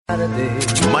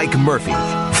Mike Murphy,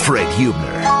 Fred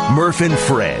Huebner. Murph and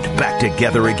Fred back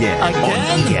together again?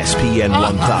 On ESPN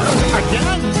 1000.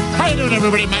 Again? How you doing,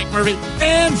 everybody? Mike Murphy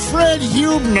and Fred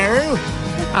Huebner.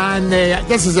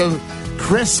 This is a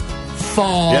crisp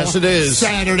fall. Yes, it is.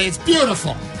 Saturday. It's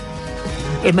beautiful.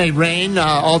 It may rain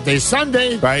all day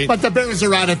Sunday, right? But the Bears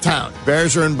are out of town.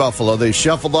 Bears are in Buffalo. They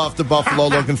shuffled off to Buffalo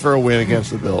looking for a win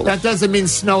against the Bills. That doesn't mean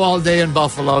snow all day in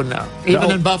Buffalo, no.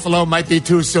 Even in Buffalo might be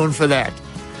too soon for that.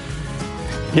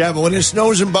 Yeah, but when it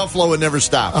snows in Buffalo, it never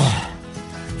stops. A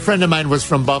friend of mine was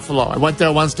from Buffalo. I went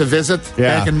there once to visit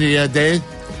back in the day.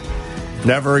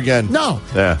 Never again. No.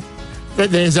 Yeah.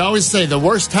 They always say the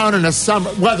worst town in the summer,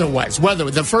 weather-wise,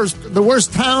 the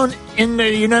worst town in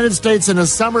the United States in the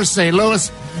summer, St.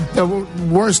 Louis. The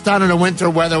worst town in the winter,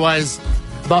 weather-wise,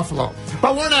 Buffalo.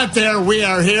 But we're not there. We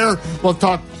are here. We'll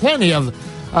talk plenty of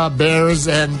Bears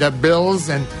and Bills,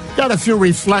 and got a few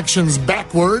reflections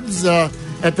backwards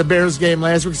at the Bears game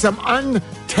last week. Some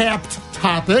untapped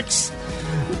topics,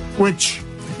 which,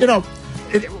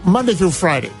 Monday through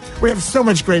Friday. We have so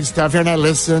much great stuff here, and I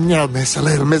listen, miss a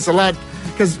little, miss a lot,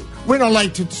 because we don't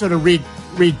like to sort of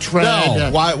retread. No,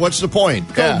 why? What's the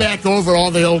point? Go back over all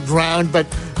the old ground, but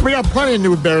we got plenty of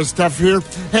new Bears stuff here.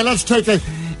 Hey, let's take a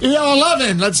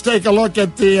EO11. Let's take a look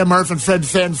at the Murph and Fred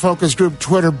Fan Focus Group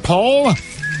Twitter poll.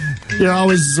 You're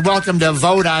always welcome to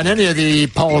vote on any of the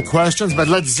poll questions, but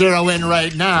let's zero in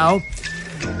right now.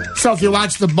 So if you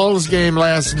watched the Bulls game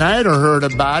last night or heard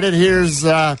about it, here's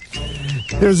our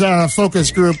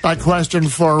focus group question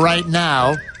for right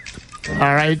now.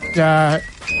 All right.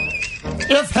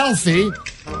 If healthy,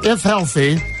 the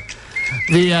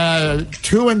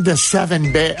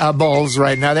 2-7 Bulls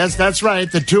right now. That's right.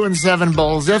 The 2-7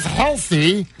 Bulls. If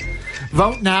healthy,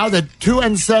 vote now. The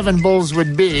 2-7 Bulls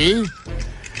would be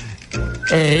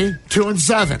A,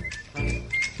 2-7.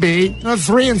 B,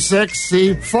 3-6.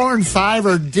 C, 4-5.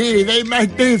 Or D, they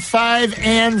might be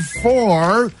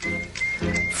 5-4.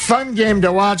 Fun game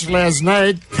to watch last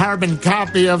night. Carbon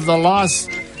copy of the loss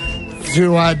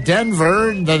to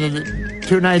Denver the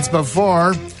 2 nights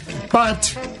before.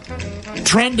 But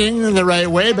trending in the right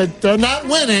way, but not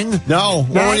winning. No.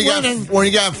 Not winning. When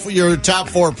you got your top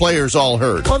 4 players all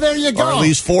hurt. Well, there you go. Or at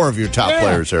least 4 of your top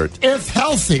players hurt. If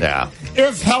healthy. Yeah.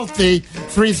 If healthy,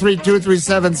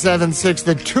 332-3776.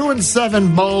 The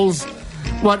 2-7 Bulls,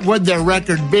 what would their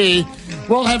record be?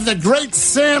 We'll have the great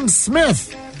Sam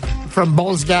Smith from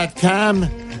Bulls.com.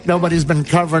 Nobody's been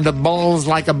covering the Bulls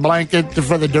like a blanket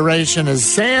for the duration as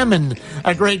Sam, and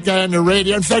a great guy on the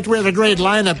radio. In fact, we have a great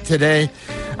lineup today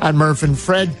on Murph and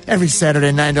Fred every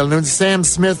Saturday 9 till noon. Sam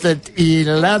Smith at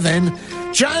 11.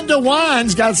 John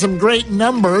Dewan's got some great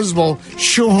numbers. We'll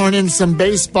shoehorn in some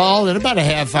baseball in about a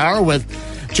half hour with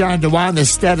John Dewan, the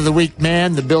Stat of the Week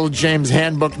man, the Bill James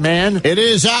Handbook man. It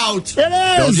is out. It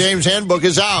is. Bill James Handbook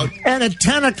is out. And at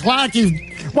 10 o'clock,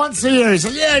 once a year, he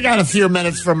said, I got a few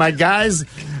minutes for my guys.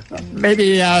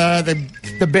 Maybe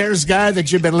the Bears guy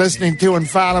that you've been listening to and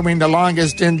following the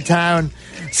longest in town.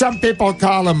 Some people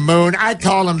call him Moon. I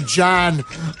call him John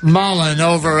Mullin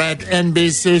over at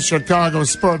NBC Chicago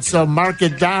Sports. So mark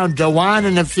it down. Dewan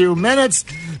in a few minutes.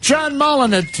 John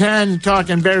Mullin at 10,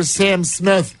 talking Bears. Sam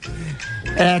Smith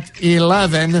at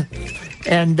 11.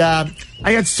 And I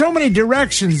got so many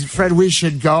directions, Fred, we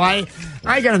should go. I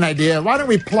got an idea. Why don't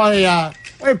we play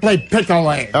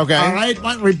Pick-a-Lane? Okay. All right?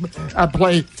 Why don't we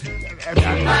play...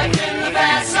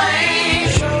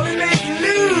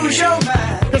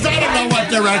 Because I don't know what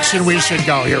direction we should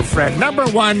go here, Fred. Number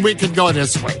one, we could go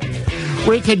this way.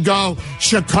 We could go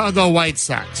Chicago White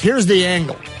Sox. Here's the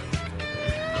angle.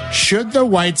 Should the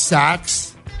White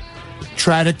Sox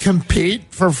try to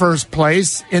compete for first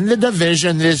place in the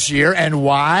division this year, and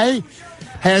why?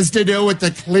 Has to do with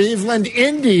the Cleveland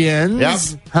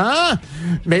Indians. Yep. Huh?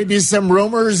 Maybe some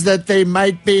rumors that they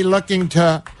might be looking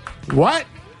to, what?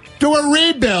 Do a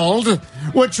rebuild,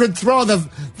 which would throw the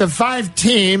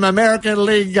 5-team American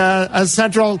League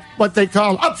Central, what they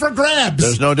call, up for grabs.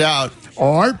 There's no doubt.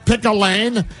 Or pick a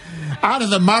lane out of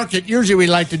the market. Usually we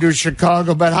like to do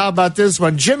Chicago, but how about this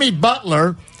one? Jimmy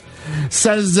Butler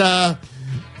says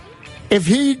if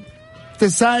he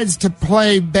decides to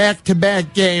play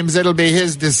back-to-back games, it'll be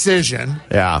his decision.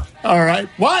 Yeah. All right.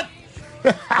 What?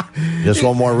 Just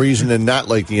one more reason to not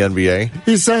like the NBA.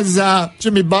 He says,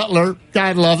 Jimmy Butler,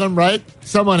 God love him, right?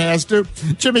 Someone has to.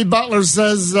 Jimmy Butler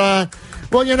says, well,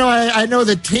 I know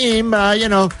the team,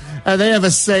 they have a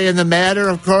say in the matter,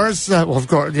 of course. Of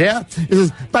course, yeah. He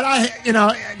says, but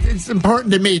it's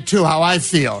important to me, too, how I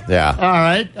feel. Yeah. All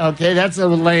right. Okay, that's a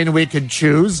lane we could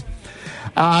choose.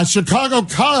 Chicago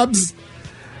Cubs,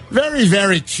 very,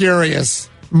 very curious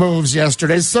moves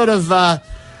yesterday. Sort of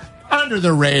under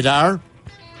the radar.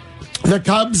 The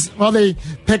Cubs, well, they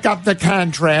pick up the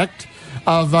contract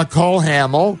of Cole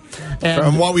Hamill. And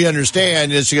from what we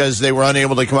understand, it's because they were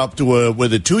unable to come up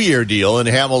with a 2-year deal, and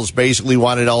Hamill's basically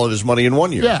wanted all of his money in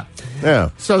 1 year.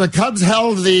 Yeah. So the Cubs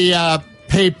held the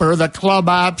paper, the club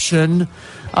option,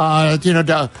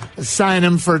 to sign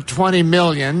him for $20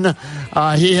 million.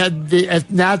 He had if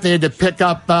not, they had to pick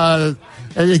up,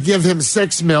 give him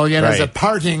 $6 million as a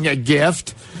parting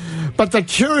gift. But the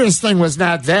curious thing was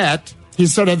not that. He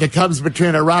sort of had the Cubs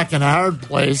between a rock and a hard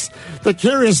place. The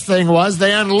curious thing was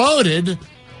they unloaded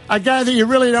a guy that you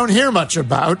really don't hear much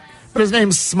about, but his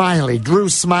name's Smiley, Drew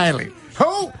Smiley.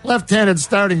 Who? Left-handed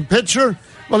starting pitcher.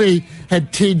 Well, he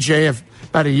had TJ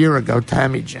about a year ago,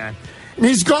 Tommy John. And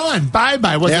he's gone.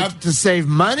 Bye-bye. Was it to save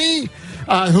money?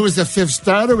 Who was the fifth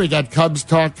starter? We got Cubs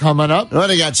talk coming up. Well,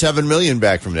 they got $7 million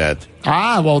back from that.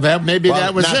 That was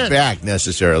it. Not back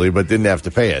necessarily, but didn't have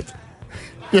to pay it.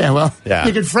 Yeah, well,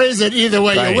 you can phrase it either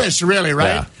way you wish, really,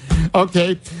 right? Yeah.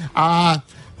 Okay.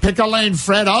 Pick a lane,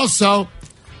 Fred. Also,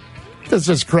 this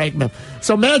is Craig.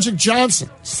 So Magic Johnson,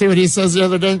 see what he says the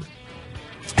other day?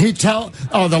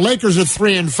 The Lakers are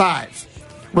 3-5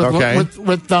 with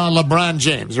LeBron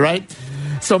James, right?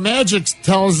 So Magic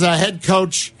tells head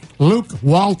coach Luke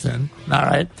Walton, all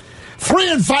right,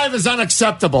 3-5 is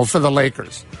unacceptable for the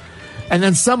Lakers. And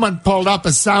then someone pulled up a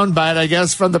soundbite, I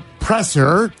guess, from the press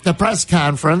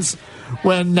conference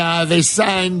when they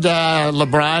signed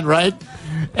LeBron, right?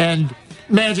 And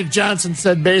Magic Johnson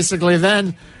said basically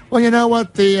then, well, you know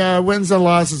what? The wins and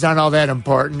losses aren't all that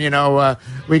important.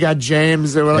 We got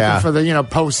James. We're looking for the,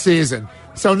 postseason.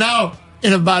 So now,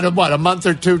 in about a month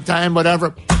or two time,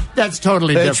 whatever, that's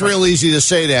totally different. It's real easy to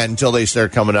say that until they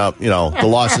start coming up. The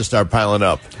losses start piling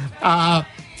up. How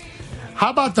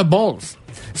about the Bulls?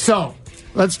 So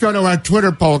let's go to our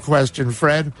Twitter poll question,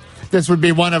 Fred. This would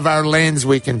be one of our lanes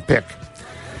we can pick.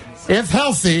 If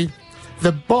healthy,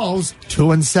 the Bulls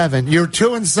 2-7. Your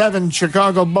 2-7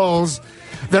 Chicago Bulls.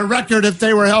 Their record, if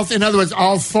they were healthy, in other words,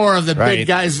 all four of the big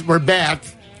guys were back.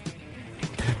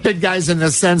 Big guys in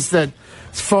the sense that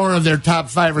it's four of their top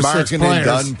 5 or 6 players.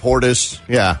 Dunn, Portis,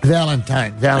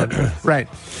 Valentine, right.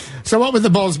 So what would the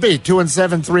Bulls be?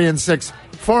 2-7, 3-6,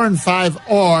 4-5,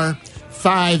 or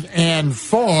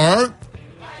 5-4?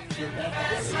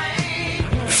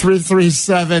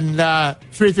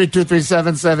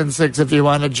 332-3776 if you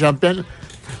want to jump in.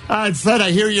 All right, Fred,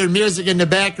 I hear your music in the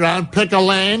background. Pick a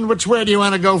lane. Which way do you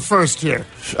want to go first here?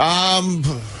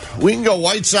 We can go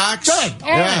White Sox. Good.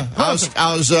 I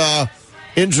was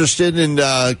interested in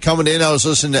coming in. I was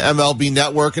listening to MLB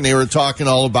Network, and they were talking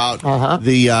all about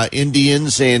the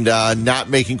Indians and not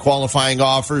making qualifying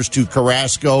offers to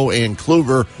Carrasco and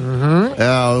Kluber.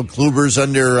 Kluber's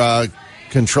under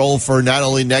control for not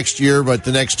only next year, but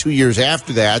the next 2 years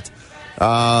after that.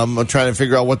 I'm trying to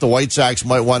figure out what the White Sox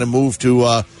might want to move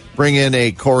to bring in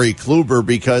a Corey Kluber,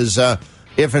 because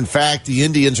if, in fact, the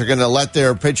Indians are going to let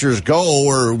their pitchers go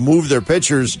or move their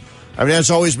pitchers, I mean,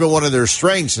 that's always been one of their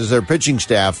strengths is their pitching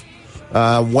staff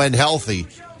when healthy.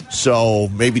 So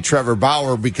maybe Trevor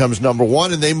Bauer becomes number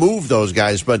one and they move those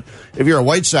guys. But if you're a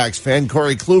White Sox fan,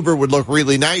 Corey Kluber would look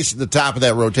really nice at the top of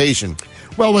that rotation.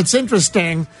 Well, what's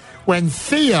interesting, when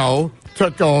Theo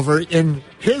took over in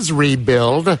his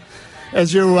rebuild,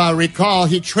 as you recall,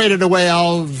 he traded away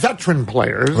all veteran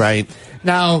players. Right.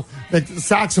 Now, the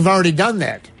Sox have already done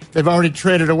that. They've already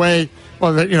traded away,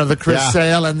 the Chris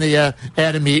Sale and the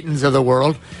Adam Eatons of the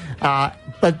world.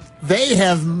 But they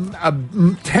have a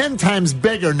 10 times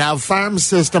bigger now farm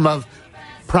system of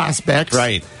prospects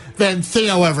than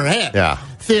Theo ever had. Yeah.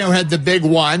 Theo had the big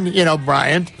one,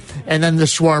 Bryant, and then the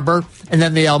Schwarber, and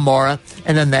then the Almora,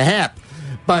 and then the Happ.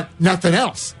 But nothing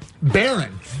else.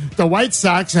 Barron. The White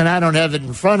Sox, and I don't have it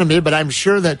in front of me, but I'm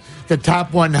sure that the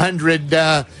top 100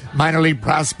 minor league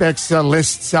prospects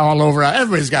lists all over.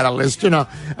 Everybody's got a list,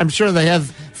 I'm sure they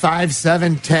have 5,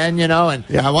 7, 10, and I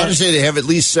want to say they have at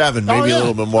least 7, maybe a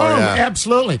little bit more.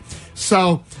 Absolutely.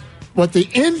 So what the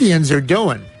Indians are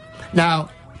doing now,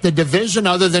 the division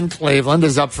other than Cleveland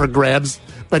is up for grabs,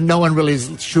 but no one really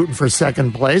is shooting for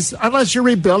second place unless you're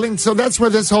rebuilding. So that's where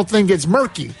this whole thing gets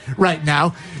murky right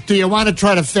now. Do you want to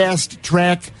try to fast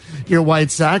track your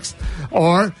White Sox,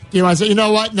 or do you want to say, you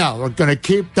know what? No, we're going to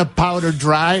keep the powder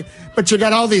dry. But you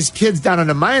got all these kids down in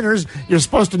the minors. You're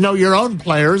supposed to know your own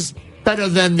players better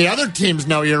than the other teams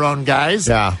know your own guys.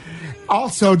 Yeah.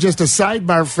 Also, just a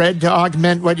sidebar, Fred, to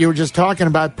augment what you were just talking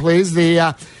about, please.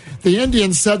 The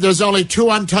Indians said there's only 2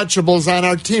 untouchables on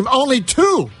our team. Only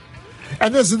 2.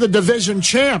 And this is the division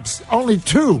champs. Only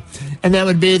 2. And that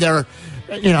would be their,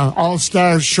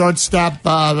 all-star shortstop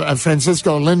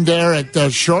Francisco Lindor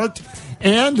at short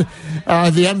and the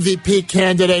MVP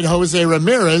candidate, Jose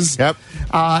Ramirez. Yep.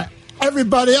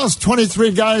 Everybody else,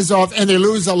 23 guys off, and they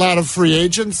lose a lot of free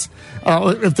agents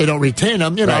if they don't retain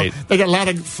them. You know, Right. They got a lot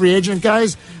of free agent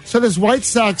guys. So this White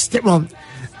Sox,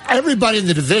 everybody in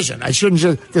the division, I shouldn't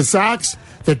just, the Sox,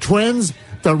 the Twins,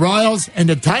 the Royals, and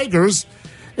the Tigers,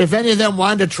 if any of them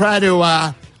wanted to try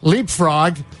to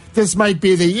leapfrog, this might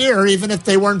be the year, even if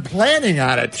they weren't planning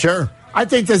on it. Sure. I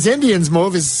think this Indians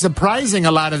move is surprising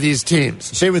a lot of these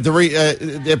teams. Same with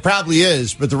it probably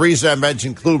is, but the reason I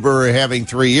mentioned Kluber having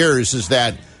 3 years is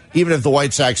that even if the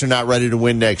White Sox are not ready to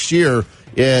win next year,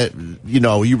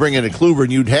 you bring in a Kluber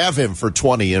and you'd have him for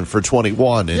 20 and for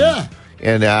 21.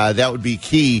 And that would be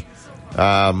key.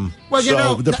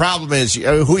 The problem is, who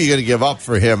are you going to give up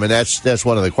for him? And that's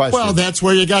one of the questions. Well, that's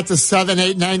where you got the 7,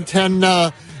 8, 9,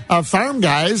 10 farm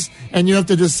guys, and you have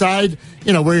to decide,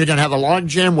 where you're going to have a log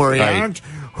jam, where you aren't.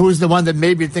 Who's the one that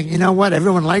maybe think, you know what,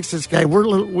 everyone likes this guy.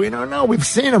 We don't know. We've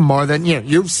seen him more than you.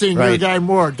 You've seen your guy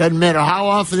more. Doesn't matter how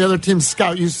often the other team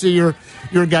scout. You see your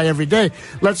guy every day.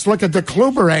 Let's look at the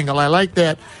Kluber angle. I like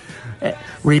that.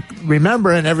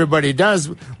 Remember, and everybody does,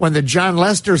 when the John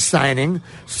Lester signing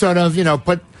sort of,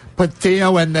 put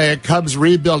Theo and the Cubs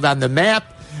rebuild on the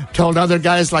map, told other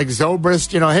guys like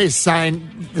Zobrist, hey,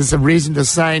 sign, there's a reason to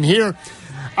sign here.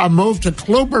 A move to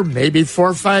Kluber, maybe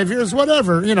 4 or 5 years,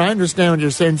 whatever. I understand what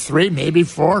you're saying, 3, maybe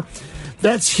 4.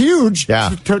 That's huge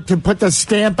to put the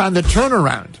stamp on the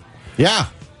turnaround. Yeah,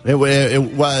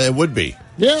 it would be.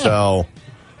 Yeah. So,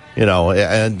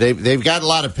 and they've got a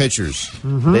lot of pitchers.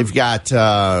 Mm-hmm. They've got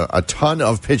a ton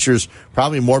of pitchers,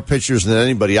 probably more pitchers than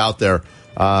anybody out there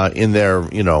in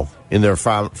their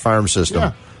farm system.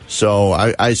 Yeah. So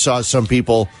I saw some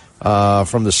people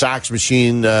from the Sox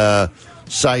Machine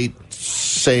site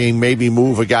saying maybe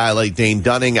move a guy like Dane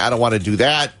Dunning. I don't want to do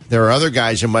that. There are other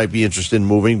guys who might be interested in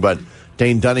moving, but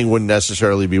Dane Dunning wouldn't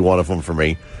necessarily be one of them for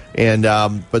me. And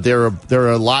but there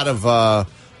are a lot of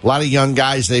young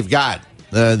guys they've got.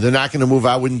 They're not going to move.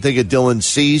 I wouldn't think of Dylan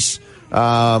Cease.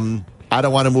 I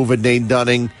don't want to move a Dane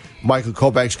Dunning. Michael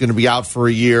Kopech's going to be out for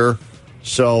a year.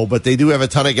 So, but they do have a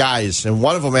ton of guys, and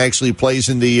one of them actually plays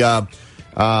in the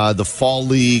Fall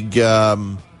League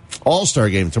All-Star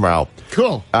game tomorrow.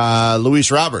 Cool. Luis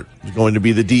Robert is going to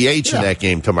be the DH in that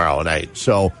game tomorrow night.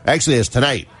 So, actually, it's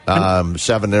tonight,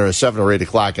 7 or 8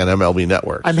 o'clock on MLB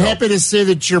Network. I'm happy to see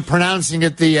that you're pronouncing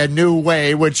it the new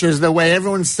way, which is the way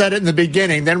everyone said it in the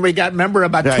beginning. Then we got, remember,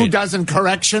 about 2 dozen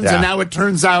corrections, and now it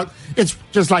turns out it's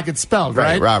just like it's spelled,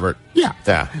 right? Robert. Yeah.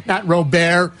 Not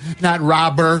Robert, not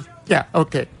Robber. Yeah,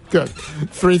 okay, good.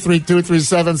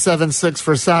 332-3776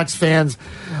 for Sox fans.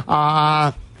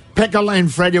 Pick a lane,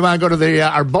 Fred. You want to go to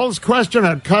our Bulls question,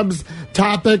 our Cubs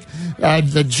topic,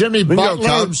 the Jimmy Butler?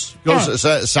 Cubs.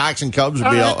 Sox and Cubs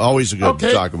would be always a good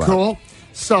to talk about. Cool.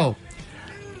 So,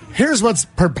 here's what's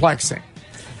perplexing.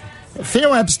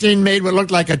 Theo Epstein made what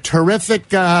looked like a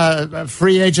terrific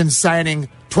free agent signing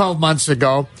 12 months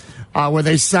ago, where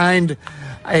they signed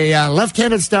a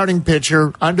left-handed starting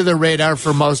pitcher under the radar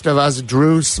for most of us,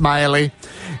 Drew Smyly,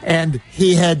 and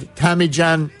he had Tommy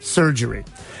John surgery.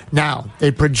 Now, they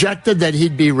projected that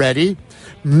he'd be ready,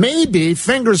 maybe,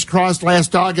 fingers crossed,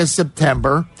 last August,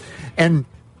 September, and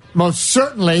most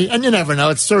certainly, and you never know,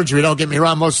 it's surgery, don't get me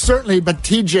wrong, most certainly, but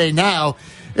TJ now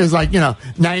is like,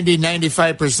 90,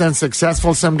 95%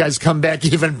 successful. Some guys come back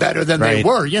even better than they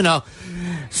were,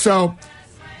 So,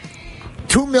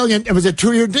 $2 million, it was a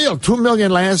 2-year deal. $2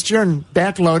 million last year and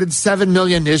backloaded, $7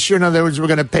 million this year. In other words, we're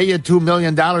going to pay you $2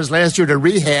 million last year to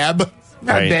rehab.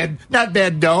 Not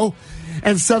bad dough.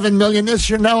 And $7 million this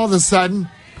year. Now all of a sudden,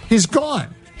 he's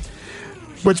gone.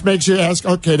 Which makes you ask,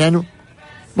 okay, then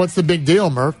what's the big deal,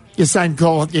 Murph? You signed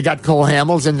Cole, you got Cole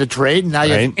Hamels in the trade, and now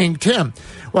you inked him.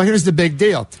 Well, here's the big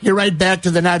deal. You're right back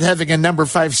to the not having a number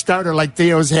 5 starter like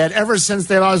Theo's had ever since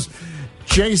they lost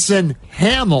Jason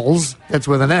Hamels, that's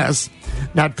with an S,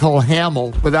 not Cole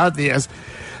Hamill without the S.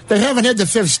 They haven't had the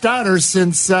 5th starter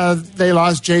since they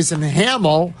lost Jason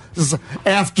Hamill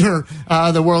after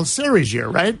the World Series year,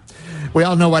 right? We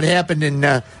all know what happened in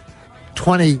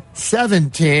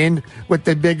 2017 with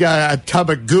the big tub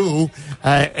of goo,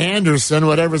 Anderson,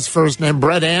 whatever his first name,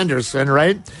 Brett Anderson,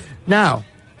 right? Now,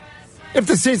 if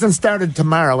the season started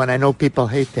tomorrow, and I know people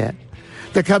hate that,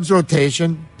 the Cubs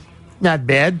rotation, not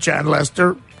bad. John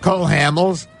Lester, Cole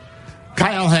Hamels,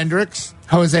 Kyle Hendricks,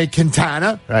 Jose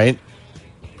Quintana. Right.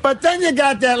 But then you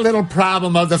got that little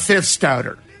problem of the 5th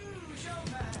starter.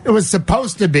 It was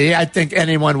supposed to be, I think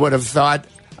anyone would have thought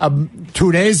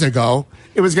 2 days ago,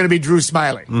 it was going to be Drew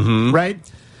Smyly, right?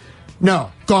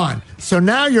 No, gone. So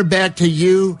now you're back to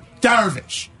Yu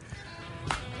Darvish.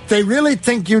 They really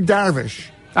think Yu Darvish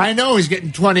I know he's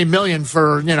getting $20 million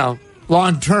for,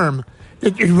 long term.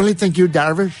 You really think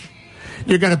Darvish?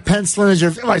 You're going to pencil in as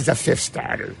your... Well, he's a fifth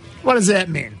starter. What does that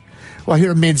mean? Well,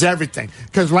 here it means everything.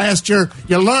 Because last year,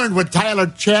 you learned with Tyler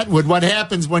Chatwood what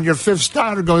happens when your fifth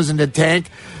starter goes into tank.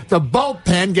 The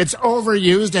bullpen gets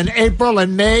overused in April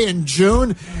and May and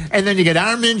June. And then you get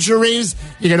arm injuries.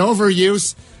 You get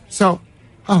overuse. So,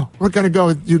 we're going to go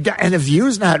with you. And if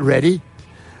Yu's not ready,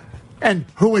 and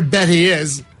who would bet he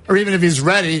is, or even if he's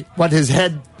ready, what his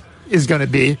head is going to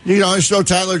be. Just throw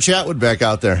Tyler Chatwood back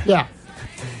out there. Yeah.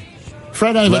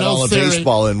 Fred, I have let an all old the theory.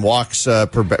 baseball in walks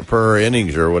per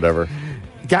innings or whatever.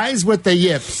 Guys with the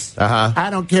yips. I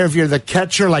don't care if you're the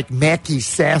catcher like Mackie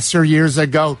Sasser years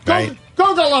ago.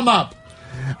 Google them up.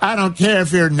 I don't care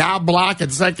if you're now block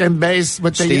at second base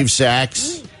with the Steve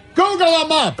Sachs. Google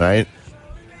them up. Right.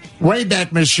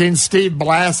 Wayback Machine, Steve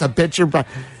Blass, a pitcher.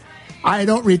 I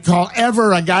don't recall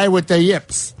ever a guy with the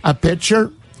yips, a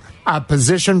pitcher, a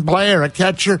position player, a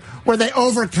catcher, where they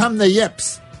overcome the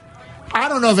yips. I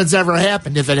don't know if it's ever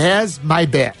happened. If it has, my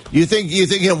bad. You think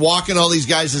him walking all these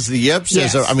guys is the yips?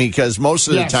 Yes. Because most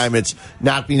of the time it's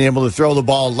not being able to throw the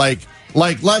ball like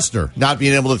Lester, not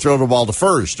being able to throw the ball to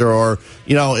first. Or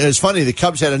it's funny, the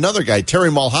Cubs had another guy,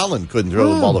 Terry Mulholland, couldn't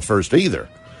throw the ball to first either.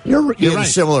 You're he had right. a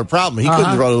similar problem. He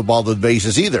couldn't throw the ball to the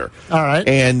bases either. All right.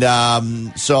 And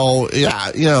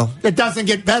It doesn't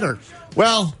get better.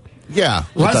 Well, yeah.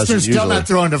 Lester's still not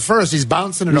throwing to first. He's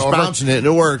bouncing it over. He's bouncing it, and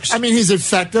it works. I mean, he's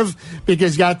effective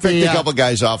because he's got picked a couple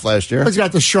guys off last year. He's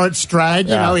got the short stride.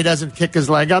 He doesn't kick his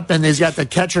leg up, and he's got the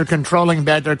catcher controlling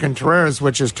Bader Contreras,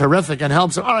 which is terrific and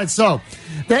helps him. All right, so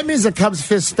that means the Cubs'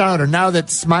 fifth starter. Now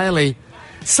that Smiley,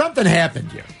 something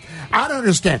happened here. I don't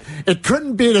understand. It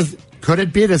couldn't be the. Could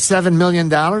it be the $7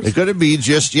 million? It could be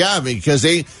just, because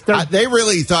they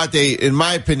really thought in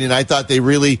my opinion, I thought they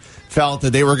really felt that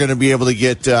they were going to be able to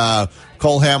get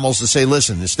Cole Hamels to say,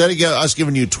 listen, instead of us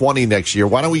giving you 20 next year,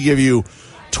 why don't we give you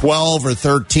 12 or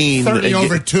 13? 30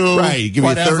 over 2. Right, give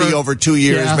whatever. you 30 over 2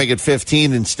 years, make it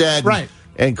 15 instead. Right.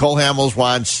 And Cole Hamels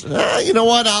wants, you know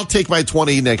what, I'll take my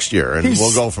 20 next year, and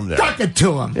we'll go from there. Stuck it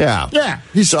to him. Yeah. Yeah.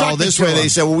 So this way they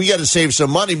said, well, we got to save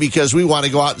some money because we want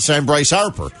to go out and sign Bryce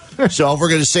Harper. So if we're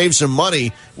going to save some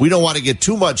money, we don't want to get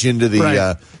too much into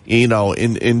the,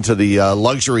 into the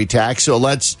luxury tax. So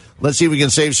let's see if we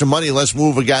can save some money. Let's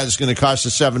move a guy that's going to cost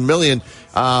us $7 million.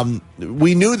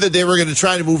 We knew that they were going to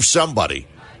try to move somebody.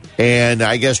 And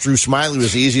I guess Drew Smiley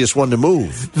was the easiest one to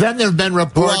move. Then there have been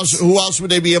reports. Who else would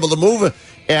they be able to move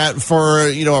for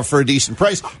a decent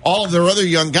price? All of their other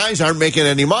young guys aren't making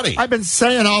any money. I've been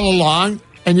saying all along,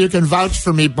 and you can vouch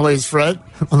for me, please, Fred.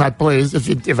 Well, not please. If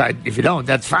you don't,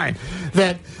 that's fine.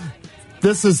 That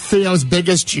this is Theo's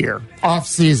biggest year, off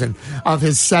season, of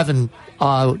his 7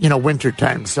 winter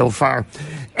time so far.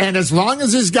 And as long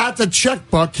as he's got the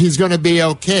checkbook, he's going to be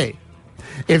okay.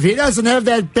 If he doesn't have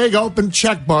that big open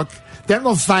checkbook, then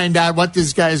we'll find out what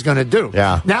this guy's going to do.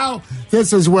 Yeah. Now,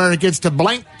 this is where it gets to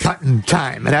blank cutting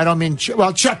time. And I don't mean,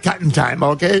 check cutting time,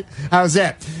 okay? How's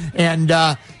that? And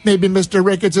maybe Mr.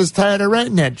 Ricketts is tired of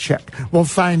writing that check. We'll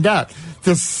find out.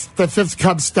 The fifth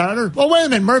Cubs starter. Well, wait a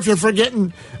minute, Murph, you're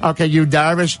forgetting. Okay,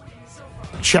 Darvish,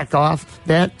 check off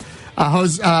that.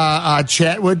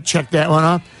 Chatwood, check that one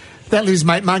off. That leaves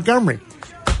Mike Montgomery.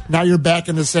 Now you're back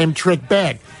in the same trick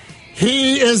bag.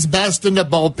 He is best in the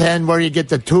bullpen where you get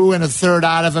the 2 1/3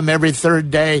 out of him every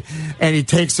third day, and he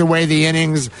takes away the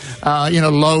innings,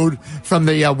 load from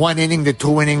the 1 inning to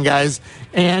 2 inning guys.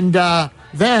 And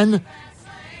then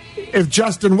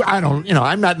if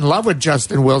I'm not in love with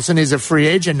Justin Wilson. He's a free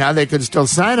agent now. They could still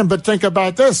sign him, but think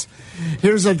about this.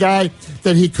 Here's a guy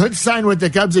that he could sign with the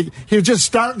Cubs. He was just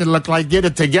starting to look like get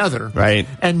it together. Right.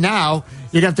 And now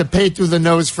you'd have to pay through the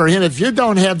nose for him. If you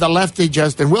don't have the lefty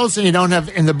Justin Wilson, you don't have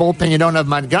in the bullpen, you don't have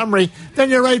Montgomery, then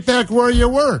you're right back where you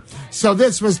were. So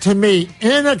this was, to me,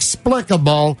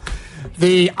 inexplicable.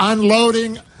 The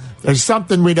unloading, there's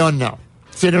something we don't know.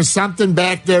 See, there's something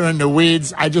back there in the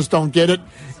weeds. I just don't get it.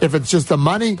 If it's just the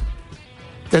money,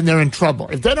 then they're in trouble.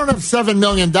 If they don't have $7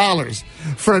 million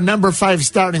for a number 5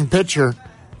 starting pitcher,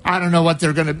 I don't know what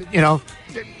they're going to,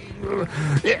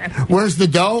 where's the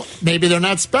dough? Maybe they're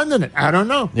not spending it. I don't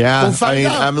know. Yeah, we'll find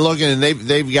out. I'm looking, and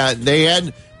they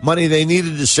had money they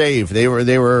needed to save. They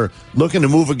were looking to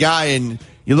move a guy, and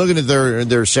you're looking at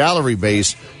their salary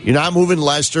base. You're not moving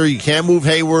Lester. You can't move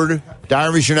Hayward.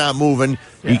 Darvish, you're not moving.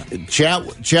 Yeah.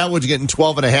 Chatwood's getting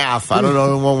 12.5. I don't know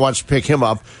if anyone wants to pick him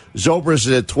up. Zobrist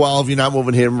is at 12. You're not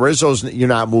moving him. Rizzo's you're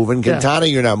not moving. Quintana,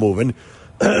 you're not moving.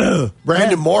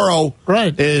 Brandon Morrow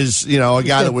is a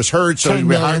guy that was hurt, so it'd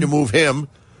be hard to move him.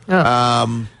 Yeah.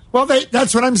 Well,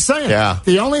 that's what I'm saying. Yeah.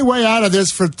 The only way out of this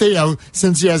for Theo,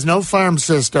 since he has no farm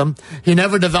system, he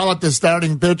never developed a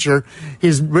starting pitcher.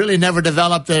 He's really never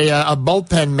developed a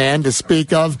bullpen man to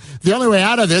speak of. The only way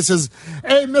out of this is,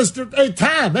 hey,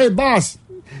 Tom, hey, boss,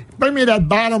 bring me that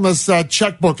bottomless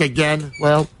checkbook again.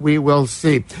 Well, we will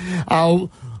see.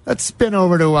 Let's spin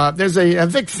over to, there's a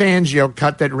Vic Fangio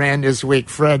cut that ran this week,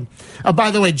 Fred.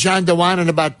 By the way, John Dewan in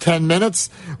about 10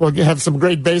 minutes. We'll have some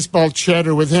great baseball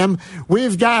chatter with him.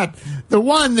 We've got the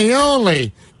one, the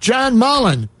only, John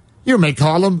Mullin. You may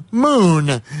call him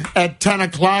Moon at 10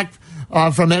 o'clock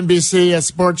from NBC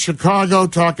Sports Chicago,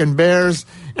 talking Bears.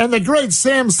 And the great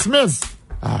Sam Smith.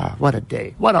 What a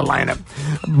day. What a lineup.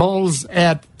 Bulls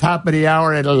at top of the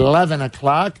hour at 11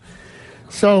 o'clock.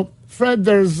 So, Fred,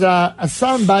 there's a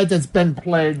soundbite that's been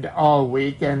played all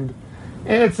week, and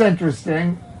it's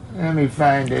interesting. Let me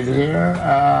find it here.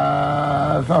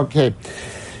 Okay.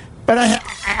 But I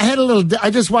had a little... I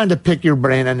just wanted to pick your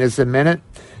brain on this a minute.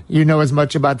 You know as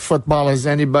much about football as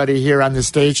anybody here on the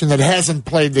station that hasn't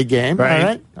played the game. Right. All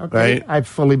right? Okay. Right. I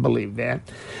fully believe that.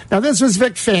 Now, this was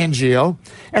Vic Fangio,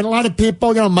 and a lot of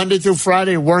people, Monday through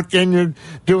Friday, working, you're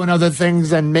doing other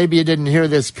things, and maybe you didn't hear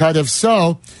this cut. If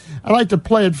so, I'd like to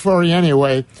play it for you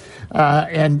anyway.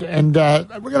 And we're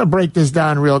going to break this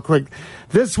down real quick.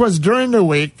 This was during the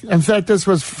week. In fact, this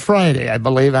was Friday, I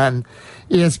believe, on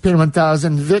ESPN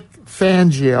 1000. Vic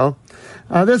Fangio.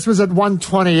 This was at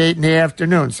 1:28 in the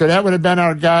afternoon. So that would have been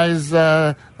our guys.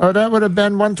 That would have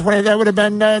been 1:20. That would have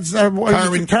been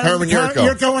Carmen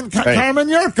Yurko. Carmen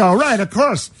Yurko, right, of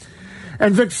course.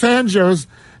 And Vic Fangio's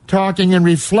talking and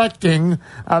reflecting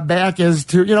back as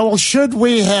to, should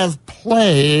we have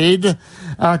played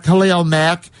Khalil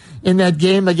Mack in that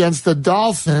game against the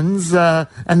Dolphins?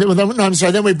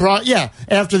 Then we brought,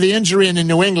 after the injury in the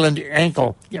New England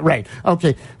ankle. Yeah, right.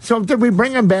 Okay. So did we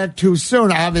bring him back too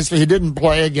soon? Obviously, he didn't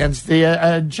play against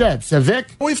the Jets.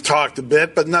 Vic? We've talked a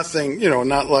bit, but nothing,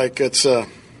 not like it's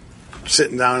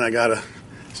sitting down and I got to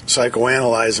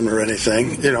psychoanalyze him or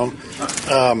anything,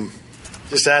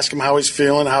 Just ask him how he's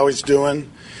feeling, how he's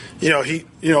doing.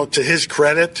 To his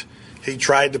credit, he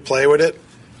tried to play with it.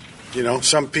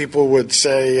 Some people would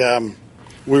say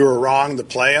we were wrong to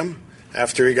play him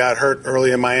after he got hurt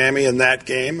early in Miami in that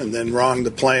game, and then wrong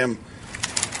to play him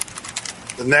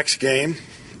the next game.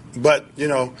 But,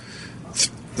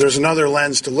 there's another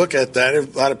lens to look at that. A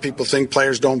lot of people think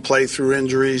players don't play through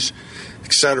injuries,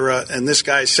 et cetera, and this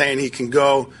guy's saying he can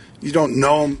go. You don't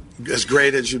know him as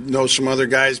great as you know some other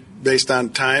guys based on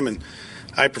time, and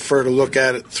I prefer to look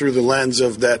at it through the lens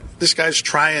of that this guy's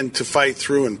trying to fight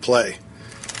through and play,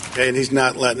 okay, and he's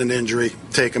not letting an injury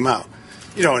take him out.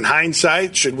 In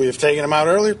hindsight, should we have taken him out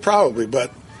earlier? Probably,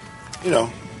 but,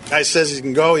 guy says he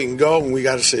can go, and we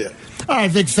got to see it. All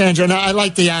right, Vic Fangio, now I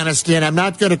like the honesty, and I'm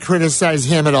not going to criticize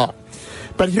him at all.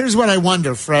 But here's what I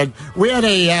wonder, Fred. We had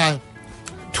a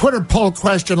Twitter poll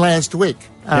question last week.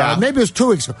 Maybe it was 2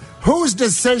 weeks ago. Whose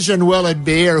decision will it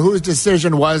be, or whose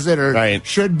decision was it, or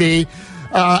should be,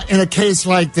 in a case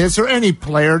like this, or any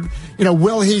player?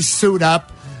 Will he suit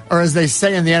up, or as they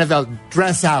say in the NFL,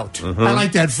 dress out? Mm-hmm. I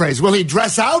like that phrase. Will he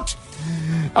dress out,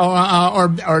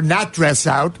 or not dress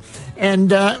out?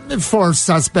 And four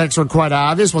suspects were quite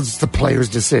obvious. Well, it's the player's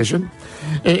decision.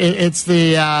 It's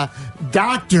the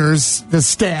doctor's, the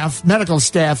staff, medical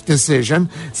staff decision.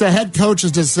 It's the head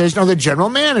coach's decision or the general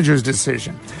manager's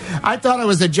decision. I thought it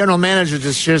was the general manager's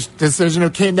decision who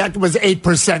came, that was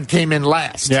 8% came in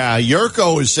last. Yeah,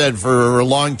 Yurko has said for a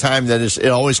long time that it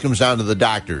always comes down to the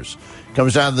doctors. It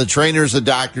comes down to the trainers, the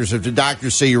doctors. If the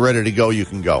doctors say you're ready to go, you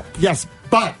can go. Yes,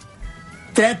 but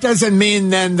that doesn't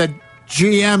mean then that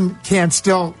GM can't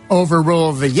still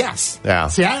overrule the yes. Yeah.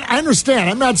 See, I understand.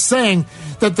 I'm not saying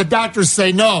that the doctors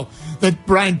say no, that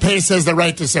Brian Pace has the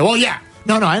right to say, well, yeah.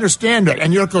 No, I understand it,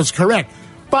 and Yurko's correct.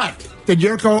 But did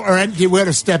Yurko, or he went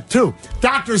a step two?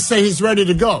 Doctors say he's ready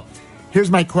to go. Here's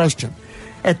my question.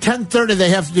 At 10:30,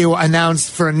 they have to announce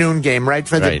for a noon game, right,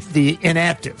 for the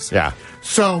inactives. Yeah.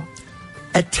 So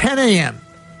at 10 a.m.,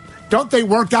 don't they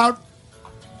work out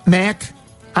Mac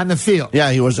on the field?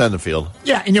 Yeah, he was on the field.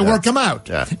 Yeah, and you work him out.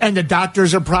 Yeah. And the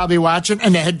doctors are probably watching,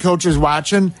 and the head coach is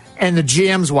watching, and the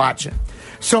GM's watching.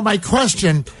 So my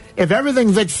question, if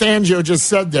everything Vic Fangio just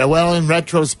said there, well, in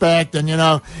retrospect, and,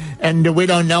 and we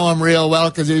don't know him real well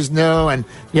because he's new, and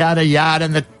yada, yada,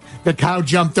 and the cow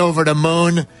jumped over the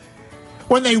moon.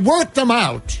 When they worked them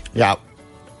out,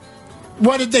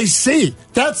 what did they see?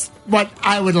 That's what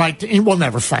I would like to, and we'll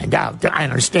never find out. I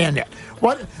understand that.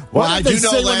 What did they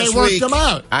say when they worked them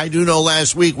out? I do know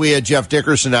last week we had Jeff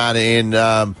Dickerson on,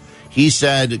 and he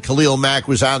said Khalil Mack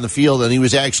was on the field, and he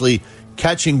was actually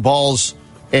catching balls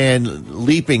and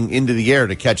leaping into the air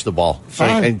to catch the ball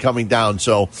and coming down.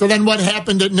 So then what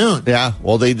happened at noon? Yeah,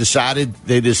 well, they decided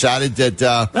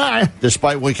that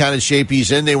despite what kind of shape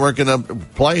he's in, they weren't going to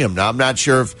play him. Now, I'm not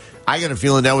sure if I got a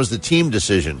feeling that was the team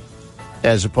decision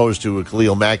as opposed to a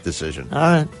Khalil Mack decision. All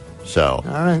right. So. All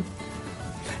right.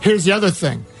 Here's the other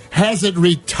thing. Has it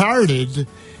retarded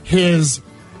his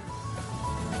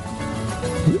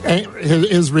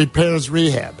repairs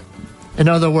rehab? In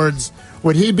other words,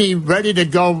 would he be ready to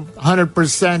go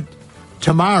 100%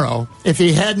 tomorrow if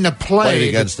he hadn't played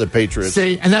against the Patriots?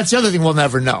 See, and that's the other thing we'll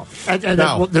never know.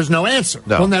 No. There's no answer.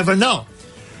 No. We'll never know.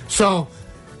 So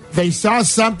they saw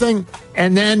something,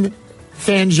 and then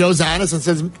Fangio's honest and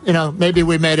says, maybe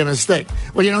we made a mistake.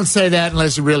 Well, you don't say that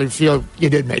unless you really feel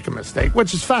you did make a mistake,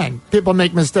 which is fine. People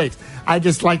make mistakes. I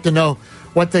just like to know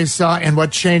what they saw and what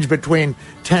changed between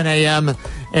 10 a.m.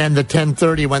 and the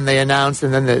 10:30 when they announced,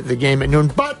 and then the game at noon.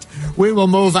 But we will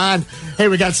move on. Hey,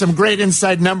 we got some great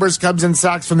inside numbers, Cubs and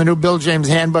Sox from the new Bill James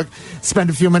Handbook. Spend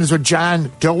a few minutes with John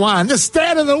Dewan, the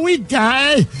stat of the week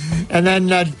guy. And then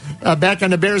back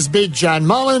on the Bears beat, John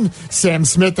Mullin, Sam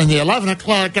Smith in the 11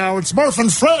 o'clock hour. It's Murph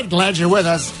and Fred. Glad you're with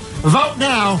us. Vote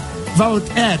now. Vote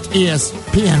at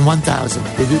ESPN 1000.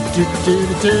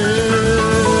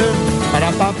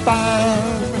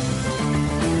 Ba-da-ba-ba.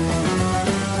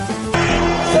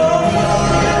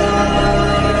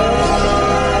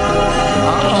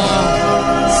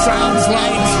 Sounds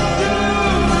like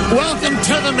welcome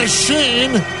to the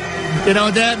machine. You know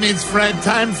what that means, Fred?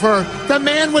 Time for the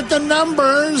man with the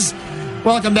numbers.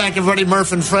 Welcome back, everybody.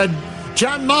 Murph and Fred.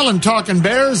 John Mullin talking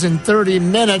Bears in 30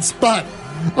 minutes, but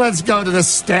let's go to the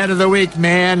stat of the week,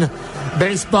 man.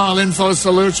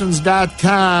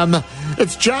 BaseballInfoSolutions.com.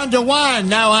 It's John Dewan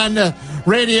now on the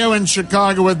radio in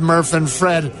Chicago with Murph and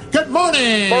Fred. Good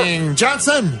morning, Murph.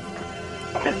 Johnson.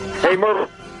 Hey, Murph.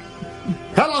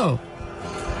 Hello.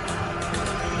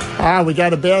 We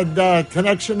got a bad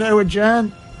connection there with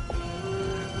John.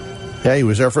 Yeah, he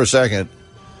was there for a second.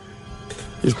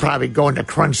 He's probably going to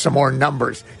crunch some more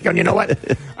numbers. You know what?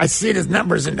 I see his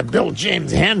numbers in the Bill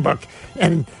James Handbook,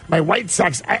 and my White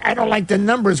Sox, I don't like the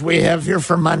numbers we have here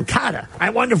for Moncada.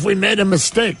 I wonder if we made a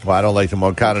mistake. Well, I don't like the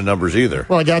Moncada numbers either.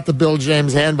 Well, I got the Bill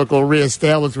James Handbook. We'll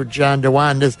reestablish with John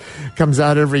Dewan. This comes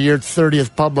out every year,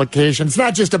 30th publication. It's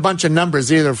not just a bunch of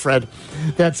numbers either, Fred.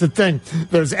 That's the thing.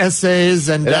 There's essays.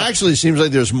 And it actually seems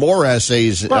like there's more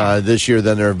essays this year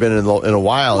than there have been in a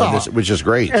while, which is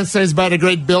great. Essays by the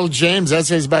great Bill James,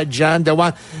 essays by John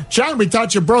Dewan. John, we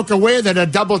thought you broke away there to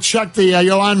double-check the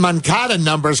Yohan Moncada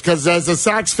numbers, because as a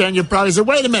Sox fan, you probably said,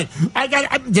 wait a minute,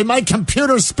 did my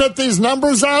computer spit these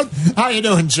numbers out? How you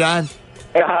doing, John?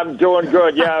 I'm doing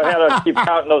good. Yeah, I had to keep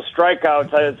counting those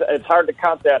strikeouts. It's hard to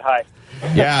count that high.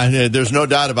 Yeah, there's no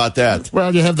doubt about that.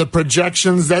 Well, you have the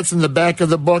projections. That's in the back of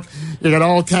the book. You got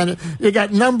all you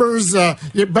got numbers,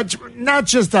 but not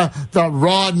just the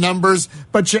raw numbers,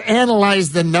 but you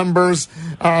analyze the numbers.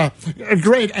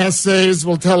 Great essays.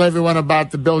 We'll tell everyone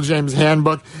about the Bill James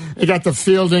Handbook. You got the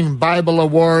Fielding Bible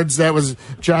Awards. That was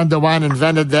John Dewan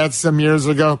invented that some years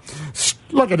ago.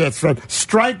 Look at it, Fred.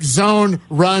 Strike zone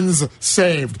runs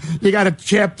saved. You got a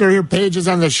chapter here, pages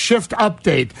on the shift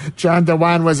update. John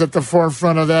Dewan was at the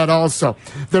forefront of that also.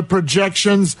 The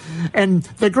projections and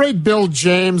the great Bill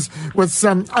James with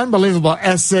some unbelievable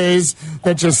essays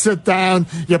that you sit down,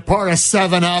 you pour a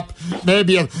 7-Up,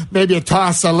 maybe you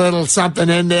toss a little something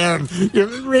in there. And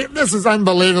this is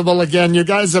unbelievable again. You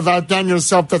guys have outdone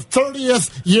yourself. The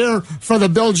 30th year for the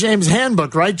Bill James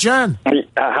Handbook, right, John?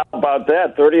 How about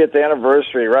that? 30th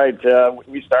anniversary, right?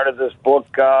 We started this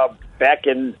book back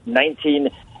in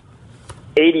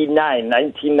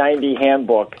 1990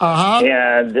 handbook.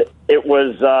 And it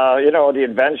was, the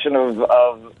invention of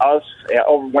us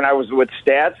when I was with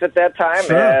Stats at that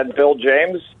time, and Bill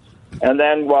James. And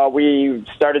then we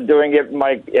started doing it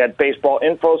at Baseball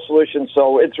Info Solutions.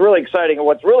 So it's really exciting. And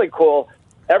what's really cool,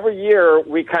 every year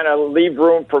we kind of leave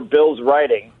room for Bill's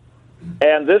writing.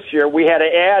 And this year we had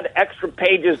to add extra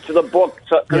pages to the book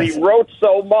because he wrote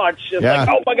so much. It's like,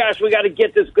 oh my gosh, we got to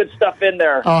get this good stuff in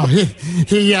there. Oh,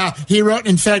 he wrote.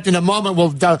 In fact, in a moment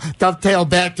we'll dovetail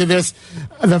back to this.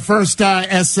 The first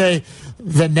essay,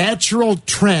 the natural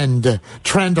trend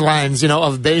lines,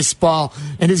 of baseball,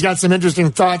 and he's got some interesting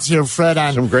thoughts here, Fred,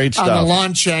 on some great stuff on the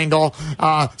launch angle.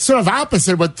 Sort of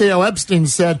opposite what Theo Epstein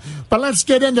said. But let's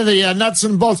get into the nuts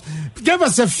and bolts. Give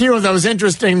us a few of those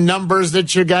interesting numbers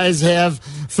that you guys have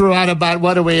throughout. About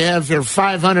what do we have here?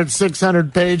 500,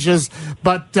 600 pages.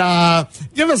 But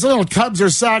give us a little Cubs or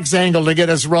Sox angle to get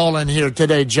us rolling here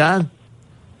today, John.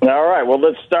 All right. Well,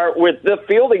 let's start with the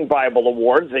Fielding Bible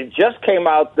Awards. They just came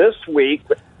out this week.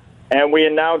 and we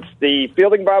announced the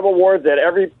Fielding Bible Awards at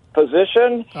every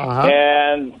position.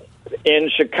 And in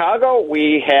Chicago,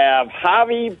 we have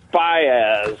Javi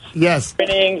Baez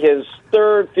winning his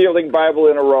third Fielding Bible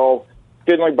Award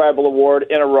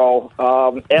in a row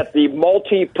at the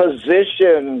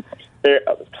multi-position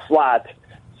slot.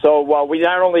 So we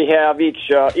not only have each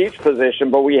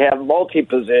position, but we have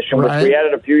multi-position, which we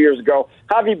added a few years ago.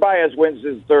 Javi Baez wins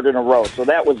his third in a row, so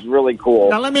that was really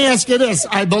cool. Now, let me ask you this.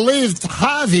 I believe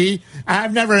Javi,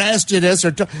 I've never asked you this,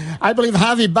 I believe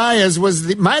Javi Baez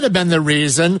might have been the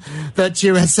reason that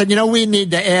you had said, we need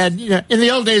to add, in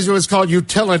the old days it was called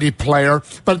utility player,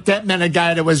 but that meant a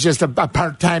guy that was just a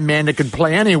part-time man that could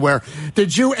play anywhere.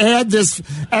 Did you add this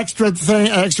extra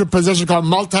position called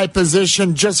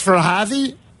multi-position just for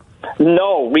Javi?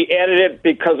 No, we added it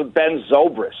because of Ben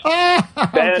Zobrist.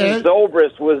 Ben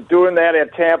Zobrist was doing that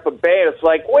at Tampa Bay. It's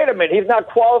like, wait a minute, he's not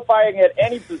qualifying at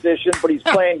any position, but he's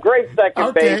playing great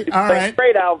second base. He's playing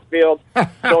great outfield.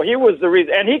 So he was the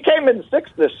reason, and he came in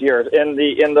sixth this year in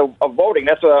the voting.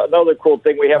 That's another cool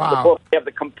thing we have in the book. We have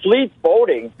the complete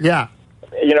voting. Yeah.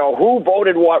 Who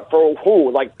voted what for who?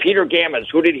 Like Peter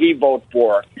Gammons, who did he vote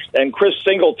for? And Chris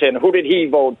Singleton, who did he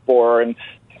vote for?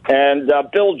 And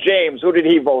Bill James, who did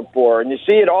he vote for? And you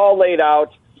see it all laid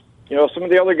out. Some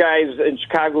of the other guys in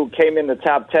Chicago came in the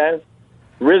top 10.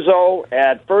 Rizzo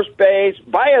at first base.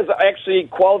 Baez actually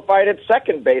qualified at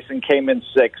second base and came in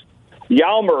sixth.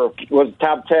 Yalmer was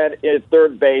top 10 at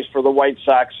third base for the White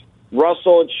Sox.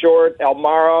 Russell at short.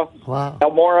 Elmora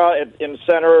in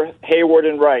center. Hayward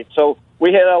in right. So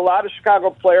we had a lot of Chicago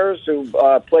players who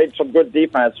played some good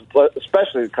defense,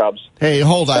 especially the Cubs. Hey,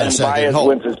 hold on a second. Baez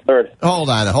wins his third. Hold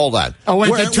on. Oh, wait,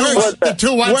 the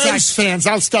two White Sox fans,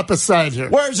 I'll step aside here.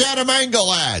 Where's Adam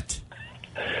Engel at?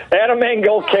 Adam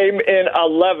Engel came in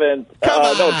 11th,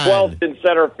 12th in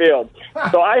center field.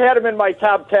 So I had him in my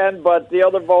top 10, but the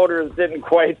other voters didn't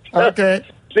quite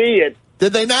see it.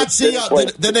 Did they not see?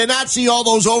 Did they not see all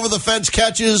those over the fence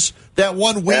catches that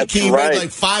 1 week? He made like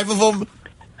 5 of them.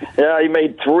 Yeah, he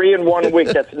made 3 in 1 week.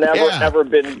 That's never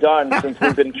been done since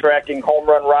we've been tracking home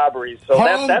run robberies. So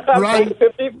that's on page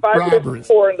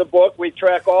 54 in the book. We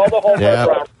track all the home run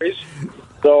robberies.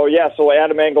 So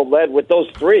Adam Engel led with those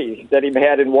 3 that he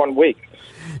had in 1 week.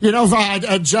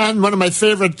 John, one of my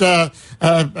favorite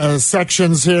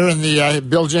sections here in the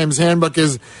Bill James Handbook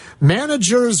is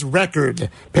Manager's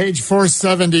Record, page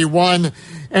 471,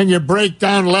 and you break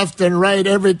down left and right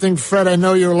everything. Fred, I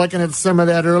know you were looking at some of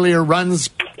that earlier, runs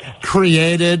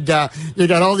created. You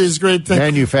got all these great things.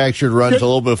 Manufactured runs a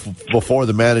little bit before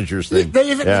the manager's thing.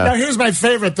 Now, here's my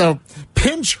favorite, though.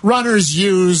 Pinch runners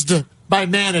used by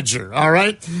manager, all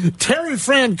right? Terry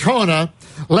Francona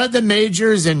led the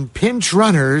majors in pinch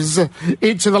runners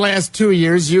each of the last 2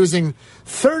 years, using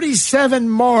 37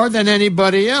 more than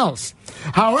anybody else.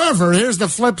 However, here's the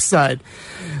flip side.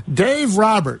 Dave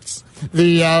Roberts,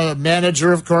 the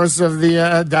manager, of course, of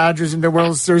the Dodgers in the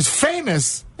World Series,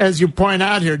 famous, as you point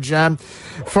out here, John,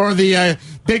 for the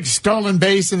big stolen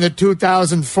base in the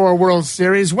 2004 World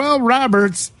Series. Well,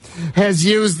 Roberts has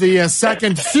used the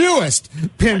second fewest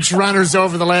pinch runners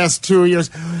over the last 2 years.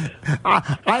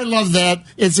 I love that.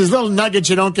 It's his little nugget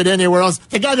you don't get anywhere else.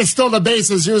 The guy that stole the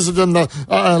bases uses them the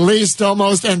least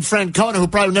almost, and Francona, who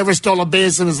probably never stole a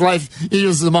base in his life, he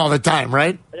uses them all the time,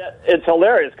 right? It's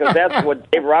hilarious because that's what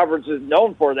Dave Roberts is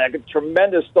known for, that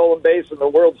tremendous stolen base in the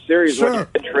World Series when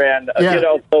he ran.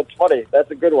 So it's funny.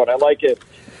 That's a good one. I like it.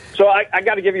 So I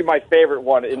got to give you my favorite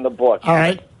one in the book. All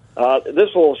right.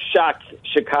 This will shock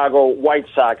Chicago White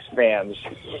Sox fans.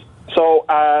 So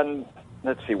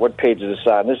let's see, what page is this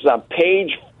on? This is on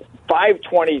page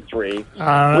 523. All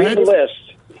right.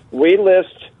 We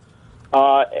list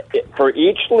for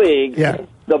each league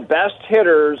the best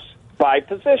hitters by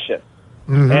position.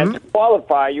 Mm-hmm. And to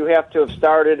qualify, you have to have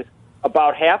started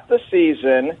about half the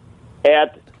season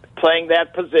at playing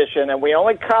that position, and we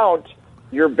only count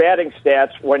your batting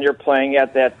stats when you're playing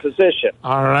at that position.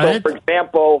 All right. So, for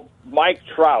example, Mike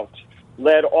Trout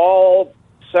led all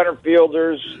center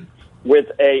fielders with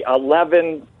a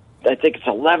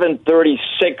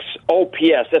 1136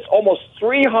 OPS. That's almost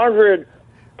 300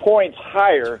 points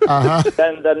higher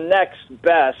than the next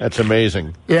best. That's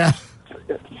amazing. Yeah.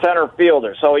 Center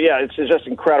fielder. So, it's just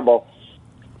incredible.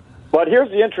 But here's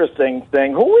the interesting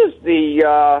thing. Who is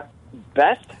the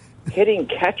best hitting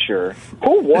catcher?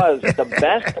 Who was the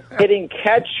best hitting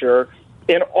catcher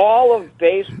in all of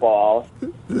baseball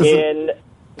in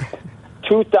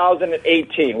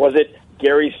 2018? Was it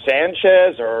Gary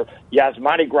Sanchez or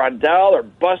Yasmani Grandal or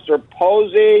Buster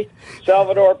Posey,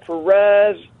 Salvador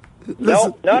Perez?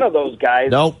 No, none of those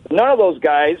guys. Nope. None of those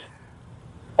guys.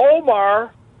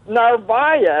 Omar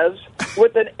Narvaez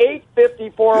with an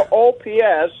 854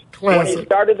 OPS when he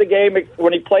started the game,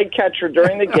 when he played catcher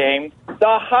during the game,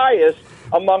 the highest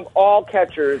among all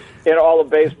catchers in all of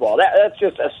baseball. That's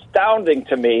just astounding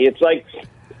to me. It's like,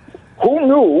 who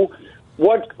knew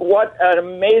what an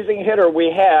amazing hitter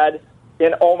we had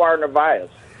in Omar Narvaez?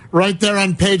 Right there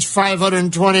on page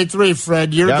 523,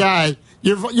 Fred, your guy.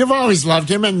 You've always loved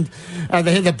him, and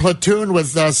the platoon with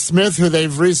Smith, who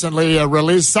they've recently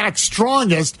released, Sox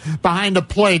strongest behind the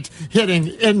plate hitting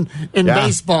in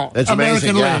baseball. That's American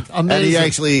amazing. League. Amazing. And he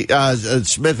actually,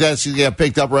 Smith actually got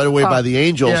picked up right away by the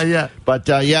Angels. Yeah. But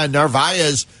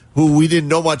Narvaez, who we didn't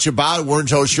know much about, weren't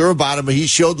so sure about him, but he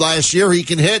showed last year he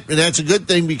can hit, and that's a good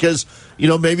thing because,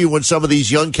 maybe when some of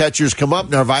these young catchers come up,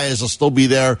 Narvaez will still be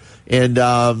there, and,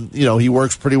 he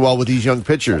works pretty well with these young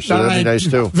pitchers, so that'd be nice,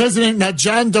 too. Visiting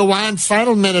John Dewan,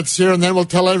 final minutes here, and then we'll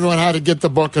tell everyone how to get the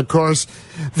book, of course.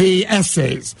 The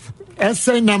essays.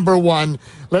 Essay number 1.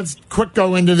 Let's quick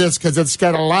go into this because it's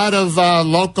got a lot of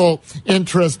local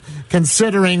interest,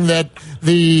 considering that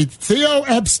the Theo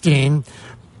Epstein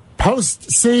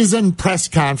post-season press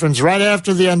conference right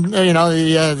after the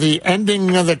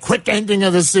ending of the quick ending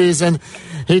of the season,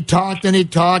 he talked,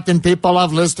 and people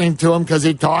love listening to him because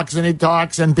he talks,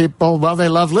 and people, they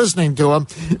love listening to him.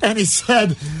 And he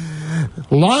said,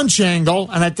 launch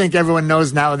angle, and I think everyone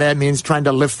knows now that means trying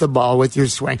to lift the ball with your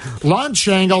swing. Launch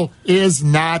angle is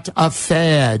not a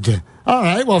fad. All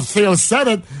right, well, if Theo said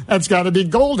it, that's got to be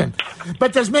golden.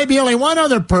 But there's maybe only one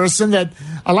other person that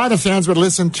a lot of fans would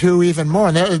listen to even more,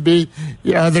 and that would be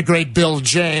the great Bill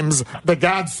James, the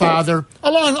godfather,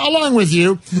 along with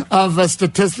you, of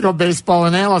statistical baseball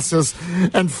analysis.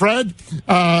 And Fred,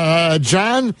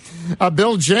 John,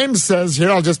 Bill James says here,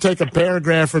 I'll just take a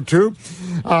paragraph or two,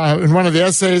 in one of the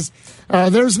essays,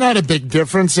 there's not a big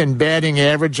difference in batting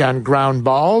average on ground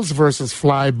balls versus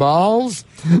fly balls.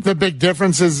 The big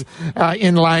difference is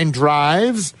inline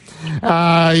drives.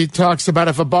 He talks about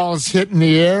if a ball is hit in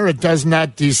the air, it does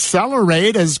not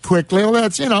decelerate as quickly. Well,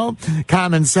 that's,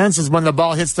 common sense is when the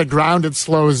ball hits the ground, it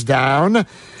slows down.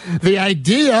 The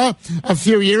idea a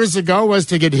few years ago was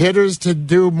to get hitters to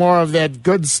do more of that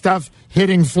good stuff,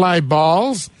 hitting fly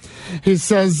balls. He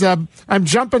says, I'm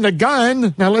jumping the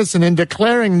gun. Now listen, in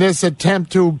declaring this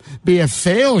attempt to be a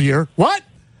failure. What?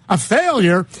 A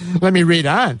failure? Let me read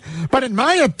on. But in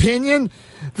my opinion,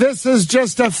 this is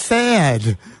just a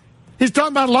fad. He's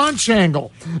talking about launch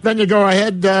angle. Then you go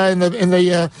ahead in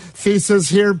the thesis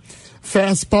here.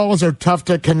 Fastballs are tough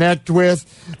to connect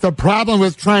with. The problem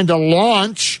with trying to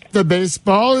launch the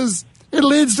baseball is it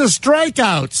leads to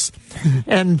strikeouts.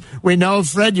 And we know,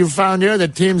 Fred, you found here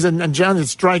that teams and John that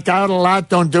strike out a lot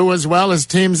don't do as well as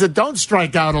teams that don't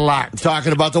strike out a lot. I'm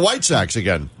talking about the White Sox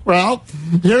again. Well,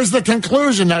 here's the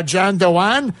conclusion. Now, John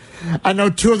Dewan, I know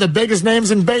two of the biggest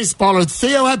names in baseball are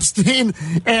Theo Epstein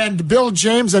and Bill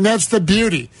James, and that's the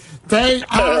beauty. They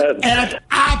are at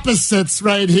opposites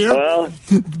right here. Well,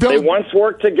 they once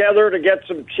worked together to get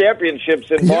some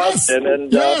championships in Boston, and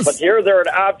but here they're an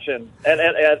option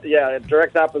and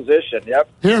direct opposition. Yep.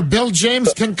 Here, Bill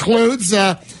James concludes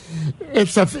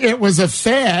it was a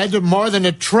fad more than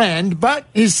a trend, but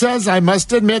he says, I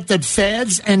must admit that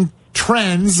fads and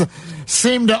trends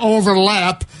seem to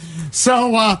overlap.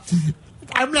 So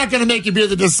I'm not going to make you be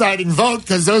the deciding vote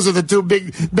because those are the two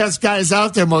best guys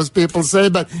out there, most people say.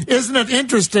 But isn't it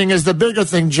interesting is the bigger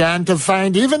thing, John, to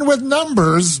find even with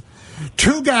numbers,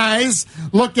 two guys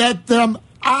look at them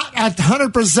at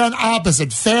 100%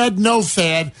 opposite. Fad, no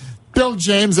fad. Bill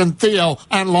James and Theo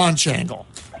on launch angle.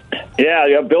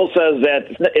 Yeah. Bill says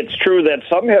that it's true that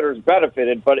some hitters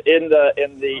benefited, but in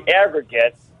the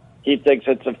aggregate, he thinks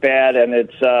it's a fad, and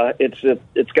it's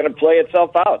going to play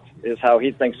itself out, is how he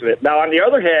thinks of it. Now, on the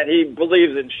other hand, he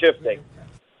believes in shifting,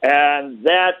 and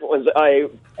that was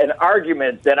an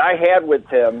argument that I had with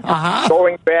him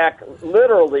going back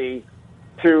literally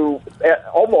to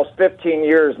almost 15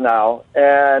 years now,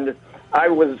 and I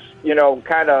was,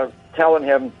 kind of telling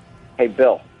him, hey,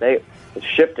 Bill,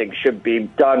 shifting should be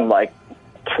done like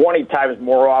 20 times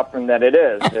more often than it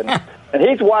is, and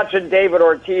he's watching David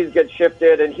Ortiz get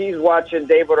shifted, and he's watching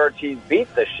David Ortiz beat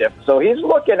the shift. So he's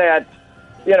looking at,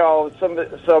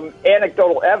 some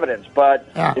anecdotal evidence. But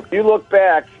if you look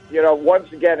back,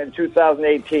 once again in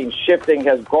 2018, shifting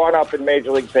has gone up in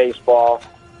Major League Baseball.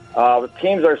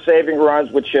 Teams are saving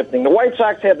runs with shifting. The White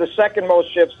Sox have the second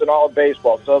most shifts in all of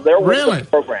baseball, so they're with the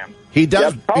program. He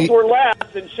does. Cubs were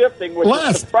last in shifting, which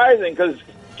is surprising because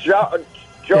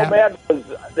Joe Madden was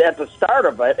at the start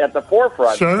of it, at the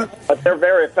forefront. Sure. But they're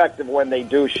very effective when they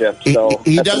do shift. So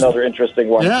that's another interesting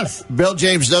one. Yes. Bill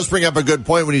James does bring up a good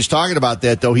point when he's talking about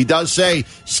that, though. He does say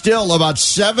still about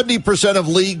 70% of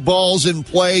league balls in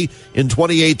play in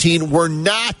 2018 were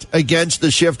not against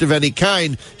the shift of any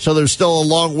kind. So there's still a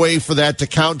long way for that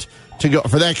count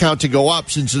to go up,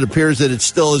 since it appears that it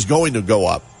still is going to go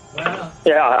up.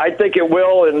 Yeah, I think it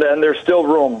will, and there's still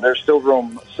room. There's still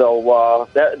room. So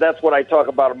that's what I talk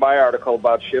about in my article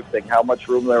about shifting, how much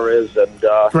room there is, and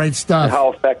great stuff, and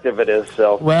how effective it is.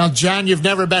 So, well, John, you've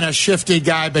never been a shifty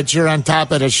guy, but you're on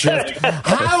top of the shift.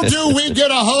 How do we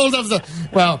get a hold of the?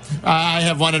 Well, I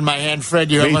have one in my hand, Fred.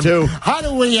 You have one too. How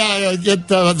do we get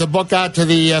the book out to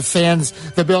the fans?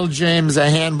 The Bill James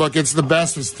handbook. It's the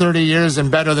best. It's 30 years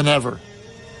and better than ever.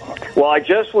 Well, I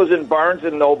just was in Barnes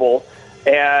and Noble,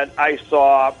 and I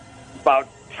saw about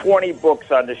 20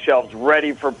 books on the shelves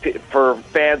ready for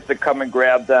fans to come and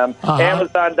grab them.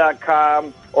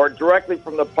 Amazon.com or directly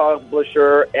from the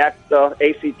publisher at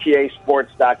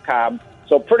ACTAsports.com.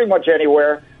 So pretty much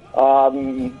anywhere.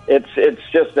 It's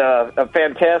just a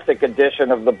fantastic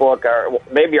edition of the book,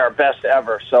 maybe our best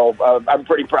ever. So I'm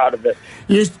pretty proud of it.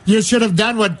 You should have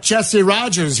done what Jesse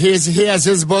Rogers. He has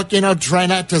his book, Try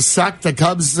Not to Suck, the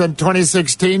Cubs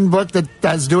 2016 book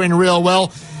that's doing real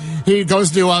well. He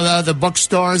goes to the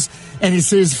bookstores and he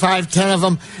sees 5-10 of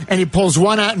them, and he pulls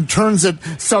one out and turns it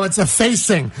so it's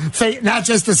facing, not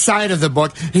just the side of the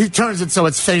book. He turns it so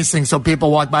it's facing, so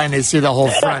people walk by and they see the whole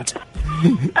front.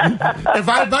 If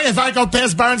I go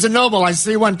past Barnes and Noble, I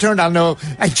see one turned, I'll know,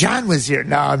 hey, John was here.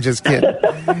 No, I'm just kidding.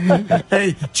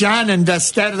 Hey, John and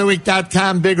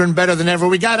statoftheweek.com, bigger and better than ever.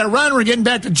 We got to run. We're getting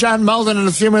back to John Mullin in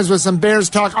a few minutes with some Bears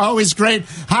talk. Always great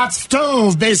hot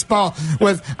stove baseball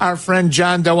with our friend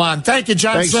John Dewan. Thank you,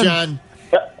 Johnson. Thanks, John.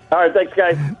 All right, thanks,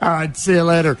 guys. All right, see you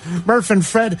later. Murph and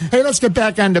Fred. Hey, let's get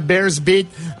back on the Bears beat.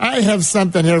 I have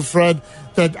something here, Fred,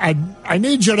 that I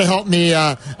need you to help me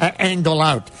angle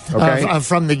out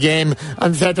from the game.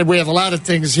 In fact, we have a lot of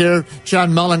things here.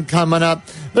 John Mullin coming up.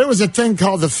 There was a thing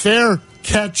called the fair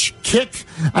catch kick.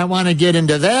 I want to get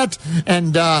into that.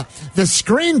 And the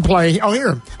screenplay. Oh,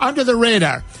 here, under the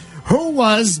radar. Who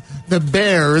was the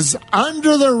Bears'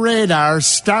 under-the-radar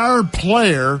star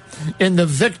player in the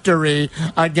victory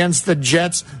against the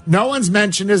Jets? No one's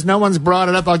mentioned this. No one's brought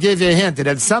it up. I'll give you a hint. It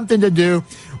had something to do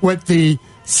with the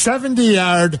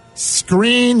 70-yard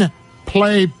screen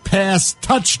play pass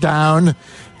touchdown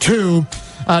to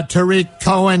Tariq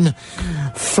Cohen.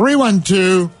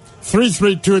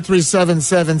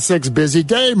 312-332-3776. Busy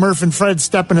day. Murph and Fred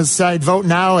stepping aside. Vote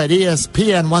now at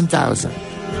ESPN 1000.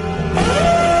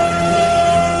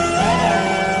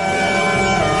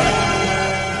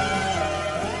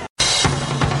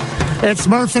 It's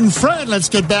Murph and Fred. Let's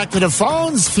get back to the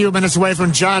phones. A few minutes away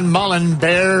from John Mullin,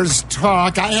 Bears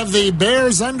Talk. I have the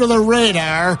Bears under the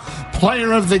radar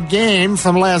player of the game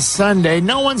from last Sunday.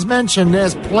 No one's mentioned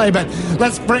this play, but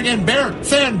let's bring in Bear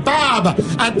fan Bob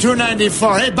on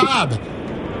 294. Hey, Bob.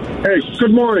 Hey,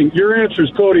 good morning. Your answer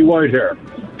is Cody Whitehair.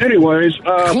 Anyways,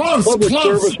 close.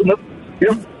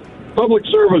 Public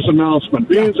service announcement.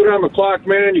 Being that I'm a clock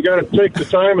man, you got to take the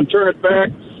time and turn it back.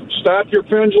 Stop your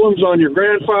pendulums on your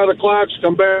grandfather clocks,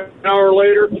 come back an hour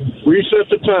later, reset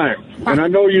the time. And I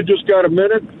know you just got a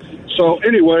minute. So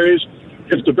anyways,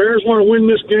 if the Bears want to win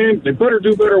this game, they better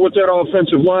do better with that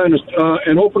offensive line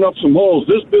and open up some holes.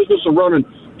 This business of running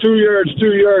 2 yards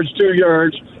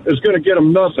is going to get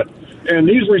them nothing. And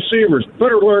these receivers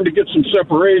better learn to get some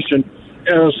separation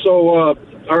so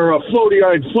our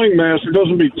floaty-eyed fling master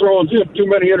doesn't be throwing too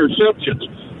many interceptions.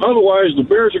 Otherwise, the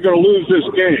Bears are going to lose this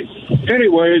game.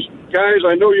 Anyways, guys,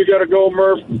 I know you got to go,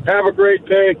 Murph. Have a great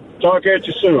day. Talk at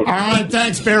you soon. All right,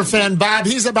 thanks, Bear fan Bob.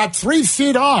 He's about 3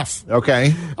 feet off.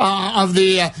 Okay. Of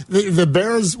the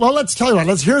Bears. Well, let's tell you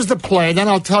what. Here's the play. Then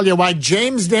I'll tell you why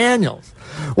James Daniels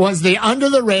was the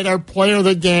under-the-radar player of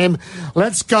the game.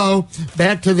 Let's go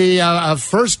back to the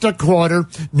first quarter.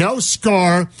 No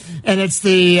score, and it's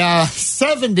the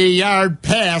 70-yard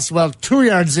pass, 2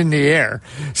 yards in the air,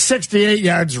 68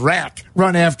 yards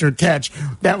run after catch.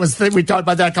 That was we talked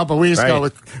about that a couple of weeks ago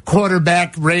with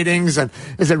quarterback ratings, and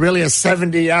is it really a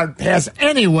 70-yard pass?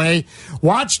 Anyway,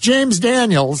 watch James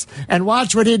Daniels, and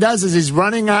watch what he does as he's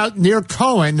running out near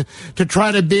Cohen to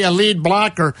try to be a lead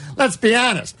blocker. Let's be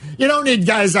honest. You don't need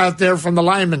guys out there from the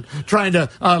linemen trying to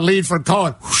lead for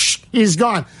Cohen. Whoosh, he's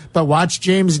gone. But watch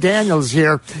James Daniels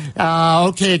here.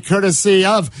 Courtesy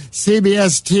of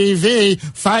CBS TV.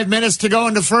 5 minutes to go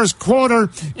in the first quarter,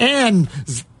 and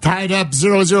tied up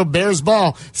 0-0 Bears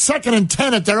ball. 2nd and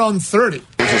 10 at their own 30.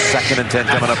 There's a 2nd and 10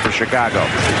 coming up for Chicago.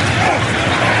 And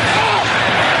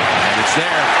it's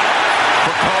there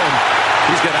for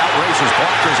He's going to outrace his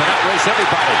blockers and outrace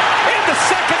everybody. Into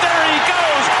secondary he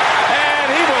goes, and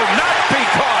he will not be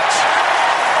caught.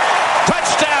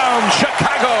 Touchdown,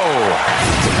 Chicago.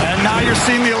 And now you're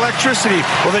seeing the electricity.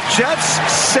 Well, the Jets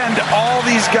send all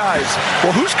these guys. Well,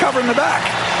 who's covering the back?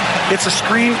 It's a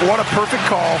screen. What a perfect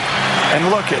call. And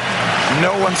look it.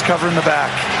 No one's covering the back.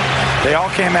 They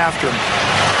all came after him.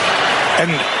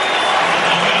 And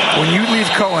when you leave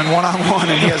Cohen one-on-one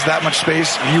and he has that much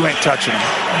space, you ain't touching him.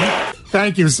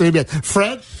 Thank you, CB.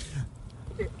 Fred,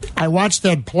 I watched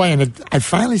that play, and I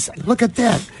finally said, look at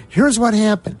that. Here's what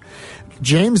happened.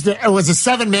 James, it was a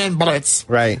 7-man blitz.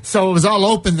 Right. So it was all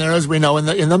open there, as we know, in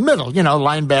the middle,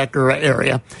 linebacker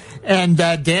area. And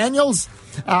Daniels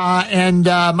and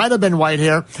might have been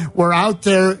Whitehair were out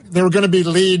there. They were going to be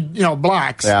lead,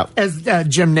 blocks. Yeah. As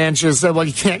Jim Nantz said, well,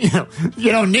 you can't,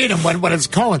 you don't need them when it's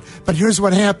Cohen. But here's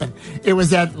what happened. It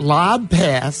was that lob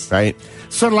pass. Right.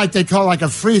 Sort of like they call like a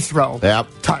free throw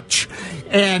touch.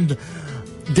 And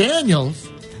Daniels,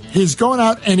 he's going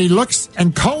out and he looks,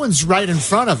 and Cohen's right in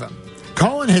front of him.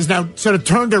 Cohen has now sort of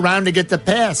turned around to get the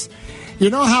pass. You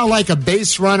know how like a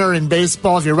base runner in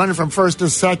baseball, if you're running from first to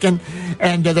second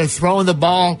and they're throwing the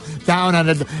ball down on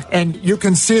it, and you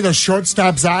can see the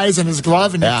shortstop's eyes in his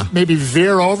glove and maybe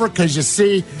veer over because you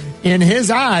see in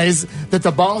his eyes that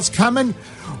the ball's coming?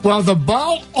 Well, the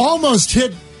ball almost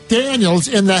hit Daniels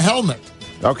in the helmet.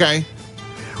 Okay.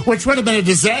 Which would have been a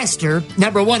disaster.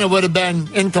 Number one, it would have been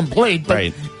incomplete.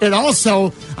 But it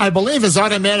also, I believe, is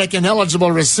automatic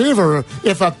ineligible receiver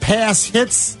if a pass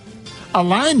hits a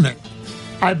lineman.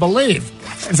 I believe.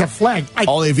 It's a flag.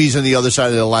 Only if he's on the other side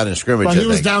of the line of scrimmage. Well, he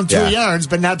was down 2 yards,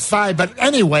 but not 5. But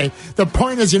anyway, the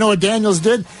point is, you know what Daniels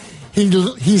did?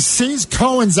 He sees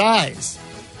Cohen's eyes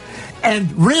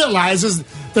and realizes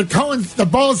that the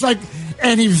ball's like,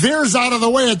 and he veers out of the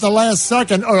way at the last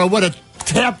second, or it would have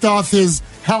tapped off his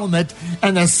helmet,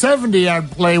 and the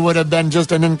 70-yard play would have been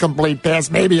just an incomplete pass,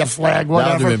 maybe a flag, whatever.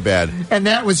 That would have been bad. And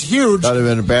that was huge. That would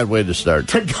have been a bad way to start.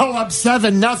 To go up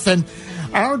 7-0.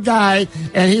 Our guy,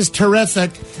 and he's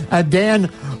terrific, Dan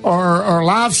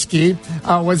Orlovsky,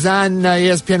 was on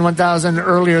ESPN 1000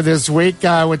 earlier this week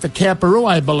with the Caparoo,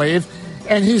 I believe,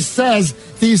 and he says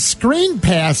these screen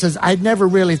passes, I'd never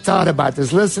really thought about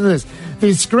this. Listen to this.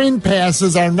 These screen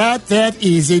passes are not that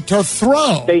easy to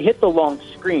throw. They hit the long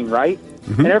screen, right?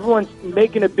 Mm-hmm. And everyone's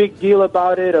making a big deal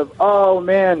about it of, oh,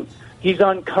 man, he's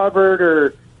uncovered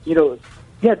or,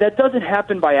 that doesn't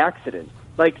happen by accident.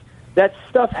 Like, that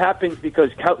stuff happens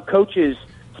because coaches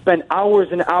spend hours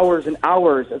and hours and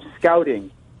hours of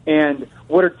scouting and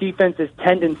what are defense's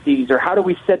tendencies or how do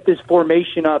we set this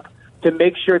formation up to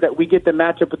make sure that we get the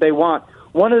matchup that they want.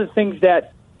 One of the things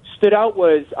that stood out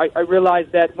was I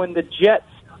realized that when the Jets,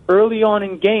 early on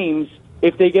in games,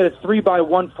 if they get a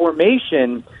 3-by-1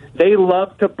 formation, they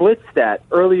love to blitz that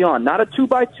early on. Not a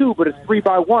 2-by-2, but a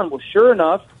 3-by-1. Well, sure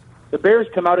enough, the Bears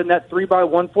come out in that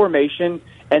 3-by-1 formation,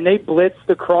 and they blitz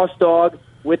the cross dog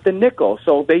with the nickel.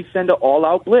 So they send an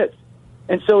all-out blitz.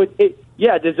 And so, does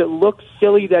it look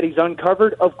silly that he's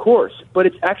uncovered? Of course. But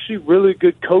it's actually really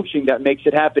good coaching that makes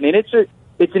it happen. And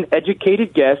it's an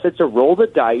educated guess. It's a roll the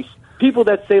dice. People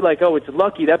that say, like, oh, it's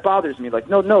lucky, that bothers me. Like,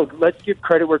 no, let's give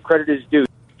credit where credit is due.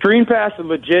 Screen pass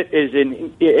legit is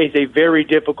a very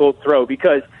difficult throw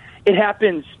because it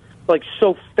happens, like,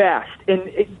 so fast. And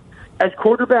as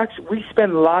quarterbacks, we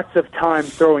spend lots of time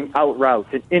throwing out routes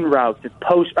and in routes and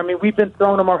post. I mean, we've been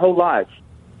throwing them our whole lives.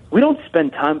 We don't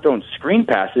spend time throwing screen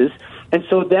passes, and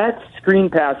so that screen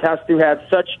pass has to have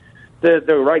such the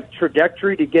right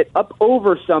trajectory to get up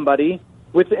over somebody.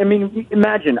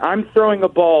 Imagine I'm throwing a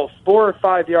ball 4 or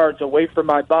 5 yards away from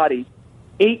my body,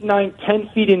 8, 9, 10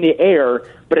 feet in the air,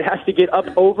 but it has to get up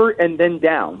over and then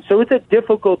down. So it's a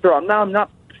difficult throw. I'm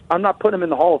not putting him in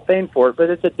the Hall of Fame for it, but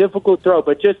it's a difficult throw.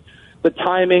 But just the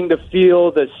timing, the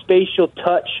feel, the spatial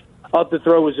touch of the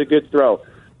throw was a good throw.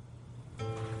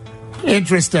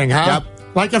 Interesting, huh? Yep.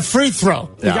 Like a free throw.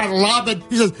 You got to lob it.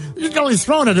 He says, he's only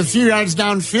thrown it a few yards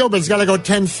downfield, but he's got to go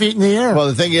 10 feet in the air. Well,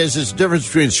 the thing is, it's the difference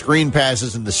between screen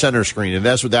passes and the center screen, and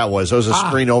that's what that was. It was a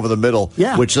screen over the middle,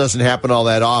 which doesn't happen all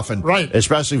that often, right?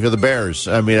 Especially for the Bears.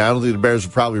 I mean, I don't think the Bears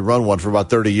have probably run one for about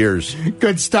 30 years.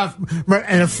 Good stuff.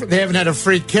 And if they haven't had a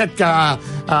free kick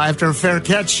after a fair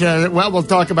catch. We'll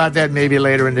talk about that maybe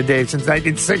later in the day since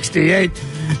 1968.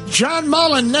 John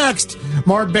Mullin next.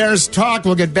 More Bears talk.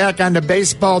 We'll get back on the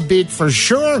baseball beat for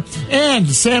sure. And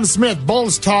Sam Smith,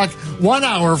 Bulls talk 1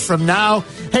 hour from now.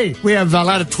 Hey, we have a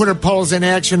lot of Twitter polls in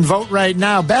action. Vote right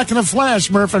now. Back in a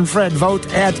flash, Murph and Fred.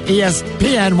 Vote at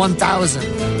ESPN 1000.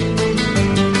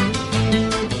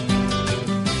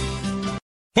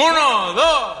 1, 2,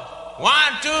 1,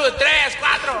 2, 3,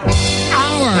 4.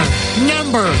 Our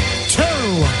number 2.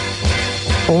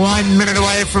 1 minute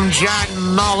away from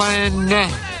John Mullin.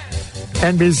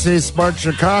 NBC Sports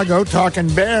Chicago talking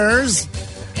Bears.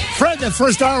 Fred, the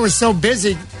first hour was so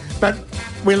busy, but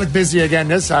we look busy again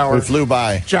this hour. We flew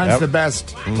by. John's the best.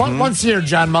 Mm-hmm. Once a year,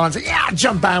 John Mullin said,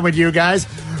 jump on with you guys.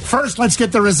 First, let's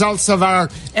get the results of our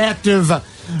active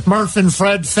Murph and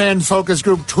Fred fan focus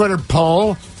group Twitter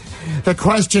poll. The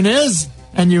question is,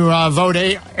 and you vote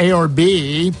A or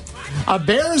B, a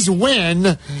Bears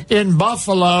win in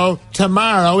Buffalo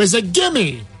tomorrow is a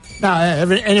gimme. Now,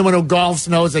 anyone who golfs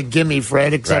knows a gimme,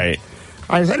 Fred, except right.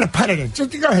 I said, put it in.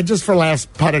 Just go ahead, just for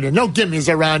last, put it in. No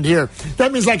gimmies around here.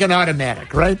 That means like an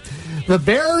automatic, right? A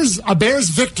Bears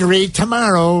victory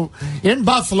tomorrow in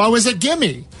Buffalo is a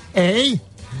gimme. A,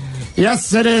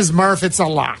 yes, it is, Murph. It's a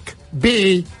lock.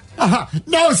 B,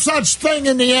 no such thing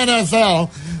in the NFL.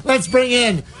 Let's bring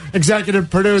in executive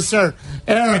producer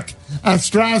Eric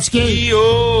Ostrowski.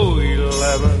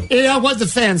 EO11. Yeah, what'd the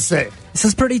fans say? This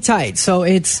is pretty tight. So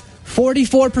it's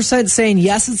 44% saying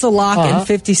yes, it's a lock, and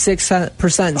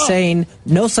 56% saying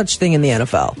no such thing in the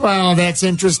NFL. Well, that's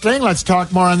interesting. Let's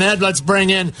talk more on that. Let's bring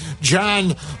in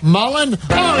John Mullin.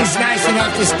 Always nice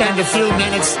enough to spend a few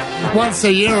minutes once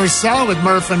a year or so with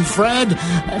Murph and Fred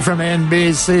from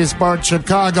NBC Sports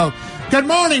Chicago. Good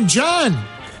morning, John.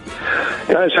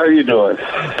 Guys, how are you doing?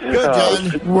 Good,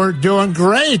 John. We're doing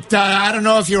great. I don't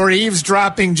know if you were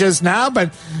eavesdropping just now,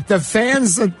 but the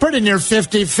fans are pretty near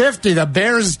 50-50. The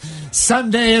Bears,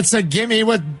 Sunday, it's a gimme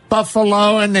with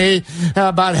Buffalo, and they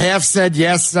about half said,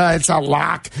 yes, it's a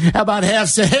lock. About half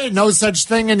said, hey, no such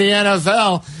thing in the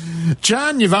NFL.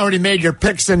 John, you've already made your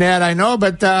picks in that, I know,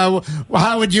 but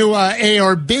how would you A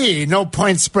or B? No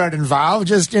point spread involved.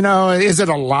 Just, is it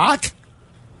a lock?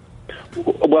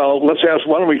 Well, let's ask.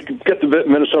 Why don't we get the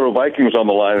Minnesota Vikings on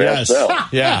the line and ask them?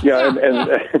 Yeah.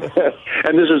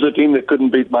 And this is a team that couldn't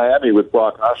beat Miami with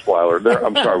Brock Osweiler.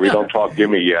 I'm sorry, we don't talk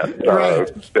gimme yet.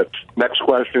 Right. Next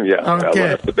question. Yeah.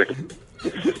 Okay.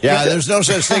 Yeah, there's no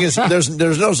such thing as there's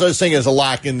no such thing as a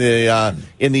lock in the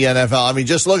NFL. I mean,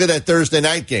 just look at that Thursday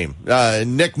night game.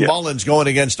 Nick Mullins going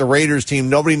against the Raiders team.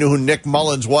 Nobody knew who Nick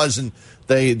Mullins was, and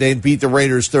they beat the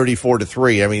Raiders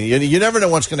 34-3. I mean, you never know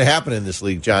what's going to happen in this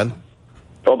league, John.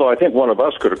 Although I think one of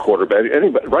us could have quarterbacked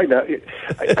anybody right now.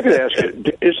 I got to ask you: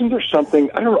 isn't there something?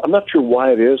 I'm not sure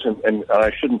why it is, and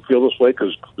I shouldn't feel this way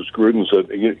because Gruden's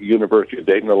a University of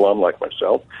Dayton alum like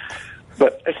myself.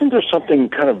 But isn't there something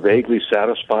kind of vaguely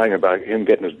satisfying about him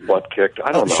getting his butt kicked?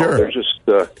 I don't know. Sure. There's just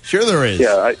sure there is.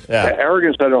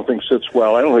 Arrogance. I don't think sits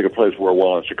well. I don't think it plays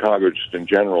well in Chicago just in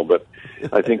general. But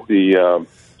I think the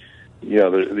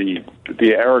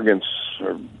arrogance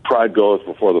or pride goes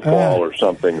before the fall or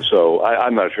something. So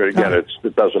I'm not sure. Again,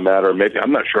 it doesn't matter. Maybe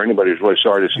I'm not sure anybody's really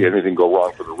sorry to see anything go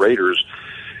wrong for the Raiders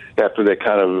after they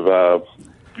kind of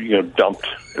dumped.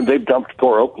 They've dumped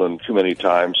poor Oakland too many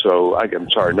times. So I'm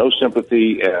sorry. No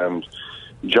sympathy, and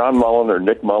John Mullin or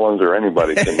Nick Mullins or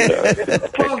anybody can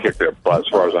kick their butt as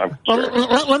far as I'm concerned.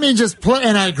 Well, let me just play,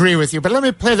 and I agree with you, but let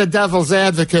me play the devil's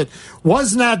advocate.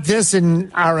 Was not this,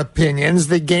 in our opinions,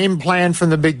 the game plan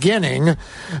from the beginning?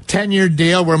 10-year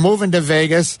deal, we're moving to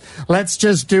Vegas. Let's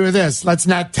just do this. Let's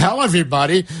not tell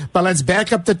everybody, but let's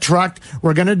back up the truck.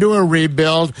 We're going to do a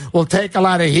rebuild. We'll take a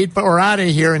lot of heat, but we're out of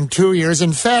here in 2 years.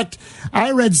 In fact, I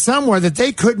read somewhere that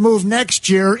they could move next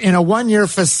year in a one-year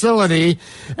facility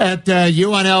at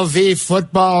UNLV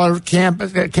football or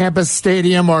campus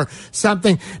stadium or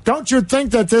something. Don't you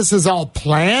think that this is all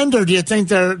planned, or do you think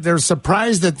they're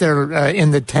surprised that they're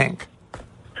in the tank?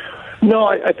 No,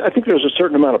 I think there's a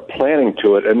certain amount of planning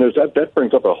to it, and that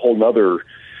brings up a whole other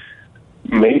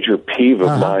major peeve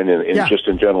of mine in just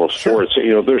in general sports.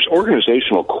 Sure. There's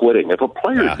organizational quitting. If a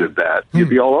player did that, you'd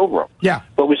be all over them. Yeah.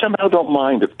 But we somehow don't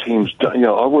mind if teams,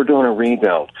 we're doing a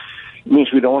rebuild. It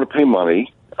means we don't want to pay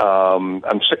money.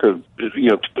 I'm sick of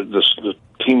the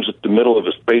teams at the middle of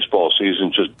this baseball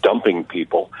season just dumping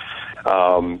people,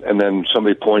 and then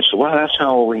somebody points to, well, that's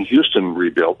how Houston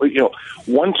rebuilt. But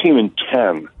one team in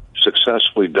 10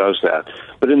 successfully does that.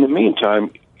 But in the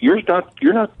meantime, you're not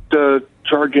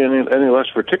charging any less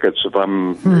for tickets if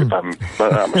I'm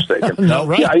not mistaken. No,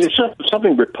 right. Yeah, it's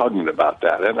something repugnant about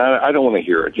that, and I don't want to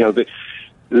hear it.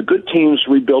 The good teams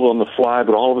rebuild on the fly,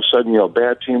 but all of a sudden, a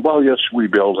bad team, well, let's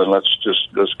rebuild and let's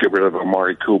get rid of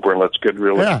Amari Cooper and let's get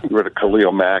rid of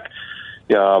Khalil Mack.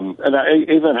 And I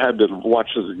even had to watch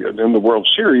in the World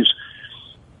Series.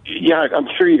 Yeah, I'm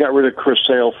sure you got rid of Chris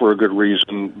Sale for a good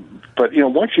reason, but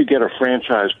once you get a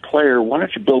franchise player, why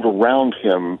don't you build around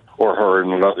him or her,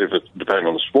 if it's depending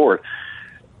on the sport?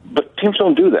 But teams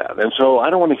don't do that, and so I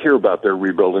don't want to hear about their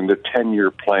rebuilding, the 10-year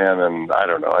plan, and I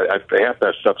don't know. Half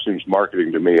that stuff seems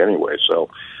marketing to me anyway. So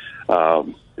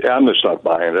I'm just not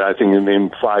buying it. I think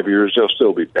in 5 years they'll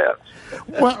still be bad.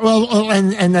 Well,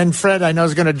 and then Fred, I know,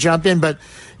 is going to jump in, but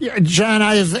John,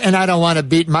 I don't want to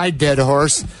beat my dead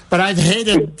horse, but I've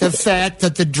hated the fact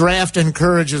that the draft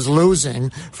encourages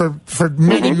losing for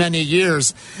many, many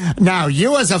years. Now,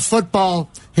 you as a football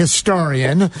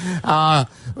historian,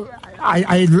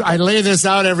 I lay this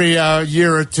out every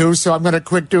year or two, so I'm going to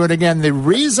quick do it again. The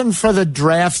reason for the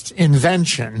draft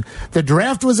invention, the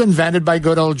draft was invented by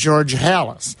good old George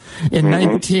Halas in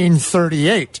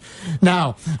 1938.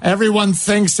 Now, everyone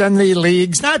thinks in the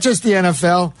leagues, not just the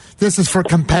NFL, this is for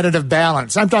competitive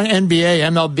balance. I'm talking NBA,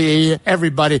 MLB,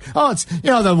 everybody. Oh, it's,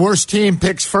 the worst team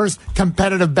picks first,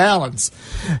 competitive balance.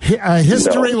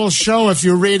 History will show, if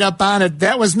you read up on it,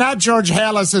 that was not George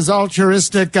Halas's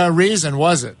altruistic reason,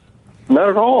 was it? Not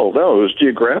at all. No, it was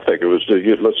geographic. It was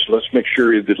let's make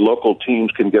sure that local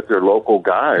teams can get their local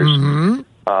guys. And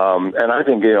I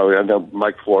think I know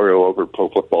Mike Florio over at Pro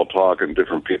Football Talk and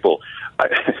different people.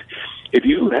 If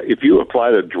you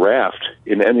applied a draft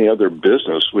in any other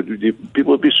business,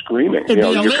 people would be screaming.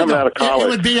 You're coming out of college. It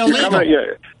would be illegal.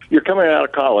 You're coming out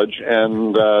of college,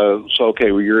 and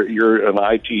you're an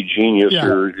IT genius. Yeah.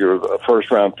 You're a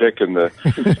first round pick in the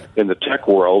tech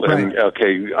world, right. And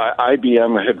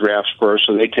IBM had drafts first,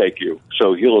 so they take you.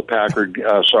 So Hewlett Packard,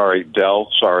 sorry,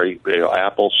 Dell, sorry,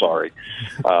 Apple, sorry.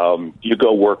 You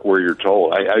go work where you're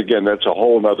told. Again, that's a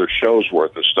whole other show's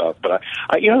worth of stuff. But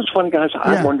it's funny, guys. Yeah.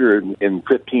 I wonder in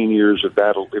 15 years if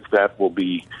that will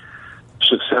be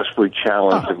successfully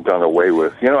challenged and done away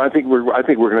with. I think we're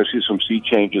going to see some sea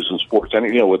changes in sports, and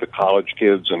with the college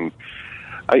kids. And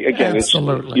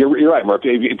absolutely, you're right, Murph.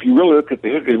 If you really look at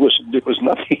it was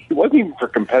nothing. It wasn't even for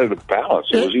competitive balance.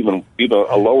 It was even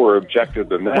a lower objective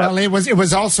than that. Well, it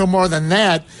was also more than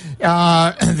that.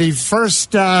 The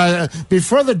first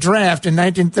before the draft in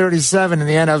 1937 in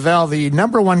the NFL, the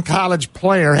number one college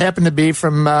player happened to be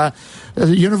from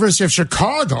the University of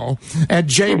Chicago at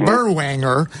Jay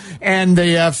Berwanger, and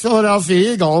the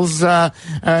Philadelphia Eagles,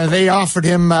 they offered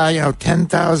him,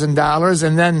 $10,000,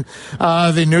 and then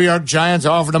the New York Giants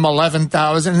offered him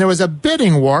 $11,000, and there was a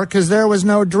bidding war because there was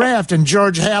no draft. And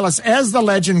George Halas, as the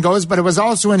legend goes, but it was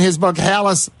also in his book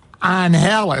Halas on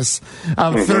Halas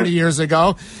 30 years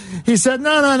ago, he said,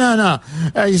 no.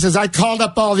 He says, I called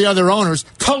up all the other owners.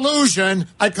 Collusion.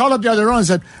 I called up the other owners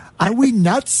and said, are we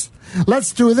nuts?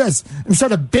 Let's do this.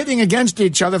 Instead of bidding against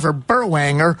each other for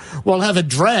Berwanger, we'll have a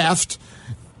draft,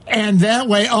 and that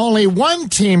way only one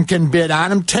team can bid on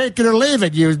him. Take it or leave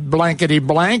it, you blankety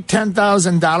blank,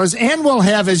 $10,000. And we'll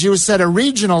have, as you said, a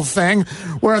regional thing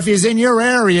where if he's in your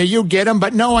area, you get him,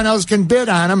 but no one else can bid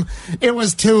on him. It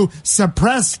was to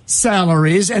suppress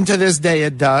salaries, and to this day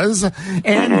it does.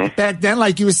 And back then,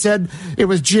 like you said, it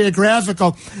was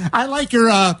geographical. I like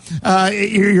your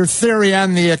theory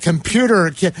on the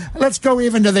computer. Let's go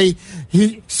even to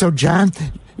so John,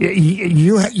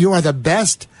 you are the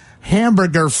best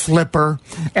hamburger flipper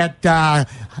at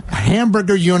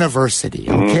Hamburger University,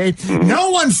 okay?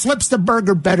 No one flips the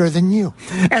burger better than you.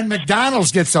 And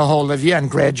McDonald's gets a hold of you on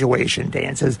graduation day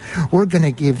and says, we're going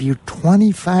to give you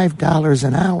 $25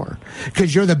 an hour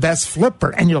because you're the best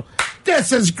flipper. And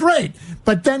this is great.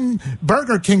 But then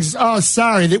Burger King says, oh,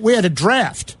 sorry, we had a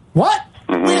draft. What?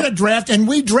 We had a draft, and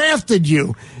we drafted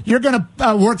you. You're going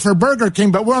to work for Burger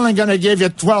King, but we're only going to give you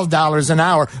 $12 an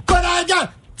hour. But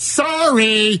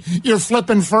sorry, you're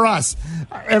flipping for us.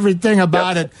 Everything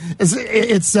about it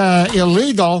it's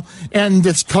illegal, and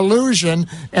it's collusion,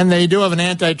 and they do have an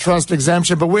antitrust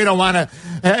exemption, but we don't want to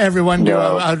everyone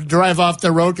to drive off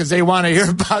the road because they want to hear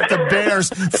about the Bears.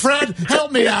 Fred,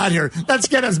 help me out here. Let's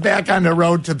get us back on the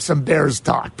road to some Bears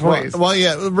talk, please.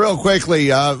 Well, real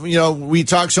quickly, we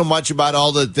talk so much about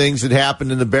all the things that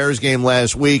happened in the Bears game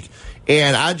last week.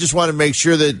 And I just want to make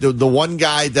sure that the one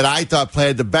guy that I thought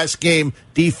played the best game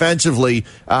defensively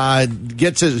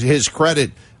gets his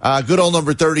credit. Good old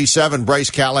number 37, Bryce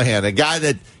Callahan, a guy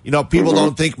that people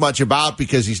don't think much about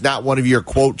because he's not one of your,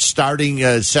 quote,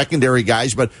 starting secondary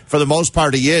guys. But for the most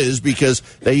part, he is because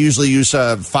they usually use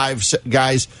 5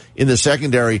 guys in the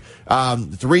secondary.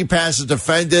 3 passes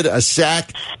defended, a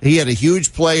sack. He had a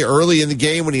huge play early in the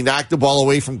game when he knocked the ball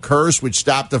away from Kearse, which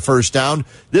stopped the first down.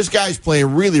 This guy's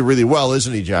playing really, really well,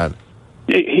 isn't he, John?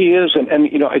 He is, and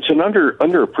it's an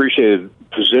underappreciated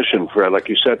position, Fred, like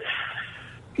you said.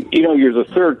 You're the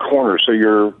third corner, so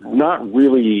you're not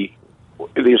really.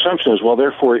 The assumption is, well,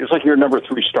 therefore, it's like you're a number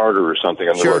 3 starter or something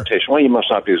on the rotation. Well, you must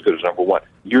not be as good as number 1.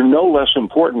 You're no less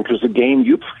important because the game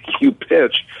you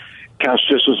pitch counts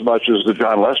just as much as the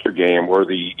John Lester game or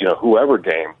the whoever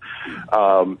game.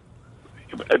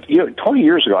 20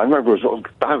 years ago, I remember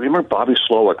Bobby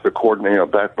Slowick, the coordinator,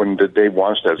 back when Dave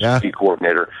Wanstead was the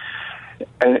coordinator.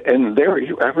 And there,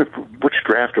 I remember which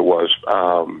draft it was.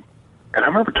 And I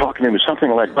remember talking to him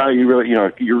something like, "Wow,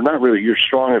 you're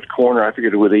strong at corner." I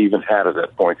forget what they even had at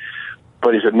that point.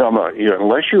 But he said, "No,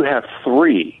 unless you have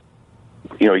three,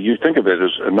 you think of it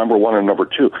as a number one and number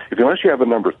two. Unless you have a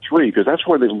number three, because that's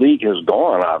where the league has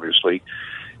gone, obviously.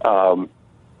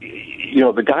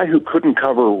 The guy who couldn't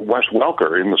cover Wes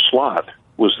Welker in the slot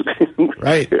was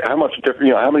right. How much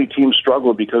different? How many teams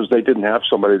struggled because they didn't have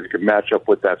somebody that could match up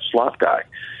with that slot guy.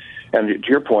 And to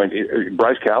your point,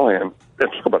 Bryce Callahan,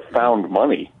 that's about found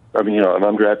money. I mean, an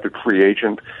undrafted free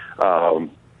agent. In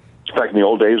fact, in the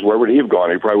old days, where would he have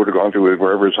gone? He probably would have gone to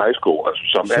wherever his high school was or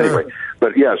something. Sure. Anyway,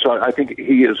 but yeah, so I think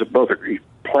he is both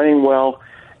playing well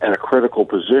and a critical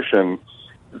position.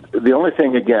 The only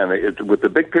thing, again, with the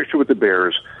big picture with the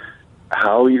Bears,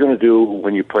 how are you going to do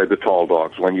when you play the tall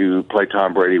dogs, when you play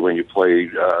Tom Brady, when you play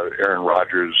Aaron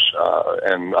Rodgers,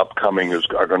 and upcoming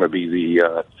are going to be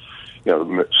the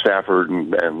Stafford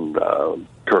and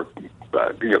Kirk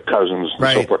Cousins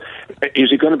and so forth. Is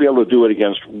he going to be able to do it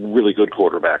against really good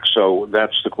quarterbacks? So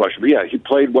that's the question. But yeah, he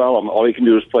played well. All he can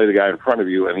do is play the guy in front of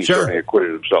you, and he certainly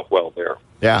acquitted himself well there.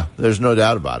 Yeah, there's no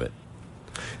doubt about it.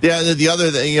 Yeah, the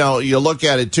other thing, you look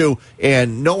at it too,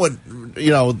 and no one,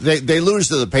 they lose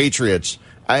to the Patriots,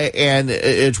 and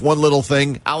it's one little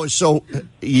thing.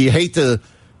 You hate to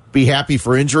be happy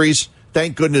for injuries.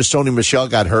 Thank goodness Sony Michel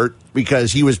got hurt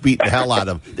because he was beating the hell out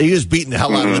of him. He was beating the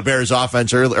hell out of the Bears'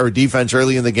 offense or defense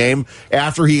early in the game.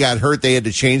 After he got hurt, they had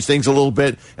to change things a little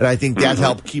bit, and I think that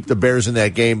helped keep the Bears in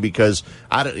that game because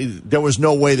there was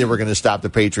no way they were going to stop the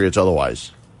Patriots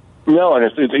otherwise. No, and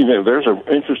there's an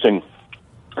interesting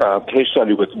case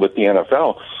study with the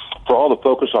NFL. For all the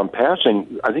focus on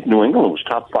passing, I think New England was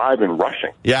top 5 in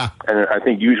rushing. Yeah. And I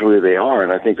think usually they are,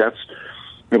 and I think that's,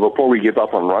 before we give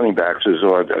up on running backs as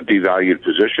a devalued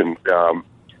position,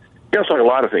 it's like a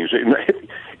lot of things.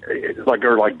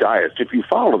 Like diets. If you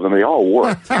follow them, they all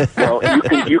work. Well,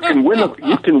 you can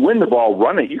win the ball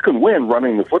running. You can win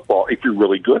running the football if you're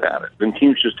really good at it. And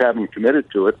teams just haven't committed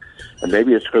to it. And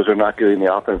maybe it's because they're not getting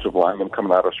the offensive linemen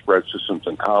coming out of spread systems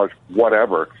in college,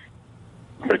 whatever.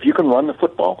 But if you can run the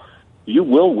football, you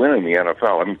will win in the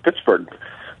NFL. I mean, Pittsburgh,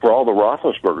 for all the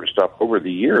Roethlisberger stuff over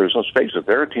the years, let's face it,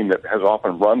 they're a team that has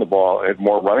often run the ball, had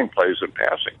more running plays than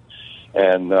passing.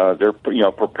 And they're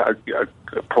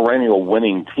a perennial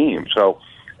winning team. So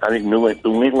I think New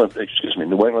England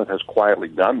has quietly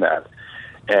done that.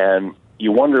 And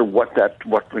you wonder what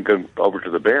we go over to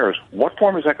the Bears. What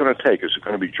form is that going to take? Is it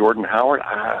going to be Jordan Howard?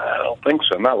 I don't think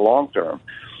so, not long term.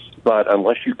 But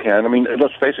unless you can,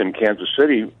 let's face it, in Kansas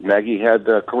City, Nagy had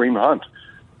Kareem Hunt,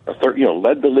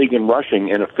 led the league in rushing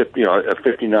in a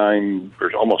 59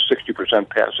 or almost 60%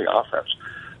 passing offense.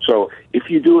 So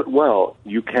if you do it well,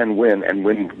 you can win and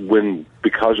win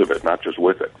because of it, not just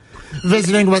with it.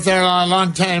 Visiting with our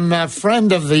longtime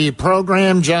friend of the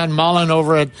program, John Mullin,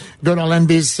 over at good old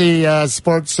NBC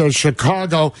Sports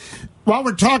Chicago. While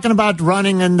we're talking about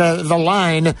running and the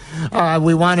line,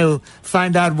 we want to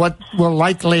find out what will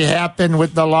likely happen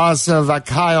with the loss of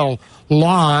Kyle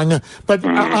Long. But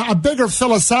a bigger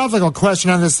philosophical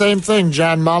question on the same thing,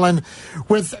 John Mullin.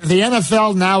 With the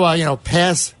NFL now,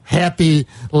 pass-happy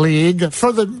league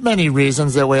for the many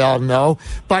reasons that we all know.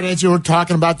 But as you were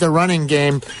talking about the running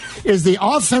game, is the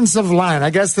offensive line, I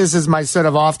guess this is my sort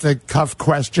of off-the-cuff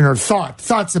question or thought.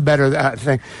 Thought's a better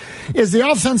thing. Is the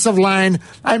offensive line,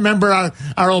 I remember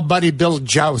our old buddy Bill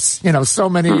Jouse, so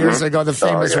many years ago, the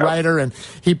famous writer, and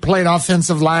he played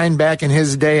offensive line back in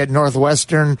his day at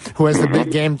Northwestern, who has the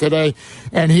big game today.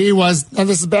 And he was, and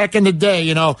this is back in the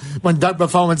day, when Doug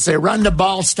Buffon would say, run the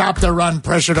ball, stop the run,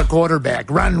 pressure the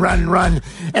quarterback, run.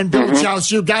 And Bill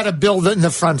Jouse, you got to build it in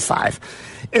the front 5.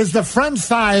 Is the front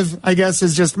 5, I guess,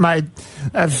 is just my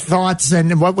thoughts,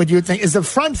 and what would you think? Is the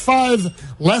front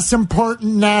 5 less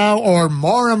important now or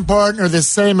more important or the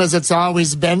same as it's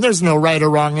always been? There's no right or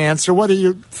wrong answer. What do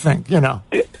you think,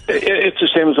 It's the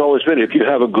same as always been. If you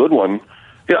have a good one,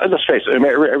 let's face it,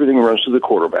 everything runs to the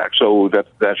quarterback, so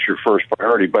that's your first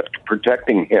priority. But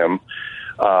protecting him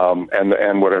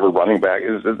and whatever running back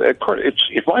is,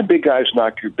 if my big guys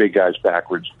knock your big guys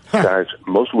backwards, guys,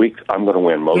 most weeks I'm going to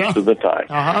win most of the time.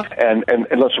 And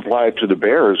let's apply it to the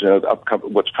Bears.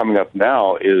 What's coming up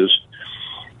now is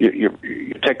you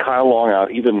take Kyle Long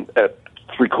out, even at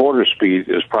 3/4 speed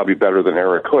is probably better than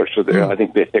Eric Kush. So I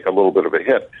think they take a little bit of a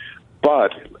hit,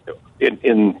 but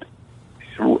in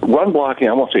run blocking,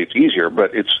 I won't say it's easier,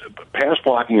 but pass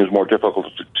blocking is more difficult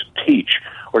to teach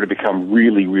or to become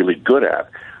really, really good at.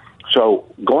 So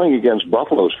going against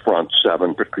Buffalo's front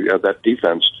seven, that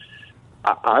defense,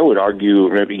 I would argue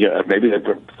maybe they've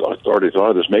already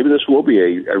thought of this. Maybe this will be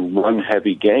a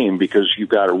run-heavy game because you've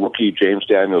got a rookie, James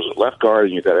Daniels, at left guard,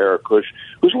 and you've got Eric Kush,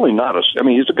 who's really not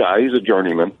he's a guy, he's a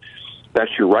journeyman.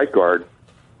 That's your right guard.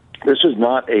 This is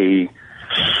not a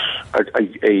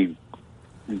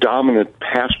dominant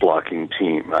pass-blocking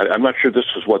team. I'm not sure this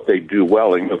is what they do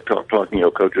well. And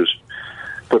coaches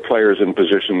put players in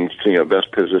positions,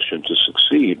 best position to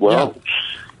succeed. Well,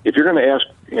 if you're going to ask,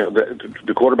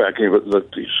 the quarterback,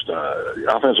 these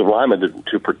offensive linemen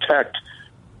to protect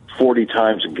 40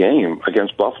 times a game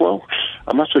against Buffalo,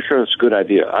 I'm not so sure that's a good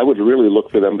idea. I would really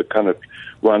look for them to kind of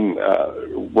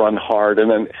run hard, and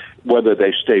then whether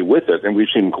they stay with it. And we've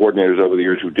seen coordinators over the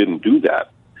years who didn't do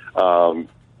that.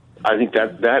 I think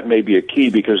that may be a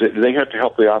key because they have to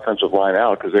help the offensive line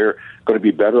out because they're going to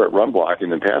be better at run blocking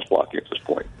than pass blocking at this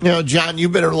point. John,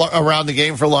 you've been around the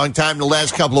game for a long time. The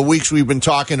last couple of weeks we've been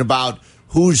talking about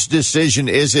whose decision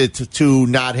is it to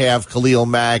not have Khalil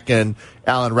Mack and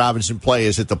Allen Robinson play?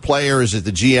 Is it the player? Is it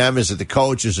the GM? Is it the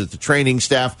coach? Is it the training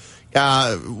staff?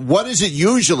 What is it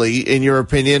usually, in your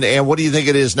opinion, and what do you think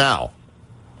it is now?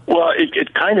 Well,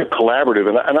 it's kind of collaborative,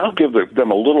 and I'll give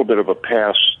them a little bit of a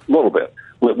pass,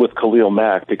 with Khalil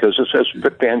Mack, because as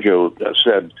Vic Fangio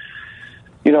said,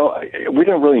 we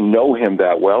don't really know him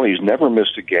that well. He's never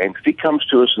missed a game. If he comes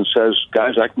to us and says,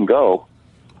 guys, I can go,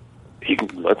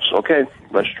 let's try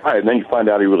it. And then you find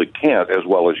out he really can't as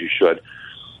well as you should.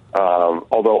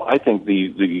 Although I think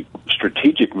the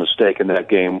strategic mistake in that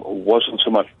game wasn't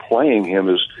so much playing him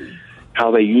as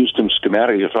how they used him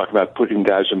schematically. You're talking about putting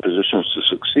guys in positions to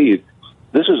succeed.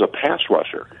 This is a pass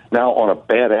rusher. Now, on a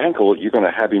bad ankle, you're going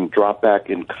to have him drop back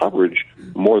in coverage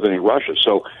more than he rushes.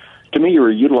 So, to me, you were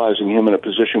utilizing him in a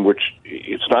position which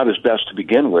it's not his best to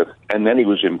begin with, and then he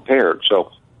was impaired.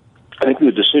 So, I think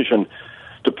the decision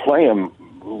to play him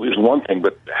is one thing,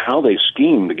 but how they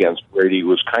schemed against Brady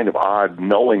was kind of odd,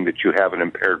 knowing that you have an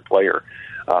impaired player.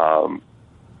 But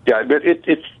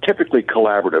it's typically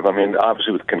collaborative. I mean,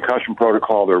 obviously with concussion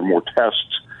protocol, there are more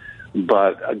tests.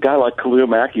 But a guy like Khalil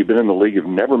Mack, you've been in the league, you've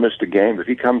never missed a game. If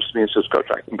he comes to me and says, "Coach,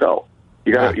 I can go,"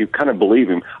 you kind of believe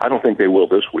him. I don't think they will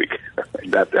this week.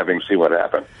 Having seen what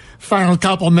happened. Final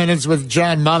couple minutes with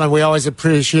John Mullin. We always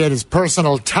appreciate his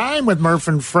personal time with Murph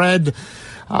and Fred.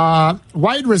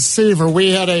 Wide receiver.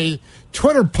 We had a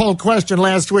Twitter poll question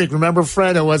last week. Remember,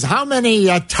 Fred? It was how many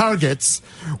targets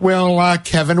will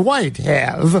Kevin White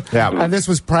have? Yeah. This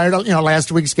was prior to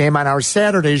last week's game on our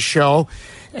Saturday show.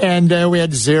 And we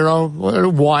had 0,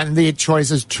 1. The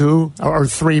choice is 2 or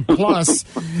 3 plus.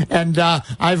 And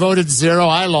I voted 0.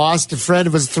 I lost. Fred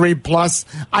was 3 plus.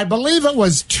 I believe it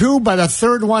was 2, but a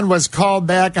third one was called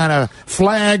back on a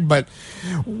flag. But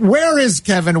where is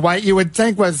Kevin White? You would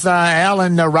think with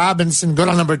Allen Robinson, good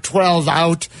on number 12,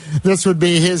 out, this would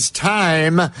be his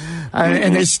time.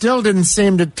 And they still didn't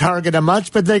seem to target him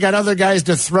much, but they got other guys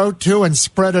to throw to and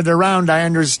spread it around, I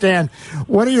understand.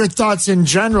 What are your thoughts in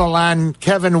general on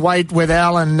Kevin White with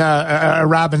Allen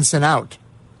Robinson out?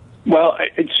 Well,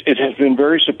 it has been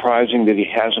very surprising that he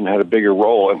hasn't had a bigger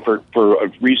role, and for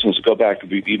reasons to go back to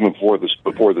even before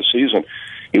the season.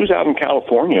 He was out in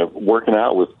California working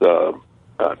out with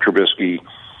Trubisky,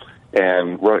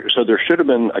 and so there should have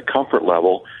been a comfort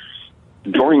level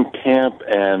during camp.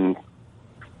 And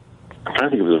I'm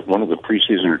trying to think if it was one of the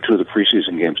preseason or two of the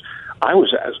preseason games. I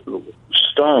was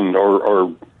stunned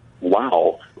or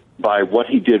wow by what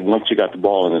he did once he got the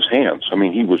ball in his hands. I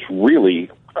mean, he was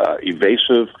really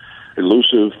evasive,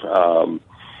 elusive,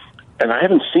 and I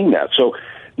haven't seen that. So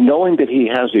knowing that he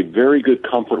has a very good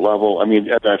comfort level, I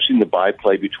mean, I've seen the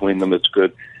byplay between them that's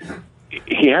good.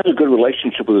 He has a good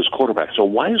relationship with his quarterback. So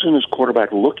why isn't his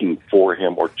quarterback looking for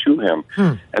him or to him?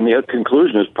 And the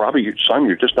conclusion is probably, son,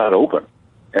 you're just not open.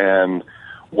 And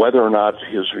whether or not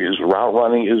his route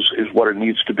running is what it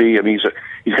needs to be. I mean,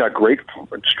 he's got great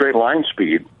straight line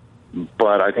speed,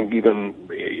 but I think even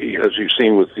as you've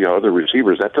seen with other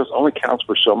receivers, that only counts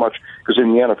for so much because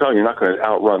in the NFL you're not going to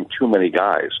outrun too many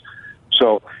guys.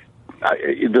 So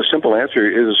the simple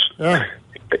answer is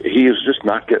he is just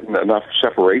not getting enough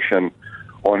separation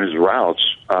on his routes,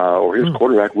 or his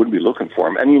quarterback wouldn't be looking for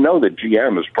him. And the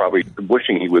GM is probably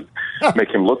wishing he would make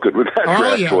him look good with that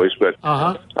draft choice. But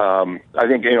I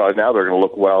think now they're going to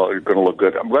look well. They're going to look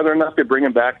good. Whether or not they bring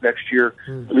him back next year,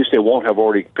 at least they won't have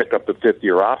already picked up the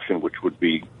fifth-year option, which would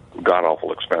be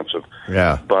god-awful expensive.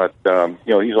 Yeah. But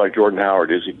he's like Jordan Howard.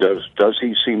 Does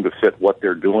he seem to fit what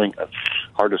they're doing? It's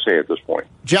hard to say at this point.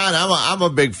 John, I'm a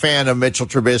big fan of Mitchell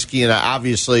Trubisky, and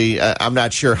obviously I'm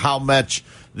not sure how much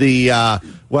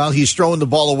he's throwing the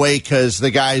ball away because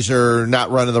the guys are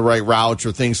not running the right routes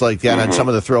or things like that on some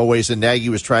of the throwaways that Nagy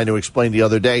was trying to explain the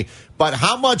other day. But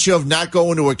how much of not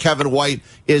going to a Kevin White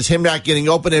is him not getting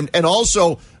open and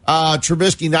also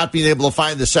Trubisky not being able to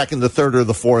find the second, the third, or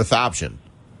the fourth option?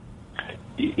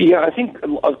 Yeah, I think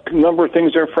a number of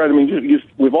things there, Fred. I mean,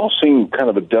 we've all seen kind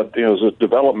of a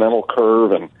developmental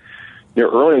curve, and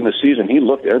early in the season, he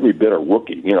looked every bit a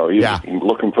rookie. He was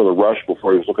looking for the rush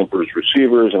before he was looking for his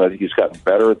receivers, and I think he's gotten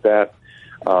better at that.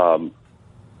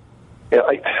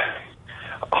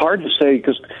 Hard to say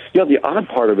because the odd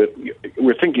part of it,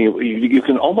 we're thinking you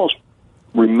can almost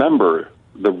remember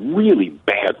the really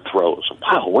bad throws.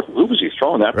 Wow, who was he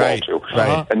throwing that ball to?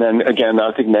 Right. And then again,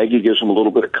 I think Nagy gives him a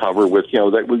little bit of cover with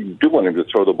that we do want him to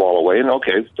throw the ball away, and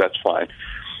okay, that's fine.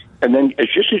 And then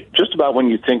it's just about when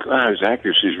you think his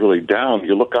accuracy is really down,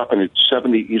 you look up and it's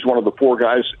 70. He's one of the 4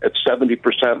 guys at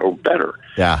 70% or better.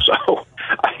 Yeah. So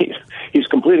he's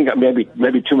completing maybe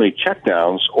too many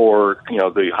checkdowns or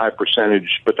the high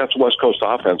percentage. But that's West Coast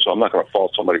offense, so I'm not going to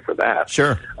fault somebody for that.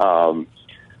 Sure.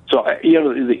 So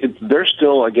they're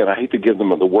still, again, I hate to give them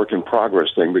the work in progress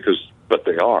thing but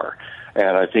they are.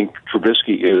 And I think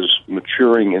Trubisky is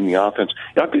maturing in the offense.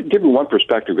 I'll give you one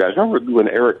perspective, guys. Remember when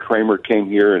Eric Kramer came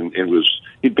here and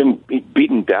he'd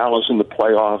beaten Dallas in the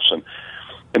playoffs,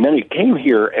 and then he came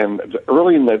here and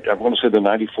early in I want to say the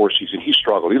 '94 season, he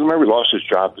struggled. You remember he lost his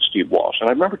job to Steve Walsh, and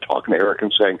I remember talking to Eric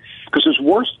and saying because his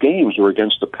worst games were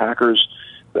against the Packers,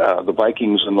 the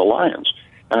Vikings, and the Lions.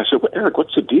 And I said, well, Eric,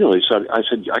 what's the deal? I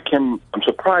said, I'm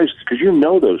surprised because you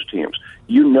know those teams.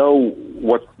 You know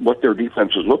what their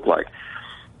defenses look like.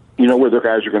 You know where their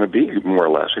guys are going to be, more or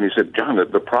less. And he said, John,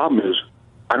 the problem is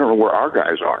I don't know where our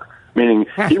guys are. Meaning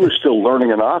he was still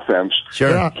learning an offense.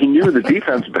 Sure. He knew the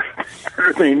defense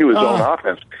better than he knew his own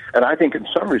offense. And I think in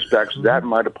some respects that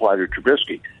might apply to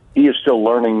Trubisky. He is still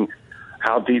learning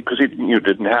how deep, because he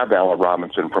didn't have Allen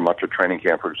Robinson for much of training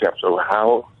camp, for example. So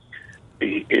how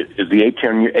is the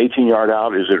 18-yard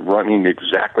out? Is it running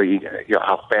exactly?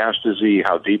 How fast is he?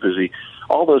 How deep is he?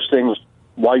 All those things,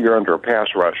 while you're under a pass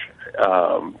rush,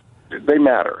 they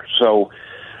matter. So,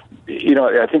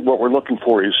 I think what we're looking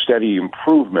for is steady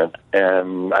improvement,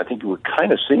 and I think we're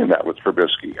kind of seeing that with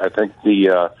Trubisky. I think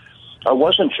I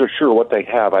wasn't so sure what they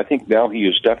have. I think now he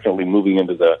is definitely moving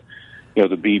into the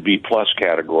BB plus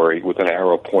category with an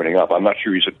arrow pointing up. I'm not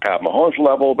sure he's at Pat Mahomes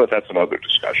level, but that's another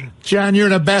discussion. John, you're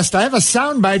the best. I have a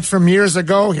soundbite from years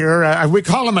ago here. We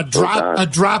call him a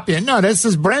drop in. No, this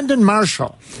is Brendan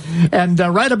Marshall. And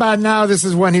right about now, this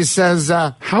is when he says,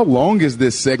 how long is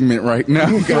this segment right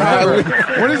now, God?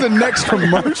 What is the next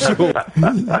commercial?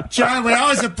 John, we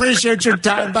always appreciate your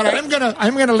time, but I'm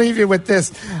gonna leave you with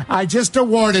this. I just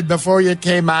awarded before you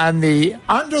came on the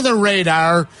under the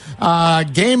radar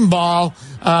game ball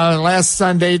last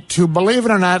Sunday to, believe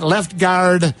it or not, left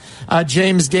guard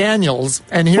James Daniels.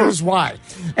 And here's why.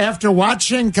 After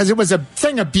watching, because it was a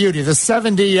thing of beauty, the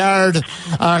 70-yard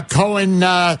Cohen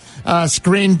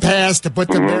screen pass to put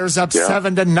the Bears up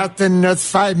 7-0 with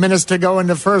 5 minutes to go in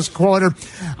the first quarter.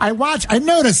 I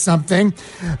noticed something.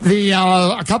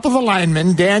 A couple of the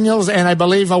linemen, Daniels and I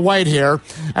believe a Whitehair,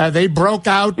 they broke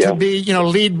out to be,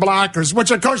 lead blockers,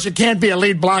 which of course you can't be a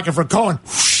lead blocker for Cohen.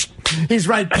 He's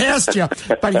right past you.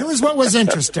 But here's what was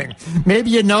interesting.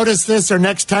 Maybe you notice this, or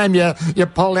next time you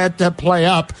pull that play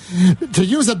up. To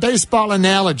use a baseball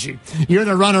analogy, you're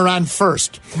the runner on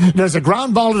first. There's a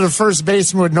ground ball to the first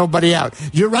baseman with nobody out.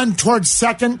 You run towards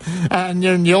second, and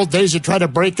in the old days, you try to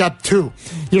break up 2.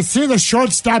 You see the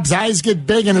shortstop's eyes get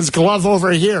big and his glove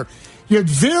over here. You'd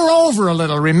veer over a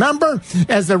little, remember?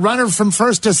 As the runner from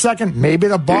first to second, maybe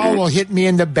the ball will hit me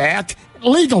in the back.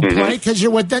 Legal play, because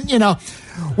you would then,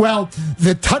 Well,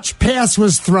 the touch pass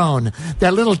was thrown.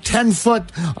 That little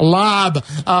 10-foot lob,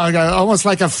 almost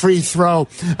like a free throw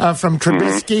from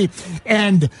Trubisky.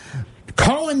 And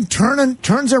Cohen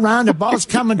turns around, the ball's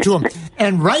coming to him.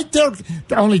 And right there,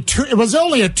 it was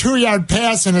only a 2-yard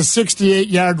pass and a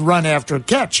 68-yard run after a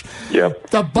catch.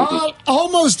 Yep. The ball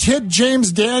almost hit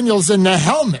James Daniels in the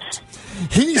helmet.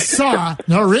 He saw,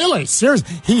 no, really,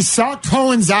 seriously, he saw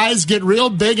Cohen's eyes get real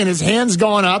big and his hands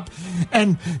going up.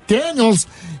 And Daniels,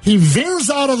 he veers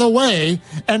out of the way,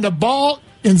 and the ball,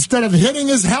 instead of hitting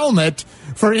his helmet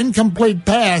for incomplete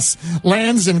pass,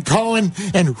 lands in Cohen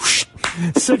and whoosh,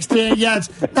 68 yards.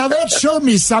 Now, that showed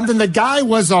me something. The guy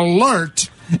was alert,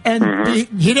 and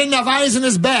he didn't have eyes in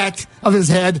his back of his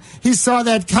head. He saw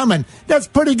that coming. That's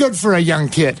pretty good for a young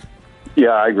kid.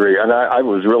 Yeah, I agree. And I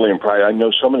was really impressed. I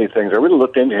know so many things. I really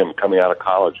looked into him coming out of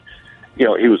college. He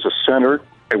was a center,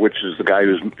 which is the guy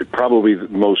who's probably has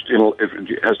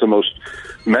the most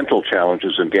mental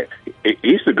challenges, and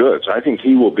he's the goods. I think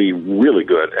he will be really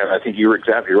good, and I think you're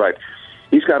exactly right.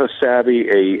 He's got a savvy,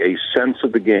 a sense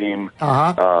of the game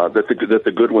that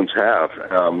the good ones have.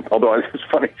 Although it's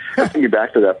funny, thinking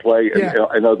back to that play, and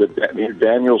I know that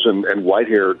Daniels and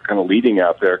Whitehair kind of leading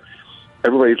out there.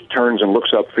 Everybody turns and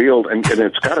looks upfield, and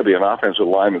it's got to be an offensive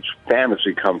lineman's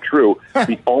fantasy come true.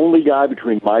 The only guy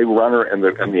between my runner and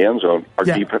the end zone are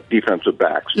defensive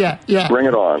backs. Bring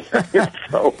it on.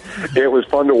 So it was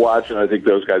fun to watch, and I think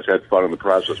those guys had fun in the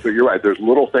process. But you're right. There's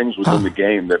little things within the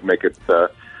game that make it.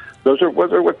 Those are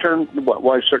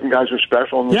why certain guys are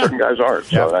special and certain guys aren't.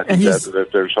 So I think that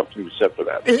there's something to said for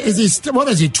that. What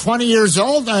is he, 20 years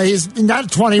old? He's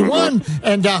not 21. Mm-hmm.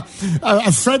 And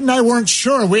Fred and I weren't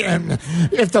sure.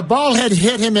 If the ball had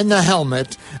hit him in the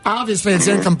helmet, obviously it's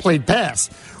incomplete pass.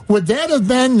 Would that have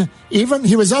been he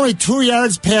was only 2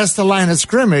 yards past the line of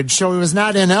scrimmage, so he was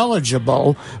not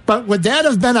ineligible. But would that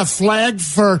have been a flag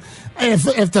for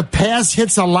if the pass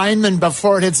hits a lineman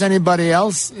before it hits anybody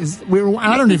else?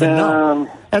 I don't even know.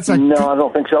 No, I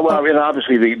don't think so. Well, I mean,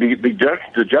 obviously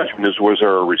the judgment is, was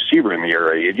there a receiver in the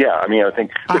area? Yeah, I mean, I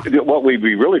think what we'd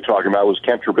be really talking about was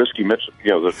Kent Trubisky, the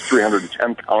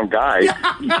 310-pound guy.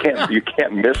 You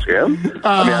can't miss him.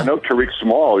 I mean, I know Tariq's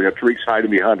small. Tariq's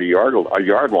hiding behind a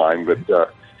yard line, but.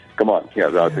 Come on,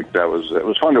 I think it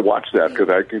was fun to watch that because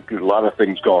I think there's a lot of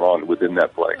things going on within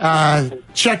that play.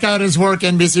 Check out his work,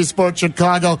 NBC Sports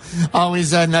Chicago.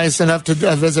 Always nice enough to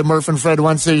visit Murph and Fred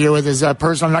once a year with his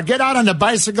personal. Now get out on the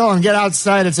bicycle and get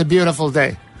outside. It's a beautiful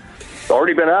day.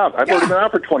 Already been out. I've already been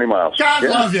out for 20 miles. God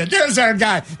love you. There's our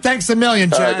guy. Thanks a million,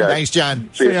 John. Thanks, John.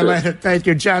 See you later. Thank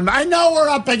you, John. I know we're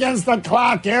up against the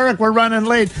clock, Eric. We're running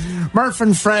late. Murph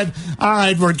and Fred. All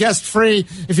right, we're guest-free.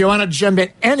 If you want to jump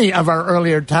in any of our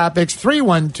earlier topics,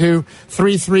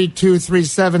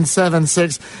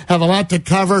 312-332-3776. Have a lot to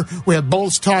cover. We have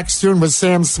Bulls Talk soon with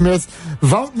Sam Smith.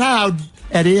 Vote now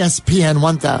at ESPN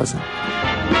 1000.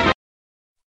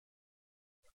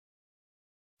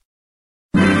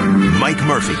 Mike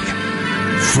Murphy,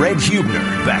 Fred Huebner,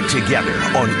 back together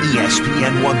on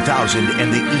ESPN 1000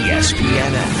 and the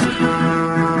ESPN app.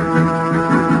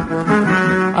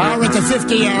 We're at the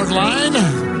 50-yard line.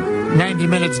 90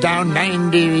 minutes down,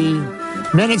 90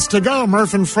 minutes to go.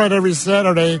 Murph and Fred every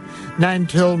Saturday, 9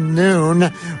 till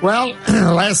noon. Well,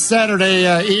 last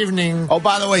Saturday evening. Oh,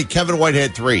 by the way, Kevin White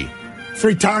had 3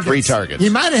 targets. 3 targets. He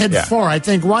might have had 4. I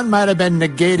think one might have been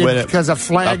negated because a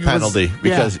flag. A penalty.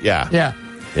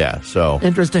 Yeah, so.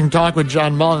 Interesting talk with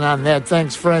John Mullin on that.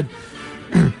 Thanks, Fred.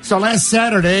 So last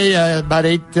Saturday, about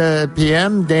 8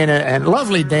 p.m.,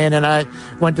 lovely Dana and I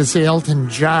went to see Elton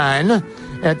John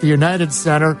at the United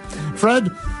Center.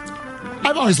 Fred,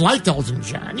 I've always liked Elton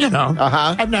John,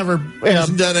 I've never... He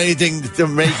hasn't done anything to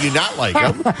make you not like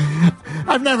him.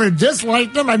 I've never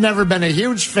disliked him. I've never been a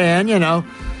huge fan,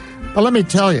 But let me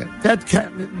tell you,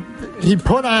 he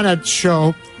put on a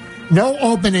show, no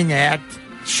opening act.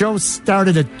 Show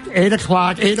started at 8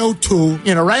 o'clock,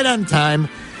 8:02, right on time.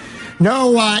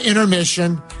 No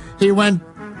intermission. He went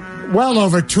well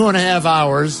over 2.5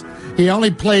 hours. He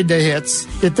only played the hits.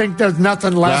 You'd think there's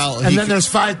nothing left, and then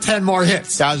there's 5-10 more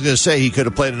hits. I was going to say he could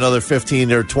have played another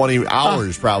 15 or 20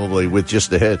 hours probably with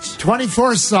just the hits.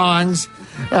 24 songs,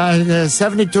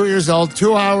 72 years old,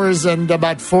 2 hours and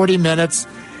about 40 minutes.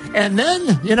 And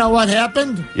then, you know what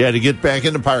happened? Yeah, to get back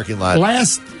in the parking lot.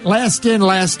 Last in,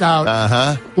 last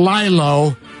out.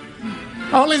 Lilo.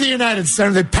 Only the United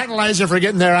Center. They penalize you for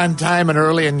getting there on time and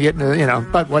early and getting,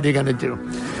 but what are you going to do?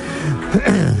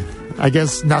 I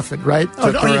guess nothing, right?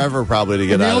 Took forever probably to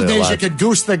get out of there. In the old days, you could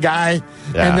goose the guy,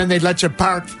 and then they'd let you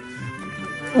park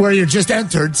where you just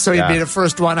entered, so you'd be the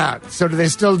first one out. So do they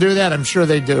still do that? I'm sure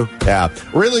they do. Yeah.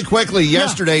 Really quickly,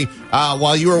 yesterday,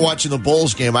 while you were watching the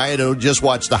Bulls game, I had just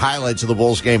watched the highlights of the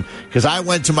Bulls game because I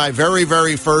went to my very,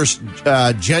 very first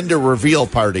gender reveal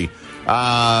party.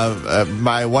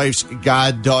 My wife's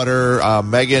goddaughter,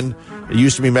 Megan, it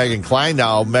used to be Megan Klein,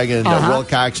 now Megan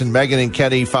Wilcox, and Megan and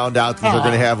Kenny found out that they're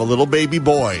going to have a little baby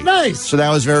boy. Nice. So that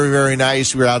was very, very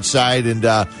nice. We were outside, and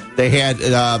they had...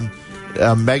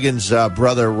 Megan's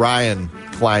brother Ryan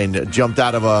Klein jumped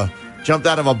out of a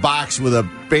box with a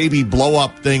baby blow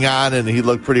up thing on, and he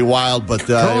looked pretty wild. But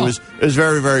it was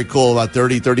very, very cool. About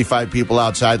 35 people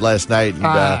outside last night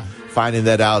and finding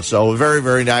that out. So very,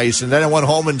 very nice. And then I went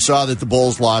home and saw that the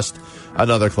Bulls lost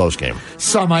another close game.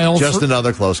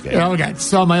 Another close game. Okay.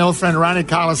 Saw my old friend Ronnie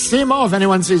Colosimo. If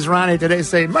anyone sees Ronnie today,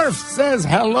 say Murph says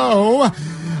hello.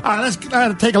 Let's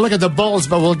take a look at the Bulls,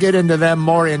 but we'll get into them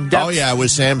more in depth. Oh, yeah, with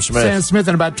Sam Smith. Sam Smith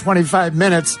in about 25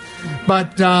 minutes.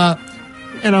 But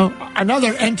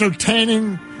another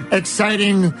entertaining,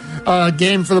 exciting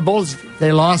game for the Bulls.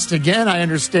 They lost again. I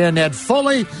understand that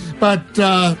fully, but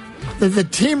the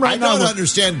team right now. I don't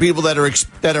understand people that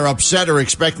are upset or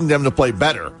expecting them to play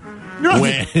better.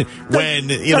 When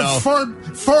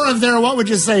four of their, what would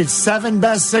you say, 6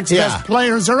 best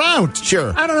players are out.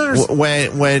 Sure. I don't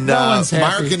understand. When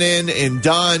Markkanen and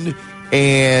Dunn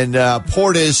and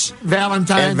Portis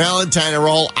Valentine are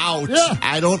all out,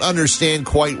 I don't understand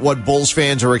quite what Bulls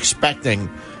fans are expecting.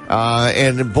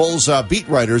 And Bulls beat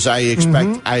writers, I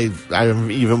expect,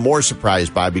 I'm even more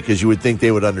surprised by, because you would think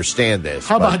they would understand this.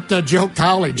 How about Joe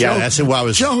Colley? That's who I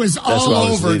was. Joe is all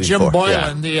over Jim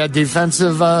Boylan, the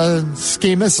defensive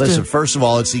schemist. Listen, first of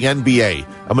all, it's the NBA.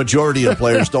 A majority of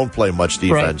players don't play much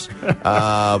defense. They're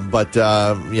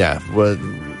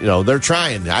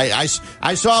trying.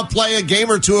 I saw a play a game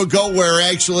or two ago where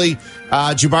actually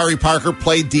Jabari Parker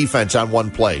played defense on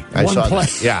one play. I saw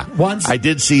that. Yeah. Once? I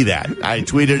did see that. I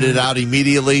tweeted it out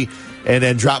immediately and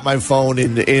then dropped my phone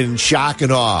in shock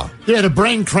and awe. He had a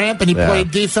brain cramp and he played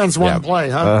defense one play,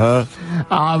 huh?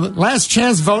 Last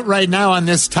chance vote right now on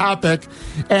this topic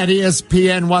at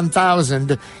ESPN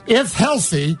 1000. If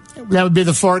healthy, that would be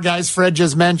the 4 guys Fred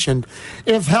just mentioned.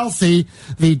 If healthy,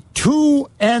 the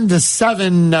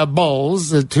 2-7 Bulls,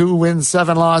 the 2 wins,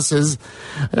 7 losses,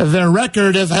 their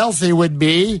record, if healthy, would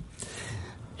be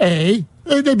they'd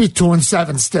be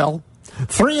 2-7 still,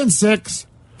 3-6,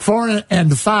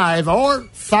 4-5, or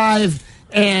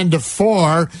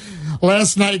 5-4.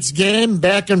 Last night's game,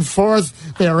 back and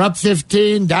forth. They were up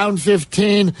 15, down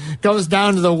 15, goes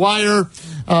down to the wire.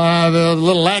 The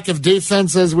little lack of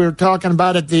defense, as we were talking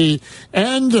about at the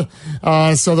end.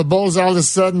 So the Bulls all of a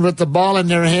sudden with the ball in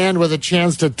their hand with a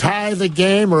chance to tie the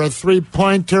game, or a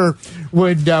 3-pointer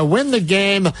would win the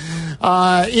game.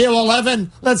 EO11,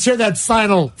 let's hear that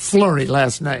final flurry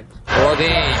last night.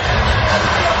 Bourdin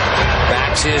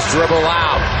backs his dribble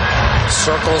out,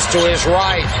 circles to his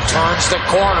right, turns the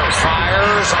corner,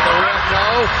 fires on the rim,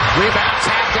 no. Rebound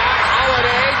tapped out,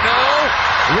 Holiday, no.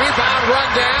 Rebound run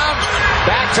down,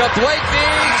 back to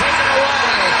Blakeney,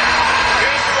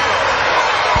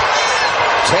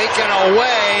 taken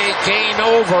away, game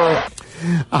over.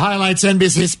 Highlights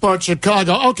NBC Sports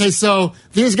Chicago. Okay, so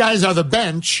these guys are the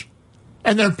bench,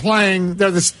 and they're playing,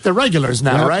 they're the regulars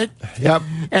now, right? Yep.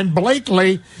 And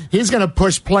Blakely, he's going to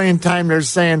push playing time, they're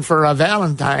saying, for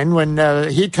Valentine when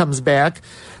he comes back.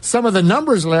 Some of the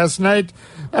numbers last night,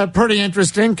 pretty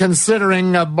interesting,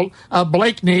 considering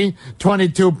Blakeney,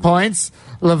 22 points.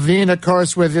 Levine, of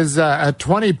course, with his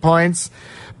 20 points.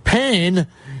 Payne,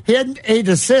 he had 8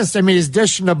 assists. I mean, he's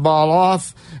dishing the ball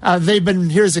off.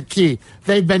 Here's a key.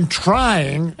 They've been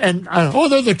trying, and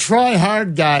they're the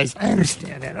try-hard guys. I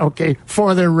understand that, okay.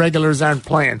 4 of their regulars aren't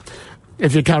playing,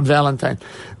 if you count Valentine.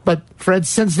 But, Fred,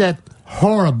 since that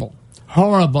horrible,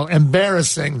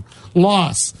 embarrassing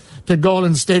loss to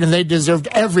Golden State, and they deserved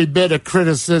every bit of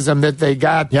criticism that they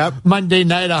got. Yep. Monday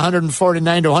night,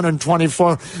 149 to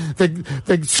 124.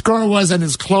 The score wasn't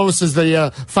as close as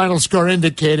the final score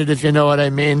indicated, if you know what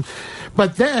I mean.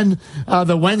 But then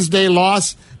the Wednesday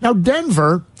loss. Now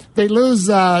Denver, they lose.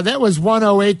 That was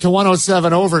 108 to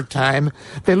 107 overtime.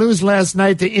 They lose last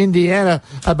night to Indiana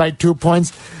by 2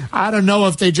 points. I don't know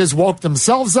if they just woke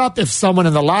themselves up, if someone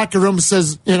in the locker room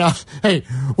says, hey,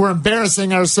 we're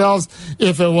embarrassing ourselves.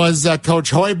 If it was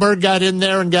Coach Hoiberg got in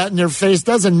there and got in their face,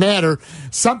 doesn't matter.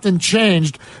 Something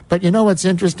changed. But you know what's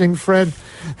interesting, Fred?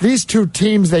 These 2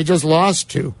 teams they just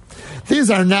lost to, these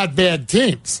are not bad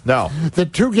teams. No. The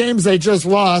 2 games they just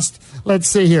lost, let's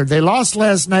see here. They lost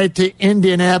last night to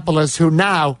Indianapolis, who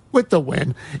now, with the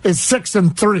win, is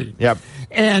 6-3. Yep.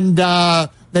 And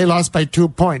they lost by 2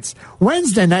 points.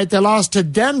 Wednesday night, they lost to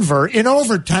Denver in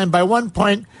overtime by 1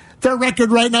 point. Their record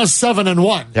right now is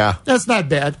 7-1. Yeah. That's not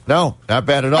bad. No, not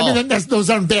bad at all. I mean, those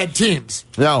aren't bad teams.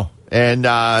 No. And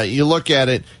you look at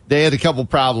it, they had a couple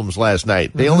problems last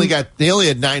night. They only had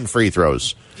 9 free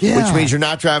throws, which means you're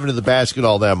not driving to the basket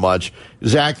all that much.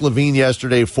 Zach LaVine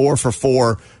yesterday, 4 for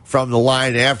 4 from the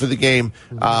line. After the game,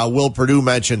 Will Perdue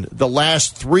mentioned the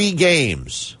last 3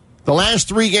 games. Zach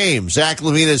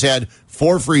LaVine has had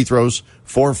 4 free throws,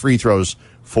 4 free throws,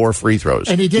 4 free throws.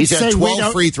 And he's had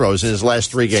 12 free throws in his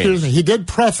last 3 games. Excuse me. He did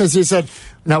preface. He said,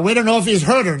 "Now we don't know if he's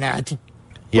hurt or not."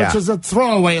 Yeah. Which is a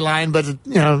throwaway line, but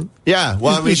Yeah,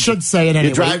 well, I mean, you should say it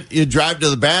anyway. You drive to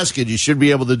the basket, you should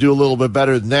be able to do a little bit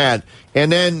better than that. And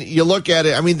then you look at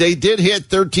it. I mean, they did hit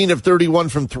 13 of 31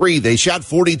 from 3. They shot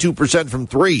 42% from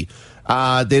 3.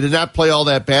 They did not play all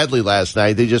that badly last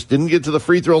night. They just didn't get to the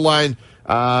free throw line.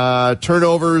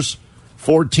 Turnovers,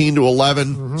 14 to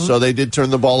 11. Mm-hmm. So they did turn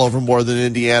the ball over more than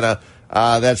Indiana.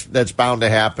 That's bound to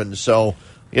happen. So,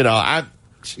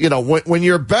 when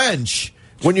your bench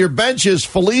is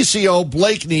Felicio,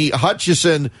 Blakeney,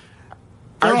 Hutchison,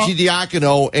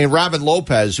 Arcidiacono, and Robin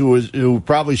Lopez, who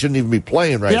probably shouldn't even be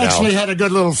playing right now. He actually had a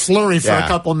good little flurry for a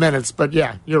couple minutes, but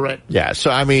yeah, you're right. Yeah,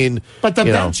 so I mean, but the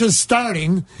bench is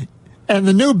starting. And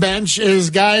the new bench is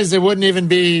guys that wouldn't even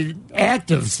be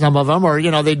active, some of them, or,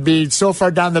 they'd be so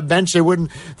far down the bench they're in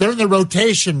the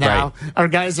rotation now, are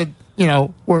guys that,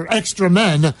 were extra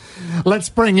men. Let's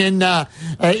bring in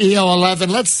EO11.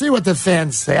 Let's see what the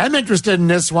fans say. I'm interested in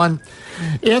this one.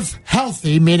 If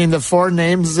healthy, meaning the four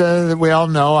names that we all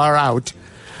know are out,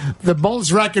 the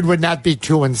Bulls' record would not be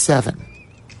 2-7.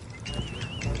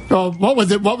 Well, what would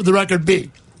the record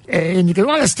be? And you can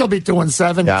want to still be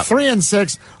 2-7,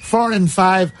 3-6,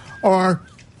 4-5, or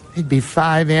it'd be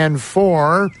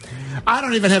 5-4. I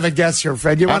don't even have a guess here,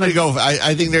 Fred. You want to go?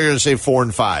 I think they're going to say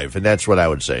 4-5, and that's what I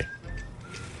would say.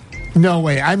 No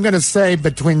way. I'm going to say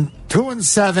between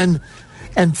 2-7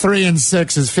 and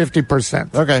 3-6 is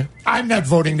 50%. Okay. I'm not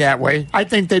voting that way. I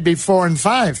think they'd be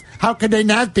 4-5. How could they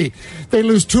not be? They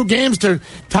lose 2 games to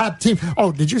top team.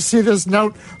 Oh, did you see this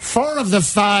note? 4 of the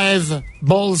 5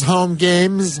 Bulls home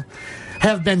games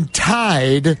have been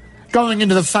tied going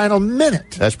into the final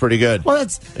minute. That's pretty good. Well,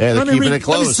 they're keeping it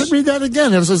close. Let me read that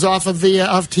again. This was off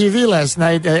TV last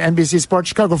night, NBC Sports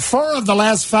Chicago. 4 of the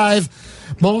last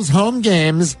 5 Bulls home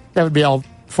games, that would be all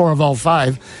 4 of all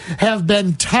 5, have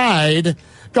been tied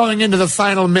going into the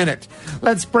final minute.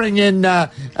 Let's bring in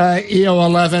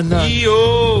EO11.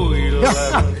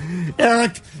 EO11.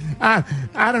 Eric, I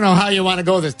don't know how you want to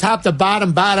go this. Top to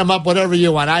bottom up, whatever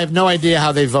you want. I have no idea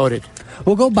how they voted.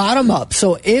 We'll go bottom up.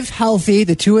 So if healthy,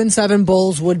 the 2-7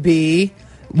 Bulls would be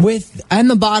and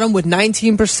the bottom with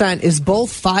 19% is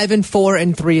both 5-4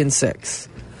 and 3-6.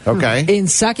 Okay. In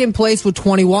second place with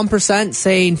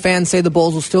 21% fans say the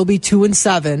Bulls will still be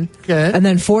 2-7. Okay. And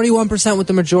then 41% with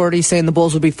the majority saying the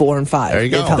Bulls will be 4-5. There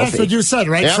you go. That's what you said,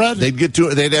 right, Fred?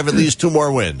 They'd have at least 2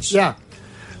 more wins. Yeah.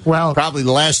 Well, probably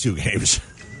the last 2 games.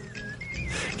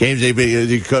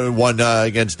 They could have won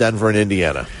against Denver and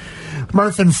Indiana.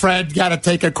 Murph and Fred got to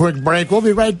take a quick break. We'll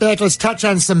be right back. Let's touch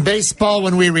on some baseball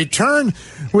when we return.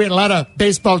 We had a lot of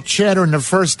baseball chatter in the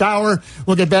first hour.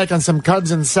 We'll get back on some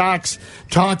Cubs and Sox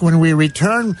talk when we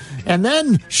return. And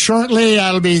then shortly,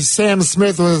 it'll be Sam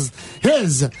Smith with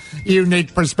his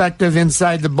unique perspective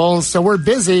inside the Bulls. So we're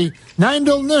busy. 9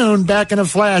 till noon, back in a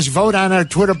flash. Vote on our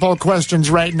Twitter poll questions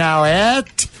right now at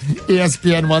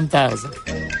ESPN 1000.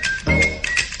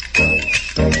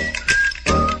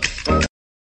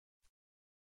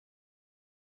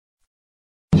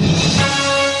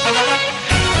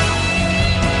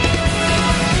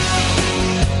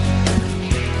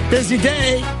 Busy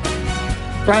day.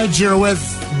 Glad you're with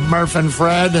Murph and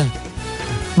Fred.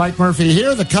 Mike Murphy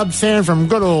here, the Cub fan from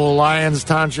good old Lyons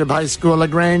Township High School,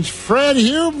 LaGrange. Fred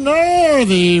Hubner,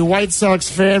 the White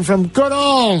Sox fan from good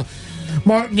old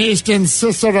Martin East in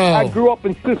Cicero. I grew up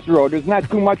in Cicero. There's not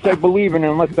too much I believe in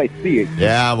unless I see it.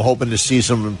 Yeah, I'm hoping to see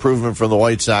some improvement from the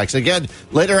White Sox. Again,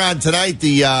 later on tonight,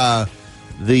 the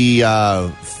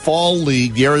Fall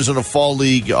League, the Arizona Fall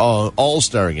League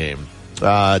All-Star game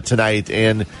tonight,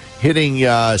 and hitting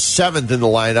 7th in the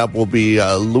lineup will be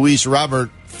Luis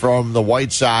Robert from the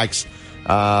White Sox.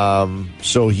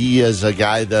 So he is a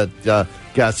guy that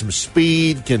got some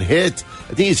speed, can hit.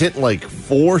 I think he's hitting like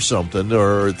 4-something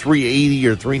or 380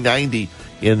 or 390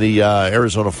 in the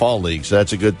Arizona Fall League. So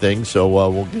that's a good thing. So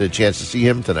we'll get a chance to see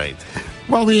him tonight.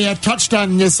 Well, we touched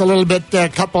on this a little bit a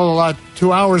couple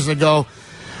 2 hours ago.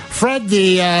 Fred,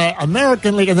 the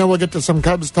American League, and then we'll get to some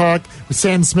Cubs talk with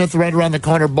Sam Smith right around the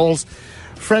corner, Bulls.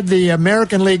 Fred, the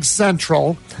American League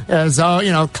Central, as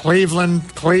Cleveland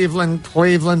for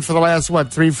the last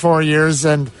 3-4 years,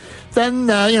 and then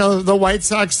the White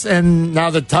Sox, and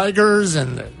now the Tigers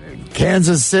and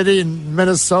Kansas City and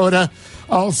Minnesota,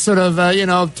 all sort of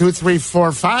 2, 3,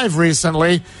 4, 5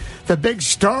 recently. The big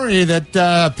story that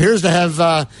appears to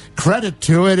have credit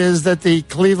to it is that the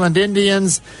Cleveland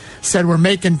Indians said we're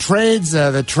making trades.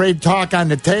 The trade talk on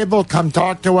the table. Come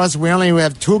talk to us. We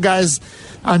have 2 guys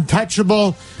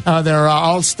untouchable. They're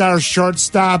all-star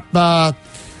shortstop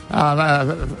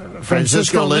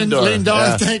Francisco Lindor.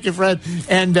 Yeah. Thank you, Fred.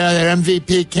 And their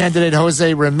MVP candidate,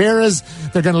 Jose Ramirez.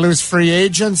 They're going to lose free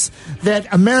agents.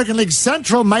 That American League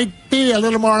Central might be a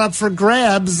little more up for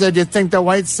grabs. Do you think the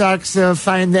White Sox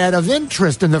find that of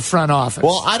interest in the front office?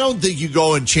 Well, I don't think you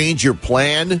go and change your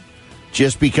plan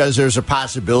just because there's a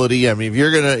possibility. I mean,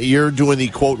 if you're doing the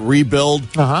quote rebuild,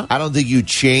 I don't think you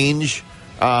change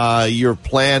your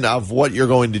plan of what you're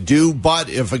going to do. But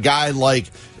if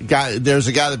there's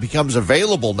a guy that becomes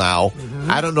available now,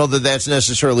 I don't know that that's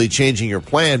necessarily changing your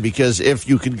plan, because if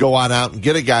you can go on out and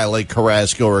get a guy like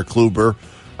Carrasco or Kluber,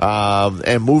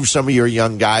 and move some of your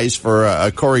young guys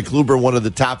for Corey Kluber, one of the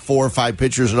top 4 or 5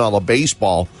 pitchers in all of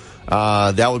baseball,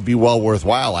 that would be well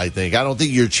worthwhile, I think. I don't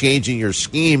think you're changing your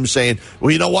scheme saying,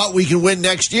 well, you know what, we can win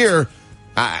next year.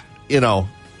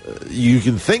 You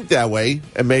can think that way,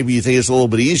 and maybe you think it's a little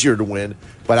bit easier to win,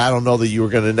 but I don't know that you were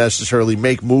going to necessarily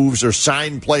make moves or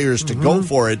sign players to go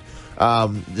for it,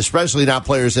 especially not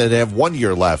players that have 1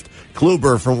 year left.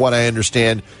 Kluber, from what I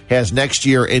understand, has next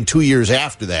year and 2 years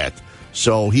after that.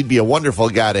 So he'd be a wonderful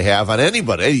guy to have on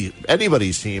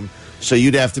anybody's team. So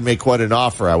you'd have to make quite an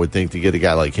offer, I would think, to get a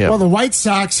guy like him. Well, the White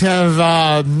Sox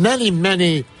have many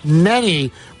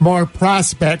more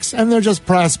prospects, and they're just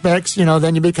prospects.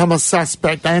 Then you become a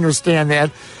suspect. I understand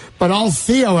that. But all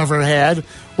Theo ever had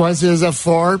was his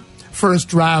 4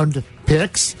 first-round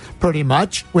picks, pretty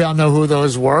much. We all know who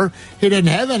those were. He didn't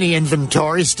have any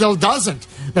inventory, still doesn't.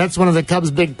 That's one of the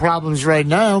Cubs' big problems right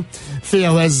now.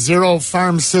 Theo has 0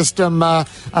 farm system,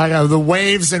 the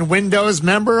waves and windows.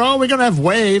 Remember, we're going to have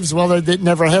waves. Well, they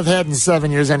never have had in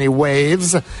 7 years any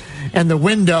waves. And the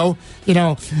window,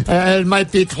 it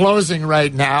might be closing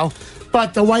right now.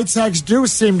 But the White Sox do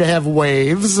seem to have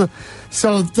waves.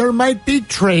 So there might be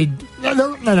trade.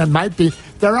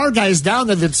 There are guys down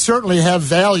there that certainly have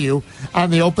value on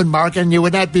the open market, and you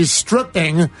would not be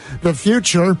stripping the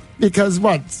future because,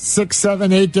 6,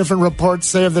 7, 8 different reports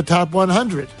say of the top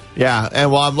 100. Yeah,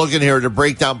 and I'm looking here to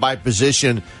break down by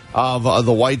position of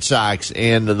the White Sox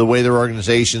and the way their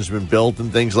organization's been built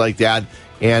and things like that.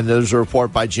 And there's a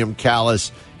report by Jim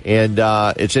Callis, and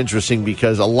it's interesting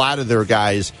because a lot of their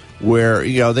guys where,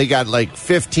 they got like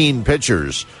 15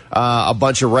 pitchers, a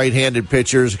bunch of right-handed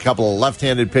pitchers, a couple of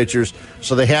left-handed pitchers.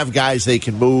 So they have guys they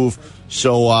can move.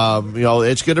 So,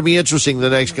 it's going to be interesting the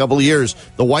next couple of years.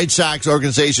 The White Sox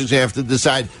organizations have to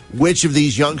decide which of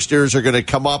these youngsters are going to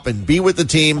come up and be with the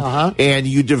team. And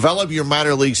you develop your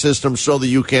minor league system so that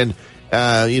you can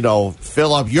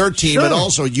fill up your team and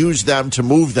also use them to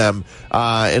move them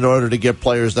in order to get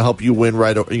players to help you win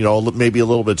maybe a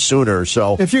little bit sooner.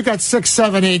 So if you got 6,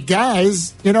 7, 8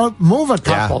 guys, move a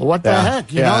couple. Yeah, what the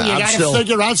heck? You got to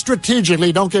figure out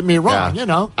strategically. Don't get me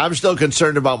wrong. I'm still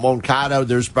concerned about Moncada.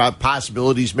 There's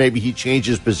possibilities. Maybe he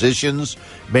changes positions.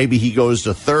 Maybe he goes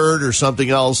to third or something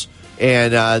else.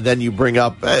 And then you bring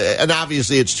up, and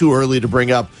obviously it's too early to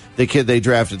bring up the kid they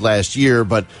drafted last year,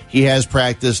 but he has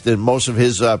practiced, and most of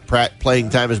his playing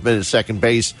time has been at second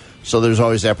base, so there's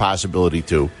always that possibility,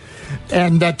 too.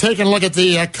 And taking a look at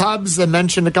the Cubs, I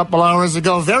mentioned a couple hours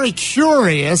ago, very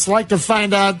curious, like to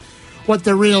find out what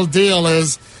the real deal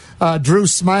is. Drew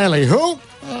Smiley, who?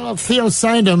 Theo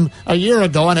signed him a year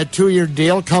ago on a 2-year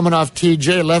deal, coming off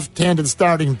TJ, left-handed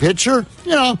starting pitcher.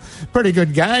 Pretty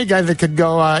good guy that could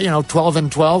go, 12-12,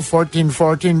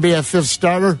 14-14, be a 5th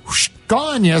starter. Whoosh,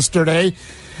 gone yesterday,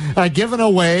 given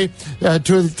away to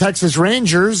the Texas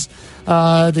Rangers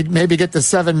to maybe get the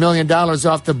 $7 million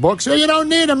off the books. You don't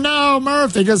need him now,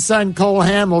 Murph. They just signed Cole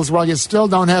Hamels. Well, you still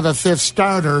don't have a 5th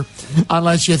starter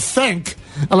unless you think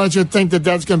that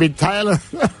that's going to be Tyler.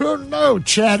 No,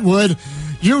 Chatwood.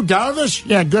 Yu Darvish,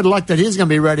 good luck that he's going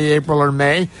to be ready April or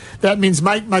May. That means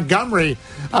Mike Montgomery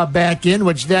back in,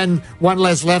 which then one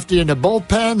less lefty in the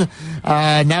bullpen.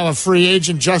 Now a free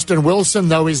agent, Justin Wilson,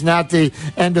 though he's not the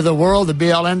end of the world, the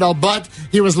be-all, end-all, but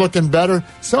he was looking better.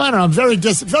 So I don't know, I'm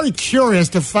very curious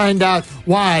to find out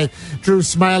why Drew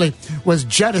Smiley was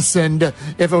jettisoned.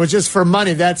 If it was just for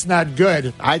money, that's not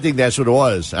good. I think that's what it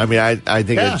was. I mean, I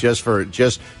think it's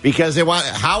just because they want.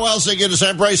 How else are they going to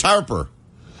sign Bryce Harper?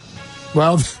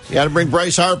 Well, you got to bring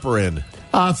Bryce Harper in.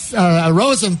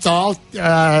 Rosenthal,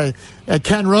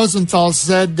 Ken Rosenthal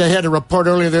said they had a report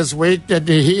earlier this week that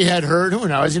he had heard, who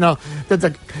knows,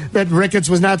 that Ricketts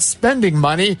was not spending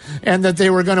money and that they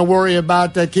were going to worry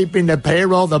about keeping the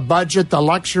payroll, the budget, the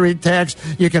luxury tax.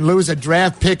 You can lose a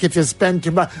draft pick if you spend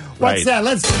too much. What's that?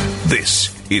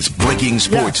 This is breaking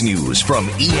sports news from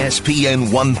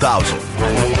ESPN 1000.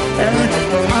 Eric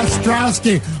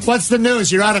Ostrowski, what's the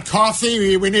news? You're out of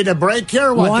coffee? We need a break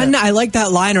here? I like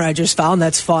that liner I just found.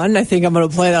 That's fun. I think I'm going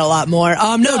to play that a lot more.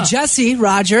 Jesse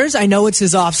Rogers, I know it's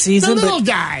his off season, the little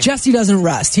guy. Jesse doesn't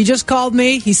rest. He just called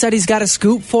me. He said he's got a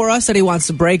scoop for us that he wants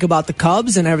to break about the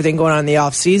Cubs and everything going on in the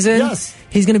off season. Yes.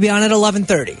 He's going to be on at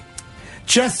 11:30.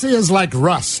 Jesse is like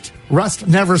Rust. Rust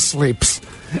never sleeps.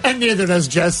 And neither does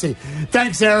Jesse.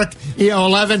 Thanks, Eric.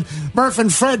 EO11. Murph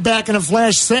and Fred back in a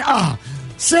flash.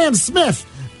 Sam Smith.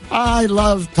 I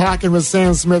love talking with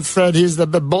Sam Smith. Fred, he's the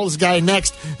Bulls guy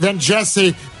next. Then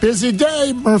Jesse. Busy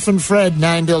day. Murph and Fred,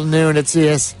 9 till noon. It's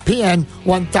ESPN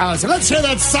 1000. Let's hear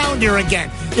that sounder again.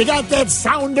 You got that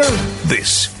sounder?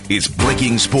 This is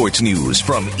breaking sports news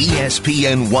from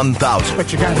ESPN 1000.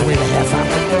 But you got to wait a half hour.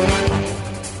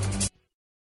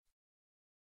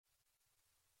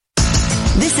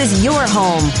 This is your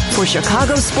home for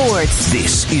Chicago sports.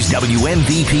 This is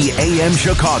WMVP AM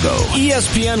Chicago.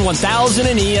 ESPN 1000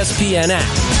 and ESPN app.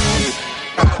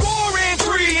 4 and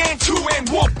 3 and 2 and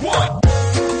 1.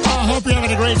 I hope you're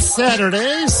having a great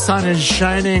Saturday. Sun is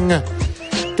shining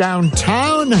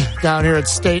downtown, down here at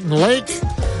State and Lake.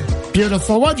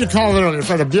 Beautiful. What'd you call it earlier?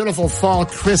 Fred? A beautiful fall,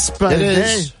 crisp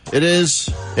day. It is.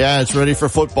 Yeah, it's ready for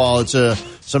football. It's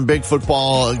some big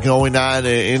football going on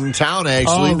in town,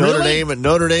 actually. Oh, really?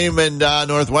 Notre Dame and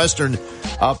Northwestern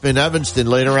up in Evanston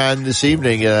later on this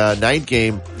evening. Night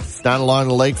game down along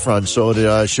the lakefront, so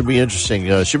it should be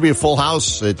interesting. Should be a full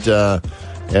house at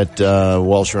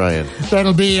Welsh Ryan.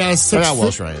 That'll be not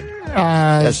Welsh Ryan.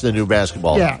 That's the new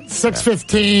basketball. Yeah,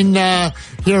 6:15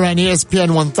 here on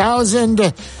ESPN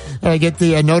 1000. Get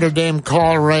the Notre Dame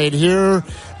call right here.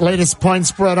 Latest point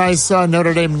spread I saw,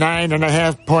 Notre Dame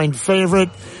 9.5 point favorite.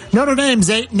 Notre Dame's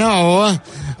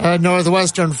 8-0.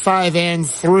 Northwestern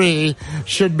 5-3.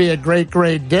 Should be a great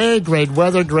day, great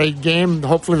weather, great game.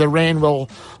 Hopefully the rain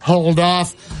will hold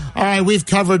off. All right, we've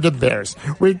covered the Bears.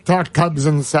 We talked Cubs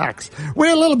and Sox. We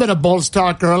had a little bit of Bulls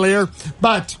talk earlier,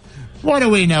 but what do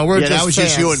we know? That was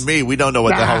just you and me. We don't know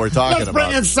what the hell we're talking about. Let's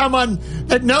bring in someone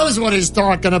that knows what he's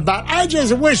talking about. I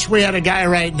just wish we had a guy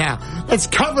right now that's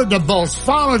covered the Bulls,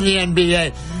 followed the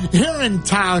NBA, here in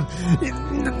town.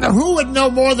 Who would know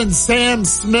more than Sam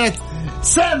Smith?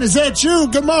 Sam, is that you?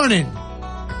 Good morning.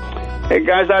 Hey,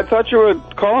 guys, I thought you were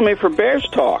calling me for Bears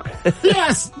talk.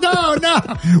 Yes. No.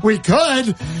 We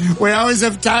could. We always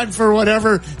have time for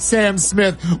whatever Sam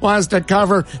Smith wants to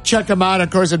cover. Check him out, of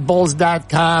course, at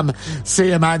Bulls.com. See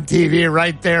him on TV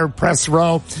right there, press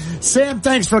row. Sam,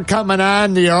 thanks for coming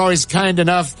on. You're always kind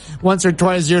enough once or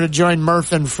twice a year to join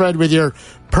Murph and Fred with your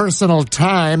personal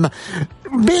time.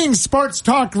 Being sports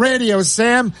talk radio,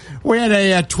 Sam, we had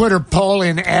a Twitter poll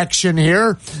in action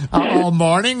here all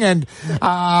morning, and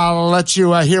I'll let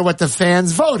you hear what the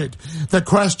fans voted. The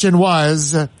question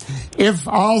was, if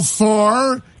all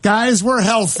four guys were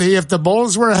healthy, if the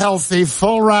Bulls were healthy,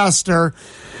 full roster,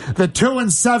 the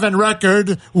 2-7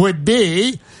 record would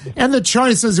be, and the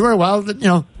choices were, well,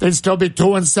 they'd still be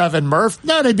 2-7, Murph.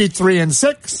 No, they'd be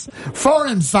 3-6,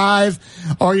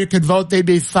 4-5, or you could vote they'd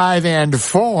be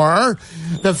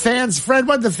 5-4. The fans, Fred,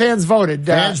 what the fans voted?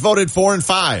 Fans voted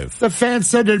 4-5. The fans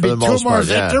said there'd be two more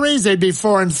victories. They'd be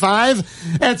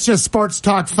 4-5. That's just sports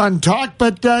talk, fun talk.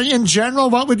 But in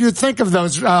general, what would you think of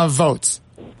those votes?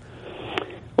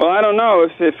 Well, I don't know.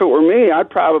 If it were me, I'd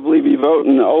probably be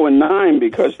voting 0-9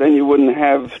 because then you wouldn't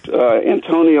have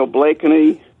Antonio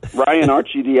Blakeney, Ryan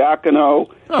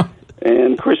Arcidiacono,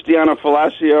 and Cristiano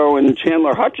Falacio and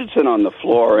Chandler Hutchinson on the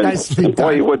floor. And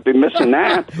boy, you would be missing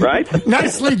that, right?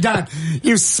 Nicely done.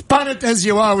 You spun it as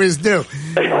you always do.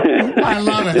 I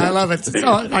love it.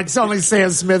 It's only Sam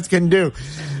Smith can do.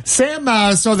 Sam,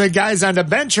 so the guys on the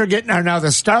bench are now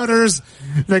the starters.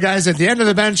 The guys at the end of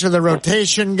the bench are the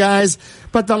rotation guys.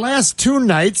 But the last two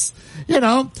nights,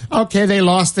 okay, they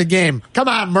lost the game. Come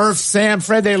on, Murph, Sam,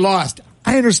 Fred, they lost.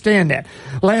 I understand that.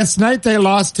 Last night they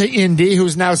lost to Indy,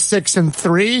 who's now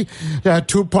 6-3. A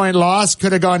 2-point loss.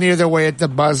 Could have gone either way at the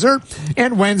buzzer.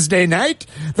 And Wednesday night,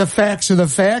 the facts are the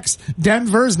facts.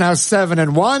 Denver's now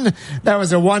 7-1. That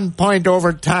was a 1-point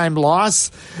overtime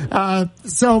loss.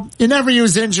 So you never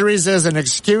use injuries as an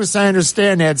excuse. I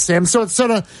understand that, Sam. So it's sort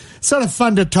of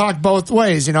fun to talk both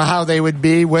ways, how they would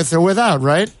be with or without,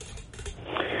 right?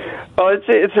 Well,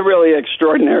 it's a really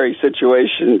extraordinary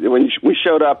situation. When we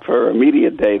showed up for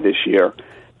media day this year,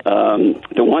 the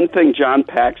one thing John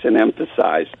Paxson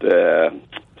emphasized,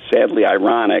 sadly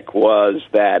ironic, was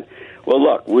that, well,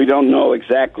 look, we don't know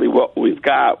exactly what we've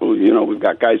got. We've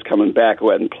got guys coming back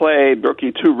who hadn't played,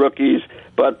 two rookies,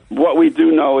 but what we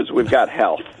do know is we've got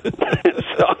health.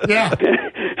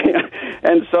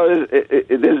 And so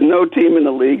there's no team in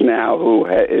the league now who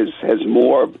has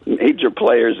more major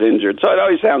players injured. So it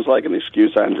always sounds like an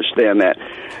excuse. I understand that.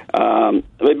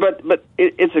 But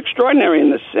it's extraordinary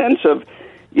in the sense of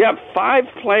you have 5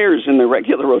 players in the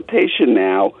regular rotation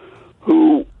now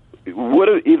who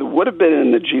would have been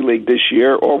in the G League this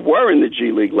year or were in the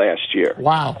G League last year.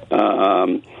 Wow.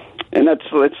 And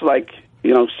it's like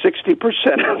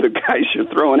 60% of the guys you're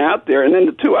throwing out there, and then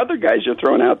the 2 other guys you're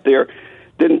throwing out there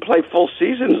didn't play full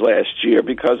seasons last year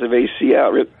because of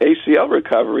ACL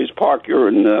recoveries, Parker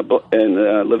and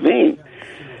Levine.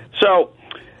 So,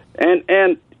 and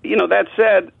that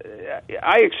said,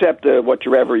 I accept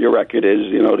whatever your record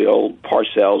is. The old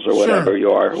Parcells or whatever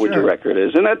you are, what your record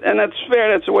is, and that's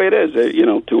fair. That's the way it is.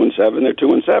 2-7. They're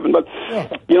 2-7, but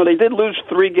they did lose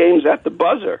 3 games at the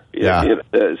buzzer. Yeah.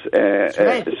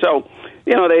 So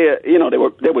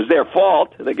it was their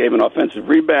fault. They gave an offensive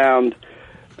rebound.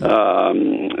 They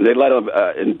let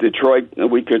in Detroit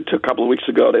a couple of weeks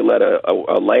ago. They let a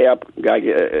layup guy,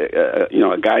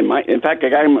 a guy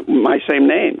my same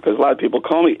name, because a lot of people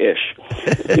call me Ish.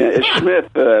 Ish Smith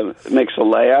makes a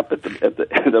layup at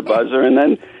the buzzer, and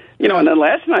then and then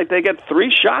last night they get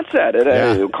 3 shots at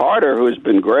it. Carter, who has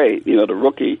been great, the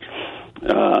rookie,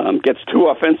 gets 2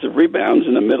 offensive rebounds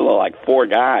in the middle of 4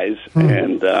 guys,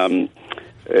 and they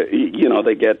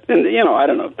get, and I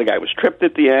don't know if the guy was tripped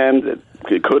at the end.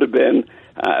 It could have been.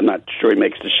 I'm not sure he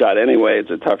makes the shot anyway.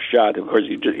 It's a tough shot. Of course,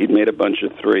 he'd made a bunch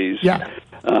of threes. Yeah.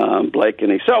 Blake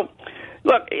and he. So,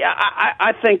 look,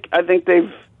 I think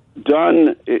they've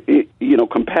done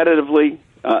competitively.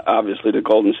 Obviously, the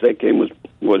Golden State game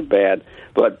was bad,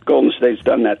 but Golden State's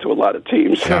done that to a lot of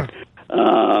teams. Sure.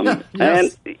 Yes.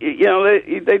 And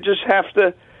they just have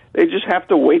to. They just have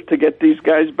to wait to get these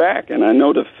guys back, and I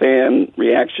know the fan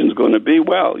reaction is going to be,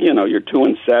 well, you're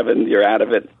 2-7, you're out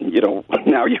of it.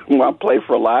 Now you want to play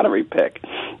for a lottery pick.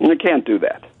 And you can't do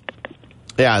that.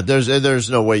 Yeah, there's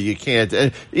no way you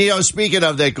can't. Speaking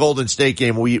of that Golden State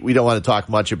game, we don't want to talk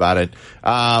much about it.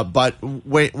 But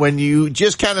when you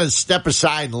just kind of step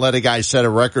aside and let a guy set a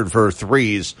record for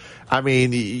threes, I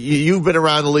mean, you've been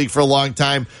around the league for a long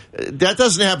time. That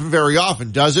doesn't happen very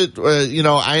often, does it?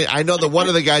 I know that one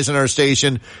of the guys on our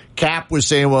station, Cap, was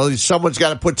saying, well, someone's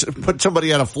got to put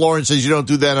somebody on a floor, and says you don't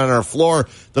do that on our floor.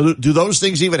 Do those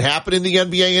things even happen in the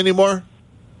NBA anymore?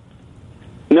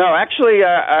 No, actually,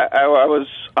 I was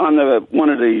on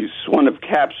one of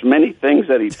Cap's many things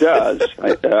that he does.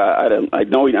 I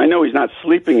know he's not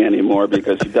sleeping anymore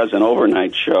because he does an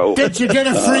overnight show. Did you get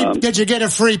a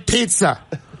free pizza?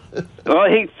 Well,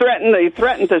 he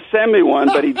threatened to send me one,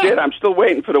 but he did. I'm still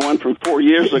waiting for the one from 4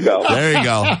 years ago. There you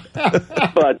go.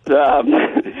 But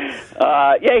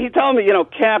he told me,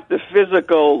 Cap, the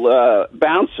physical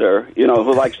bouncer,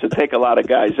 who likes to take a lot of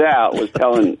guys out, was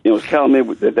telling me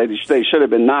that they should have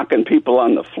been knocking people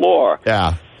on the floor.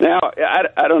 Yeah. Now,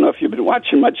 I don't know if you've been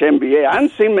watching much NBA. I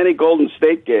haven't seen many Golden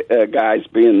State guys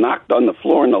being knocked on the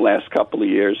floor in the last couple of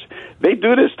years. They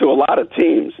do this to a lot of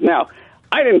teams. Now,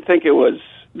 I didn't think it was.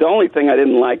 The only thing I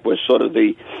didn't like was sort of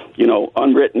the,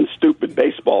 unwritten stupid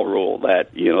baseball rule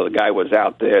that, the guy was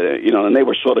out there, and they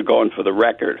were sort of going for the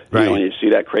record. Right. When you see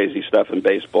that crazy stuff in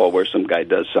baseball where some guy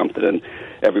does something and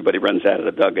everybody runs out of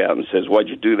the dugout and says, why'd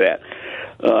you do that?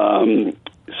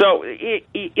 So,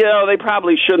 they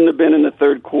probably shouldn't have been in the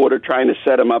third quarter trying to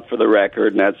set him up for the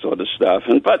record and that sort of stuff.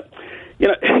 But you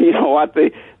know what?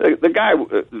 The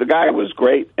guy was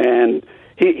great, and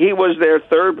he was their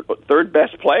third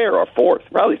best player, or fourth,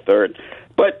 probably third.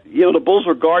 But the Bulls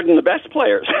were guarding the best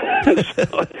players, so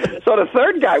the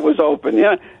third guy was open.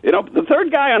 Yeah, the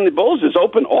third guy on the Bulls is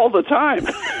open all the time.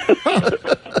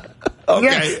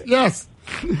 Okay. Yes.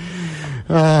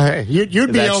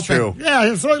 You'd be That's open. True.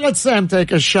 Yeah. So let Sam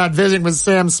take a shot. Visiting with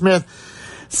Sam Smith.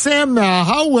 Sam,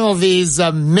 how will these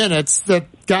minutes, that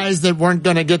guys that weren't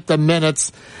going to get the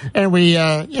minutes, and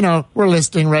we're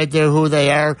listing right there who they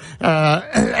are,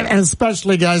 and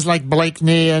especially guys like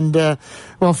Blakeney and,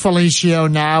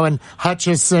 Felicio now and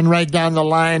Hutchison right down the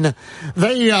line,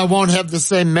 they won't have the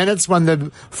same minutes when the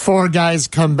 4 guys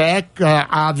come back,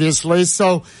 obviously.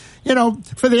 So,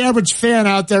 for the average fan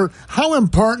out there, how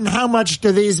important, how much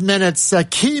do these minutes,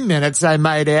 key minutes, I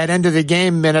might add, end of the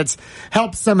game minutes,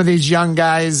 help some of these young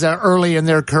guys early in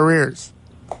their careers?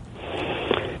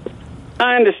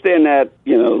 I understand that,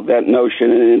 that notion,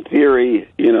 and in theory,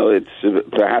 it's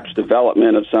perhaps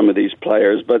development of some of these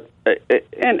players, but,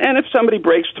 and if somebody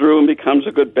breaks through and becomes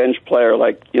a good bench player,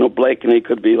 like, Blakeney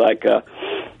could be like a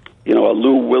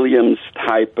Lou Williams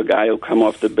type, a guy who'll come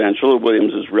off the bench. Lou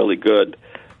Williams is really good.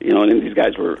 And these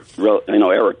guys were,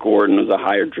 Eric Gordon was a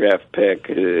higher draft pick,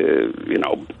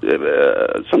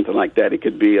 something like that. He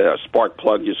could be a spark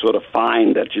plug you sort of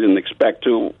find that you didn't expect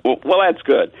to. Well, that's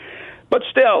good. But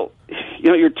still,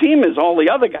 your team is all the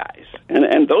other guys.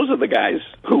 And those are the guys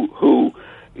who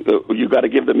you got to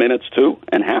give the minutes to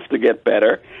and have to get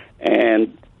better.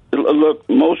 And look,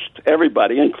 most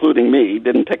everybody, including me,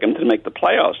 didn't pick them to make the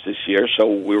playoffs this year. So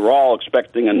we were all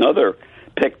expecting another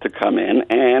pick to come in.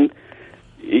 And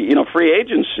free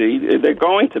agency, they're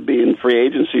going to be in free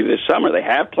agency this summer. They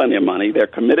have plenty of money. They're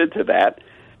committed to that.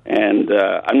 And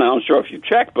I'm not sure if you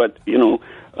checked, but,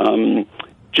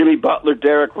 Jimmy Butler,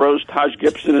 Derrick Rose, Taj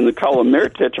Gibson, and Nikola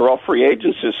Mirotic are all free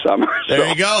agents this summer. There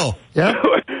you go. Yeah.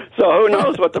 So who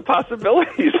knows what the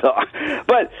possibilities are?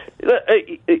 But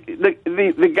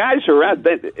the guys who are out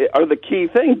are the key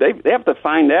thing. They have to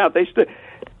find out.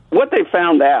 What they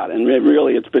found out, and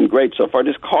really it's been great so far.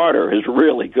 This Carter is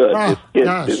really good.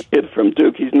 This kid from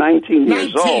Duke. He's 19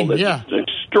 years old. It's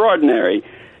extraordinary.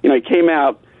 You know, he came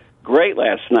out great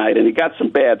last night, and he got some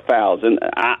bad fouls. And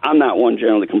I'm not one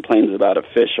generally complains about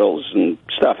officials, and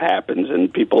stuff happens,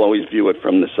 and people always view it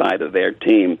from the side of their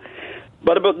team.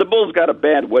 But the Bulls got a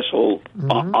bad whistle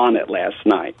on it last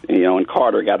night, you know, and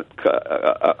Carter got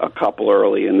a couple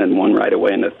early and then one right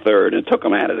away in the third, and it took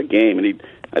him out of the game. And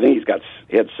I think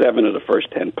he had 7 of the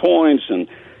first 10 points and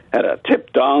had a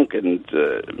tip dunk and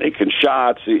making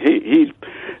shots.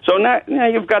 So now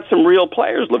you've got some real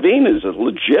players. Levine is a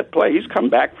legit player. He's come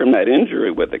back from that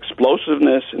injury with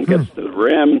explosiveness and gets to the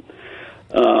rim.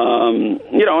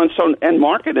 You know, and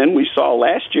Marketing we saw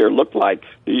last year looked like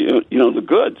you know the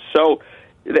goods. So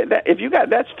if you got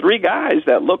that's 3 guys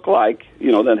that look like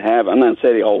that have, I'm not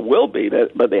saying they all will be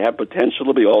that, but they have potential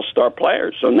to be all-star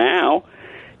players. So now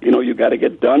you got to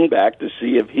get Dunn back to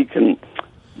see if he can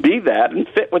be that and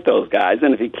fit with those guys.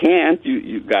 And if he can't,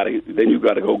 you got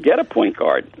to go get a point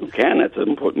guard who can. That's the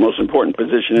most important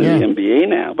position in the NBA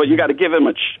now. But you got to give him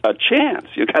a chance.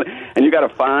 You got to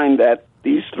find that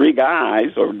these 3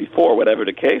 guys, or 4, whatever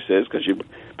the case is, because you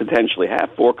potentially have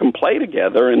 4, can play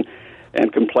together and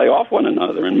can play off one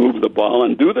another and move the ball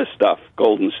and do the stuff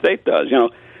Golden State does.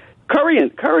 Curry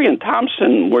and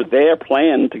Thompson were there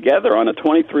playing together on a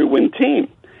 23-win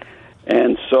team.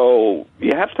 And so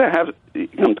you have to have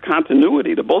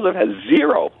continuity. The Bulls have had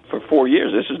 0 for 4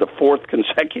 years. This is the 4th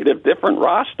consecutive different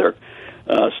roster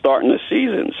starting the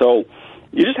season. So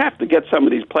you just have to get some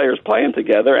of these players playing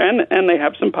together, and they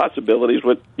have some possibilities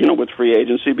with free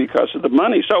agency because of the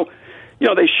money. So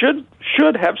they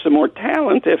should have some more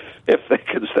talent if they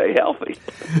can stay healthy.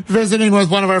 Visiting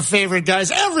with one of our favorite guys,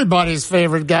 everybody's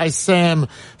favorite guy, Sam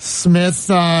Smith,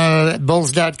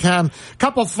 Bulls.com.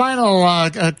 Couple final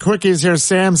quickies here,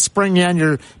 Sam. Spring in,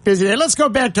 you're busy day. Let's go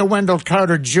back to Wendell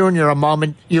Carter Jr. a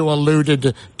moment. You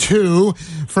alluded to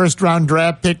first-round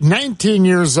draft pick, 19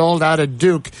 years old, out of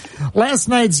Duke. Last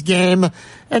night's game,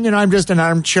 and I'm just an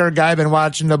armchair guy. I've been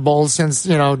watching the Bulls since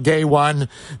day one,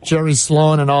 Jerry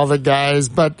Sloan and all the guys,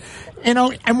 but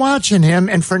I'm watching him,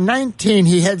 and for 19,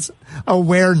 he has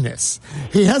awareness.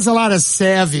 He has a lot of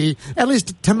savvy, at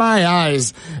least to my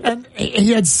eyes. And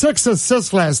he had 6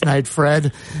 assists last night,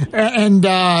 Fred. And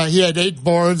he had 8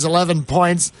 boards, 11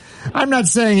 points. I'm not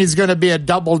saying he's going to be a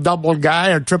double-double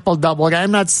guy or triple-double guy.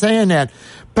 I'm not saying that.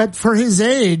 But for his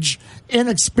age,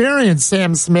 inexperienced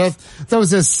Sam Smith,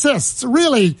 those assists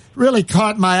really, really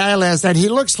caught my eye last night. He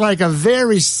looks like a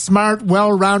very smart,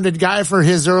 well-rounded guy for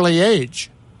his early age.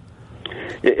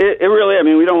 It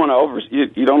really, we don't want to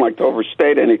you don't like to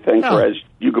overstate anything, No. as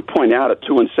you could point out, a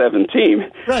 2-7 team.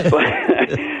 Right.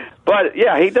 But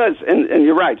yeah, he does, and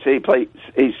you're right. So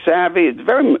he's savvy. It's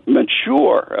very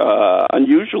mature,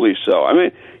 unusually so.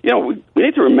 We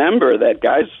need to remember that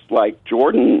guys like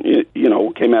Jordan,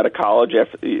 came out of college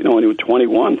after, when he was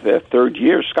 21, their 3rd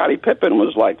year. Scottie Pippen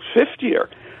was like 5th year.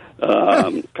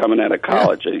 Coming out of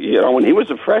college, when he was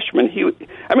a freshman, he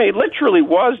literally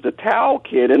was the towel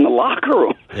kid in the locker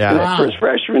room for his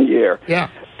freshman year. Yeah.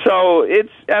 So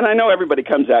and I know everybody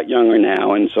comes out younger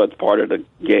now, and so it's part of the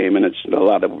game, and it's a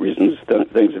lot of reasons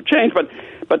things have changed.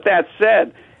 But that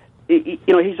said, he's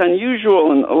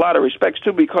unusual in a lot of respects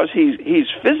too, because he's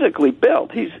physically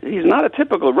built. He's not a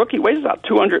typical rookie. He weighs about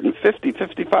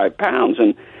 255 pounds,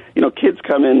 and kids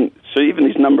come in. So even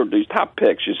these top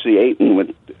picks, you see Ayton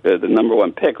with the number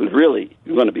 1 pick, who's really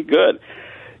going to be good.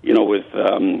 With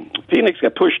Phoenix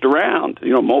got pushed around.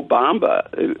 Mo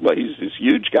Bamba, well, he's this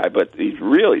huge guy, but he's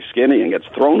really skinny and gets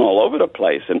thrown all over the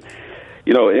place. And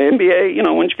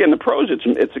NBA, once you get in the pros,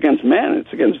 it's against men,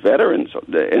 it's against veterans,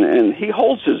 and he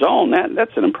holds his own.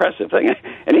 That's an impressive thing.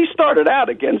 And he started out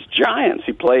against giants.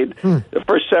 He played the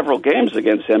first several games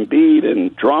against Embiid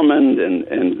and Drummond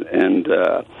and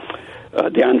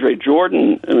DeAndre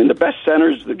Jordan. The best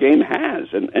centers the game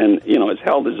has, and has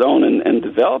held his own and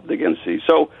developed against these.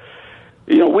 So,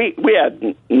 we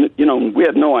had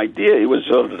no idea. He was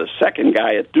sort of the second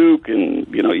guy at Duke, and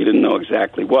you didn't know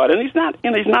exactly what. And he's not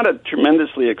a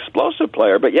tremendously explosive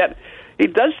player, but yet he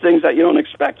does things that you don't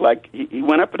expect. Like he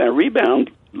went up in a rebound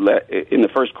in the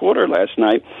first quarter last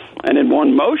night, and in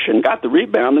one motion got the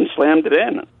rebound and slammed it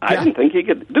in. I didn't think he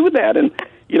could do that. And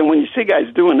when you see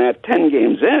guys doing that 10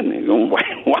 games in, you go,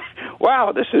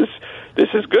 wow, this is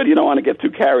good. You don't want to get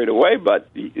too carried away, but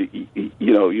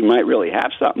you might really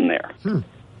have something there.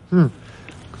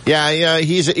 Yeah,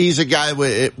 he's a guy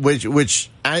which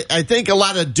I think a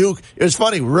lot of Duke. It was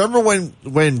funny. Remember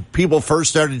when people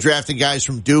first started drafting guys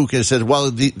from Duke and said,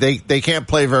 well, they can't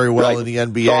play very well in the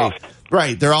NBA. Soft.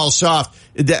 Right, they're all soft.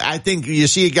 I think you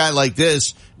see a guy like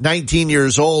this, 19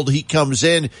 years old, he comes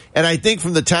in, and I think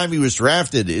from the time he was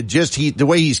drafted, the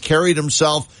way he's carried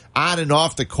himself on and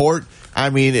off the court, I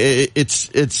mean,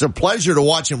 it's a pleasure to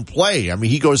watch him play. I mean,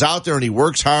 he goes out there and he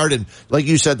works hard, and like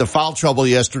you said, the foul trouble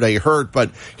yesterday hurt,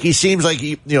 but he seems like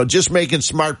just making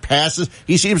smart passes.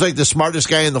 He seems like the smartest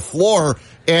guy on the floor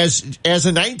as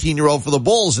a 19-year-old for the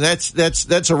Bulls, and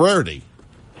that's a rarity.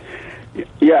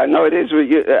 Yeah, no, it is.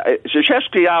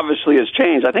 Krzyzewski obviously has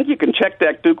changed. I think you can check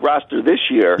that Duke roster this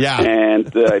year. Yeah. And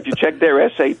if you check their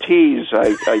SATs,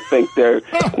 I think they're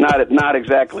not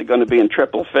exactly going to be in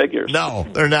triple figures. No,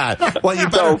 they're not. Well,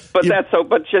 But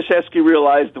Krzyzewski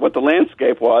realized what the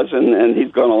landscape was, and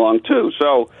he's gone along too.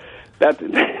 So that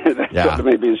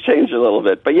maybe has changed a little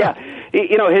bit. But yeah,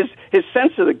 his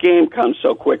sense of the game comes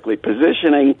so quickly.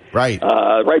 Positioning, right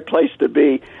place to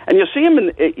be, and you'll see him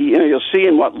you'll see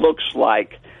in what looks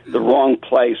like the wrong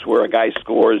place where a guy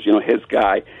scores, his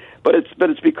guy. But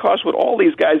it's because with all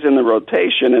these guys in the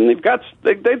rotation, and they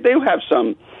have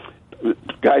some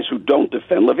guys who don't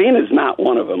defend. Levine is not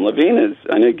one of them. Levine is,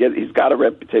 he's got a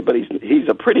reputation, but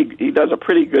he does a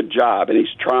pretty good job, and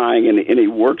he's trying and he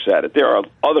works at it. There are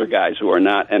other guys who are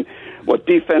not, and what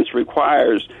defense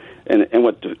requires, and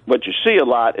what you see a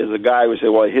lot is a guy who say,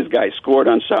 well, his guy scored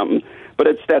on something, but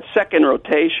it's that second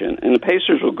rotation, and the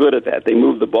Pacers were good at that. They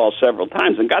moved the ball several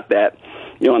times and got that,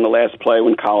 on the last play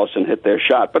when Collison hit their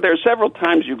shot. But there are several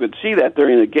times you could see that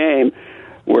during the game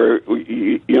where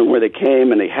they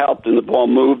came and they helped and the ball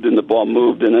moved and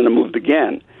then it moved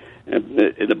again. And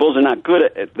the Bulls are not good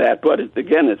at that, but it's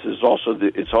also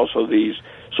these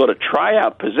sort of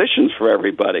tryout positions for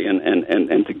everybody,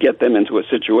 and to get them into a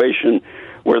situation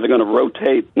where they're going to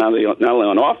rotate not only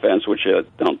on offense, which you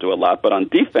don't do a lot, but on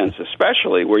defense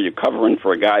especially, where you're covering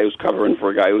for a guy who's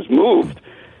moved.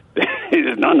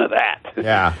 There's none of that.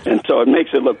 Yeah. And so it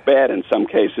makes it look bad in some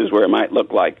cases where it might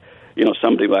look like,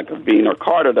 somebody like Levine or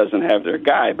Carter doesn't have their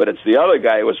guy, but it's the other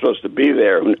guy who was supposed to be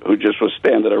there who just was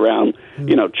standing around,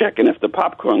 checking if the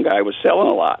popcorn guy was selling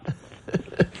a lot.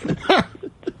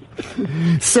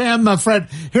 Sam, Fred,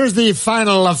 here's the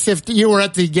final 50. You were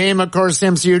at the game, of course,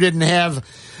 Sam, so you didn't have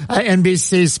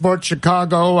NBC Sports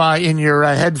Chicago in your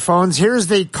headphones. Here's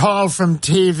the call from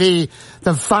TV,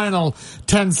 the final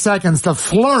 10 seconds, the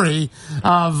flurry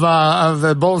of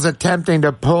the Bulls attempting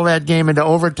to pull that game into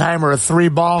overtime or a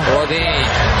 3-ball. Levine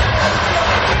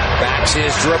backs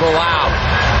his dribble out,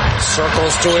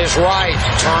 circles to his right,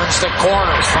 turns the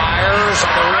corner, fires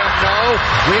on the rim, no,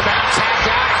 rebound tapped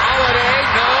out, Holiday,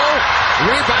 no,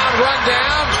 rebound run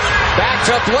down, back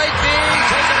to Blakeney,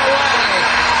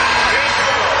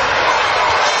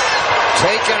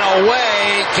 taken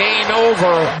away, game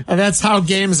over. And that's how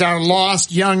games are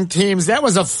lost, young teams. That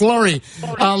was a flurry.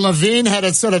 Levine had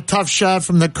a sort of tough shot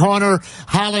from the corner.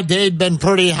 Holiday'd been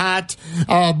pretty hot.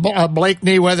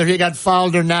 Blakeney, whether he got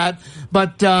fouled or not.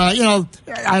 But, I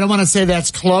don't want to say that's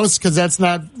close because that's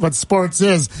not what sports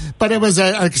is. But it was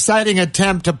an exciting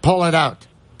attempt to pull it out.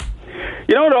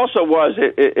 It also was.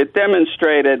 It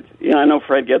demonstrated. I know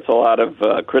Fred gets a lot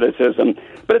of criticism,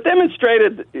 but it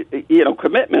demonstrated,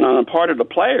 commitment on the part of the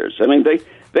players. I mean, they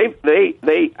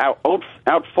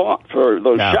outfought for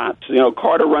those shots.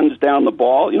 Carter runs down the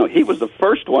ball. He was the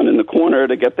first one in the corner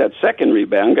to get that second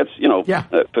rebound. He's a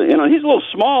little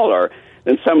smaller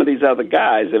than some of these other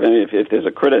guys. I mean, if there's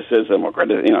a criticism or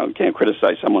you can't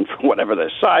criticize someone for whatever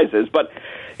their size is, but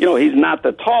he's not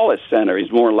the tallest center.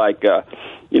 He's more like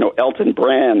Elton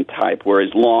Brand type, where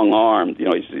he's long-armed. He's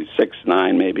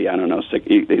 6'9", maybe, I don't know.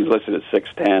 He's listed as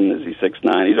 6'10". Is he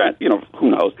 6'9"? He's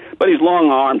who knows? But he's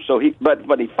long-armed, so he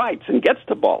fights and gets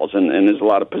to balls, and there's a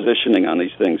lot of positioning on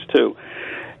these things too.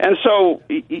 And so,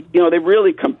 they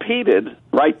really competed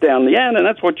right down the end, and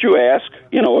that's what you ask,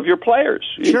 of your players.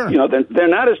 Sure. They're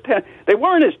not they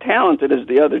weren't as talented as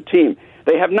the other team.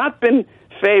 They have not been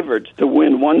favored to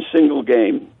win one single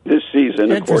game this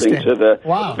season, according to the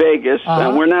Vegas.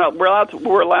 And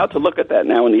we're allowed to look at that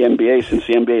now in the NBA, since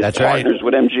the NBA is partners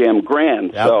with MGM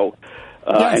Grand. Yep. So.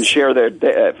 And share their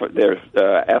data with them,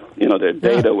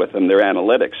 their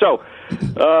analytics. So,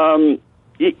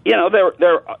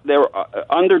 they're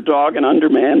underdog and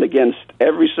undermanned against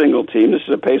every single team. This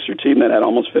is a Pacer team that had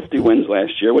almost 50 wins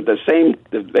last year with basically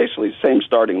the same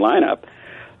starting lineup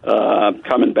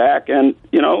coming back, and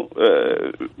they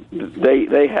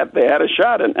had a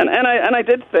shot, and I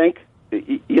did think,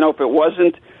 if it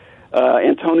wasn't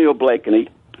Antonio Blakeney,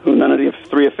 who none of the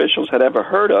three officials had ever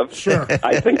heard of, sure.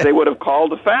 I think they would have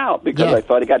called a foul because I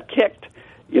thought he got kicked,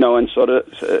 and sort of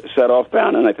set off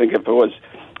bound. And I think if it was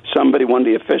somebody one of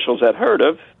the officials had heard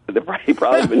of, he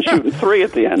probably been shooting three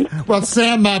at the end. Well,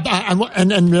 Sam, to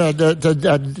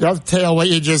dovetail what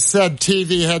you just said,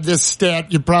 TV had this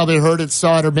stat. You probably heard it,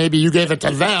 saw it, or maybe you gave it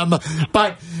to them.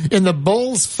 But in the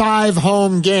Bulls' 5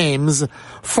 home games,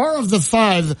 4 of the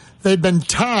 5, they've been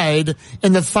tied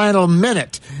in the final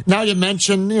minute. Now you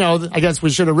mentioned, I guess we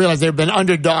should have realized they've been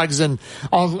underdogs in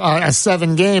all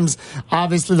 7 games.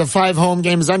 Obviously, the 5 home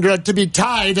games to be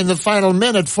tied in the final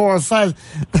minute, 4 or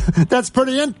 5. That's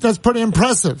pretty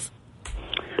impressive.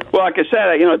 Well, like I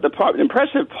said, the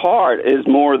impressive part is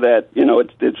more that,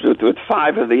 it's with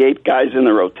 5 of the 8 guys in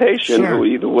the rotation who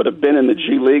either would have been in the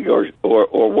G League or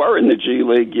were in the G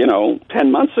League,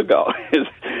 10 months ago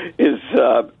is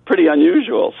pretty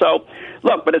unusual. So,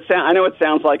 look, but I know it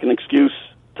sounds like an excuse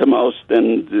to most,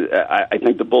 and I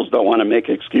think the Bulls don't want to make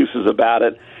excuses about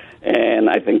it. And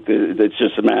I think it's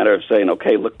just a matter of saying,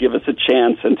 okay, look, give us a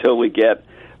chance until we get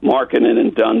Markkanen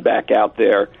and Dunn back out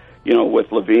there.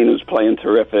 With Levine, who's playing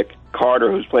terrific,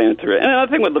 Carter, who's playing terrific. And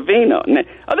another thing with Levine,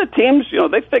 other teams,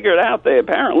 they figure it out. They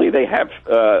have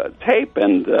tape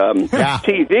and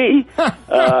TV,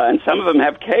 and some of them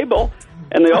have cable.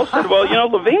 And they all said, well,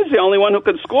 Levine's the only one who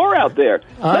can score out there.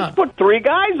 Let's put 3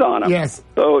 guys on him. Yes.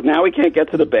 So now he can't get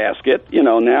to the basket.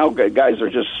 Now guys are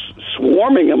just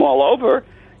swarming him all over.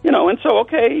 And so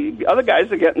other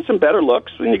guys are getting some better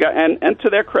looks. And to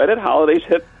their credit, Holiday's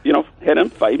hit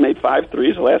him. He made 5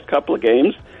 threes the last couple of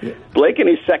games. Yeah. Blake, and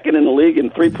he's second in the league in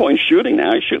 3-point shooting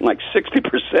now. He's shooting like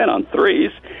 60% on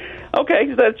threes.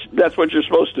 Okay, that's what you're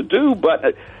supposed to do.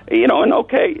 But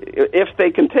if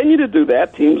they continue to do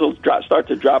that, teams will start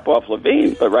to drop off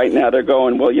Levine. But right now they're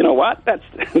going, well, you know what? That's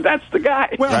the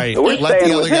guy. Well, right. Let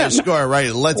the other guys score.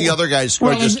 Right. Let the other guys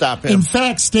score to stop him. In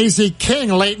fact, Stacey King,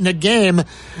 late in the game,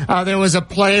 there was a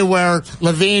play where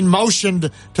Levine motioned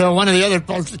to one of the other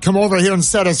to come over here and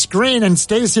set a screen, and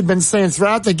Stacey had been saying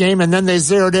throughout the game, and then they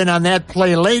zeroed in on that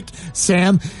play late,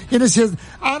 Sam. He says,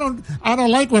 I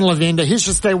don't like when Levine he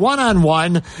should stay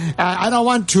one-on-one. I don't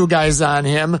want 2 guys on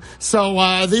him.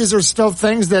 So these are still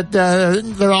things that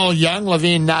they're all young.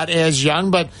 Levine not as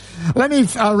young. But let me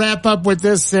wrap up with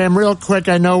this, Sam, real quick.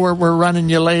 I know we're running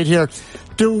you late here.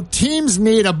 Do teams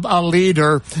need a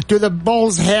leader? Do the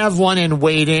Bulls have one in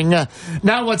waiting?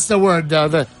 Now, what's the word?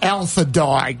 The alpha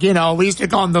dog. We used to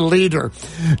call him the leader.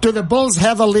 Do the Bulls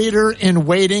have a leader in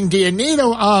waiting? Do you need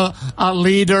a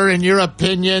leader, in your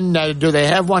opinion? Do they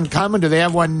have one coming? Do they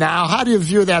have one now? How do you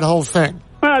view that whole thing?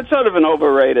 Well, it's sort of an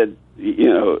overrated,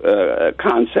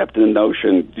 concept and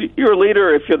notion. You're a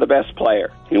leader if you're the best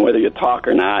player, whether you talk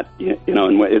or not. And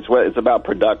it's about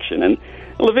production. And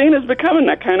Levine is becoming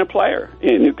that kind of player.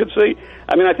 And you could see,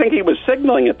 I think he was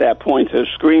signaling at that point to a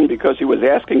screen because he was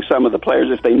asking some of the players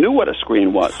if they knew what a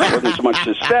screen was. It wasn't so much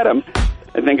to set him.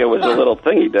 I think it was a little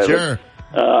thing he did. Sure.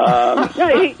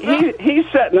 He's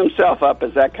setting himself up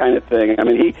as that kind of thing.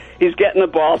 He's getting the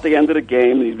ball at the end of the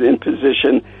game. He's in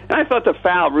position. And I thought the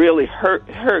foul really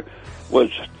was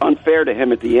unfair to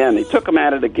him at the end. He took him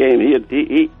out of the game.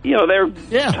 They're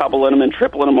doubling him and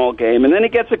tripling him all game. And then he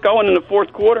gets it going in the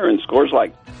fourth quarter and scores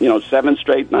 9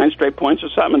 straight points or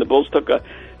something. And the Bulls took a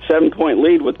 7-point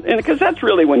lead because that's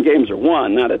really when games are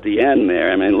won, not at the end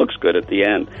there. It looks good at the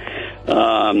end.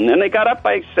 And they got up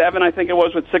by 7, I think it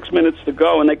was, with 6 minutes to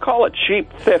go, and they call a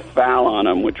cheap 5th foul on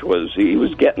him, which was he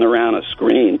was getting around a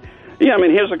screen. Yeah,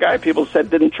 here's a guy people said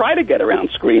didn't try to get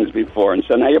around screens before, and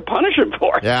so now you punish him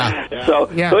for it. Yeah. So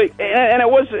it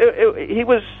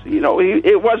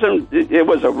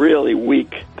was a really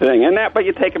weak thing, but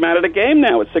you take him out of the game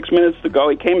now with 6 minutes to go.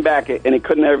 He came back and he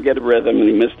couldn't ever get a rhythm, and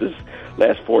he missed his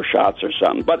last 4 shots or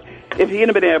something. But if he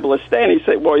hadn't been able to stay, and he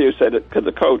said, well, you said it to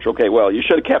the coach, okay, well, you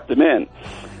should have kept him in.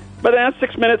 But then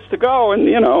 6 minutes to go, and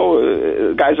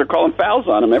guys are calling fouls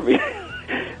on him every.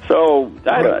 So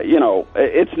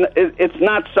it's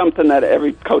not something that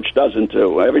every coach doesn't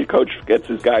do. Every coach gets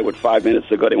his guy with 5 minutes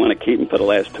to go. They want to keep him for the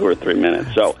last 2 or 3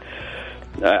 minutes. So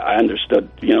I understood,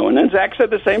 and then Zach said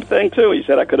the same thing too. He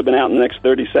said I could have been out in the next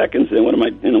 30 seconds, and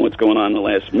what's going on in the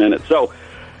last minute. So.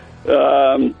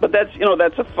 But that's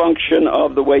a function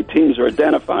of the way teams are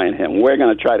identifying him. We're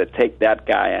going to try to take that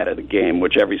guy out of the game,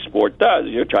 which every sport does.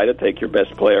 You try to take your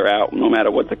best player out, no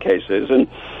matter what the case is. And,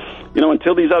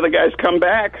 until these other guys come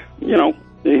back,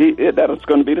 that's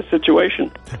going to be the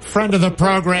situation. Friend of the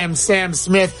program, Sam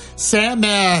Smith. Sam,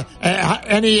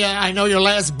 I know your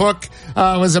last book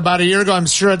was about a year ago. I'm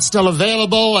sure it's still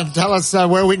available. And tell us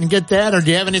where we can get that, or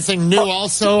do you have anything new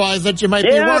also that you might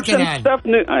be working on? Stuff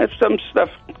new. I have some stuff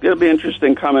it'll be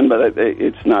interesting coming, but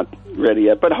it's not ready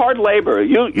yet. But Hard Labor,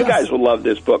 you guys will love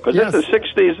this book because it's the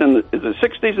 60s and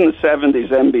the 70s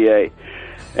NBA.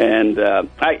 And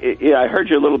I heard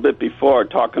you a little bit before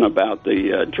talking about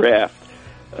the draft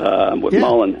with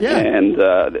Mullin, and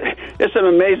there's some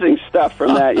amazing stuff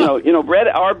from that. Red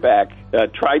Auerbach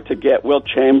tried to get Wilt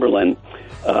Chamberlain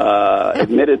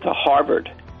admitted to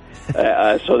Harvard.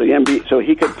 So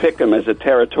he could pick him as a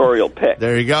territorial pick.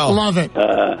 There you go. Love it.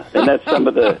 And that's some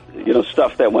of the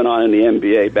stuff that went on in the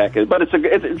NBA back then. But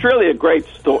it's really a great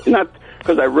story. Not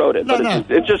because I wrote it, but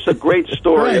it's just a great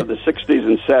story of the 60s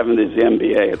and 70s the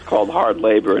NBA. It's called Hard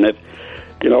Labor, and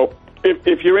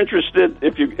if you're interested,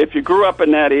 if you grew up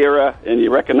in that era and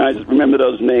you remember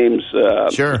those names,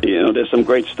 sure. There's some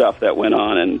great stuff that went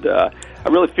on, and I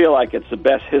really feel like it's the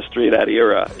best history of that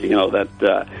era.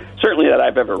 That certainly that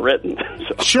I've ever written.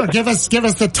 So. Sure, give us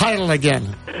the title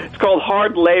again. It's called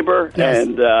Hard Labor,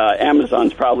 and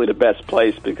Amazon's probably the best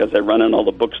place because they're running all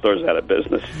the bookstores out of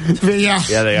business.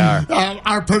 Yeah, they are.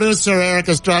 Our producer, Eric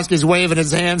Ostrowski, is waving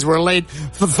his hands. We're late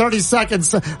for 30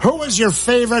 seconds. Who was your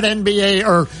favorite NBA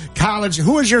or college?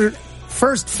 Who was your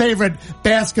first favorite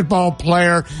basketball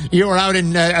player? You were out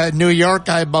in New York,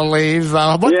 I believe.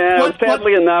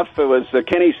 Sadly enough, it was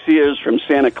Kenny Sears from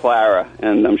Santa Clara,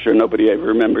 and I'm sure nobody ever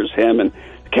remembers him. And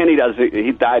Kenny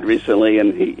he died recently,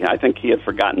 and I think he had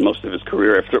forgotten most of his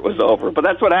career after it was over. But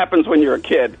that's what happens when you're a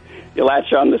kid. You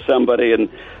latch on to somebody, and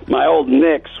my old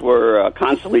Knicks were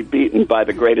constantly beaten by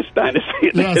the greatest dynasty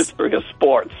in the history of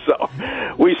sports. So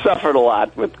we suffered a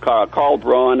lot with Carl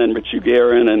Braun and Richie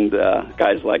Guerin and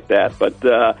guys like that. But,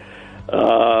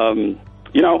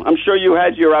 I'm sure you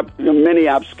had your many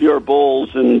obscure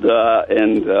Bulls and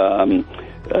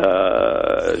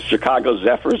Chicago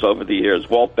Zephyrs over the years.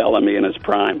 Walt Bellamy in his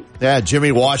prime. Yeah,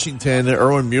 Jimmy Washington,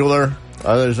 Erwin Mueller.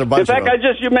 There's a bunch. In fact, I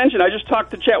just talked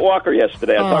to Chet Walker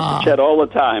yesterday. I talk to Chet all the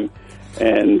time,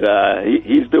 and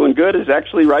he's doing good. He's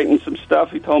actually writing some stuff.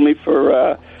 He told me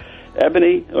for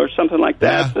Ebony or something like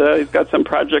that. Yeah. He's got some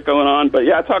project going on. But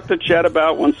I talk to Chet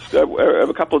about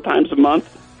a couple of times a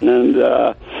month. And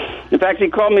in fact, he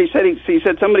called me. He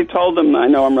said somebody told him. I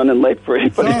know I'm running late for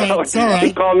it, but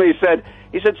he called me.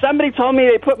 He said, somebody told me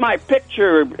they put my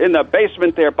picture in the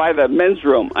basement there by the men's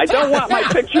room. I don't want my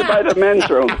picture by the men's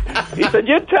room. He said,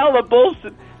 you tell the Bulls.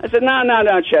 I said,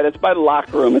 no, Chet. It's by the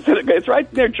locker room. It's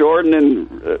right near Jordan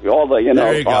and all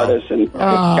the artists and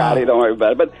Scotty. Don't worry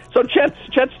about it. But so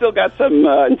Chet's still got some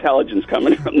intelligence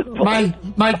coming from the Bulls.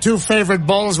 My two favorite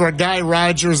Bulls were Guy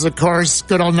Rogers, of course,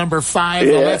 good old number 5,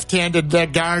 the left-handed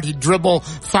guard. He'd dribble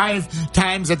 5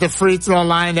 times at the free throw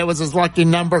line. That was his lucky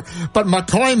number. But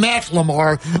McCoy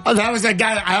McLemore, that was a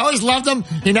guy. I always loved him.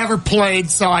 He never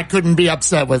played, so I couldn't be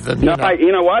upset with him. No,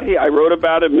 you know what? I wrote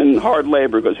about him in Hard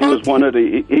Labor because he was one of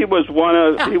the. He was one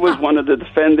of the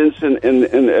defendants and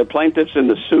the plaintiffs in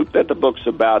the suit that the book's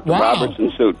about, the Robertson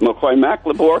suit. McCoy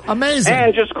McLemore. Amazing.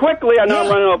 And just quickly, I know I'm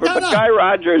running over, but Guy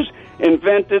Rogers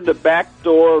invented the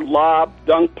backdoor lob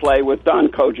dunk play with Don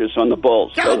Kogis on the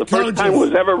Bulls. So the first time it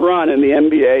was ever run in the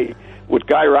NBA with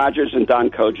Guy Rogers and Don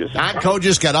Kogis. Don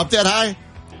Kogis got up that high?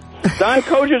 Don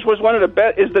Kogis was one of the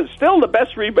best. Still the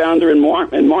best rebounder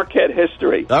in Marquette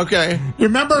history. Okay. You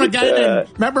remember a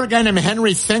guy named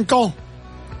Henry Finkel?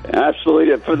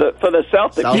 Absolutely, for the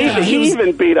Celtics. He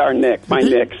even beat our Knicks.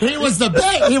 He was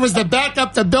the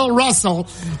backup to Bill Russell.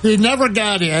 He never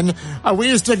got in. We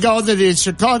used to go to the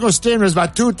Chicago Stadium. There was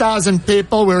about 2,000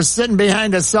 people. We were sitting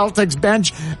behind a Celtics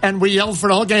bench, and we yelled for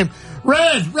the whole game,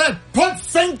 Red, put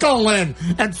Finkel in.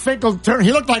 And Finkel turned.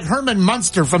 He looked like Herman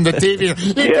Munster from the TV.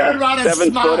 He'd turn around and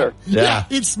smile. Yeah,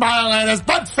 he'd smile at us.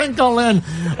 Put Finkel in,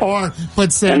 or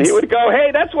put Sam. And he would go, "Hey,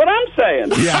 that's what I'm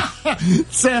saying." Yeah,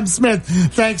 Sam Smith.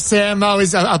 Thanks, Sam.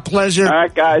 Always a pleasure. All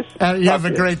right, guys. You have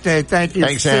a great day. Thank you.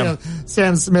 Thanks, Sam.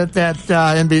 Sam Smith at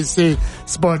NBC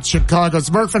Sports Chicago.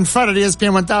 It's Murph and Fred at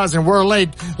ESPN 1000. We're late.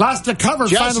 Lots to cover.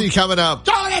 Jesse coming up.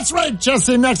 Oh, that's right.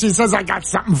 Jesse next. He says, I got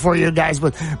something for you guys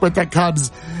with the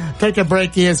Cubs. Take a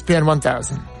break. ESPN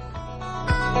 1000.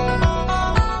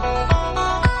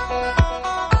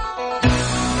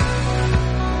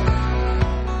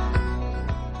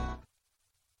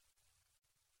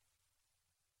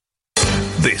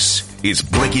 This is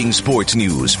breaking sports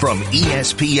news from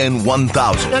ESPN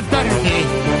 1000. That's better, Kate.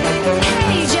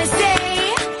 Hey, Jesse,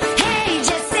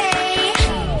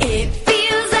 it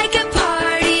feels like a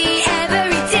party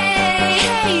every day.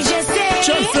 Hey,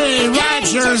 Jesse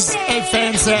Rogers, a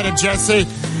fan said it, Jesse.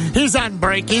 He's on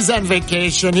break. He's on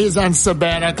vacation. He's on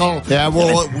sabbatical. Yeah,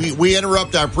 well, we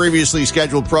interrupt our previously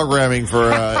scheduled programming for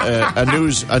a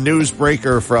news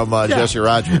breaker from Jesse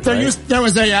Rogers. There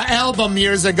was an album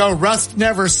years ago, Rust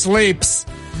Never Sleeps.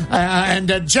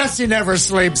 And Jesse never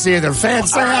sleeps either.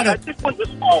 Fans say how to... This one's a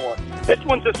small one. This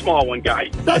one's a small one, guy.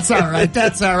 That's all right.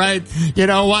 That's all right. You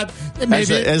know what?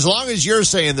 Maybe as long as you're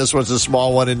saying this one's a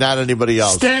small one and not anybody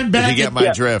else. Stand back. If you get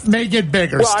my drift. Make it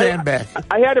bigger. Well, Stand back.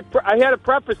 I had to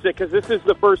preface it because this is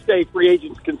the first day free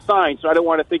agents can sign, so I don't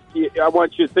want to think. I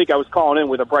want you to think I was calling in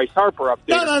with a Bryce Harper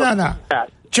update. No.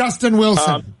 Justin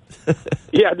Wilson.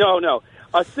 No.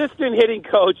 Assistant hitting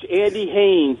coach Andy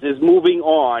Haynes is moving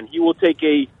on. He will take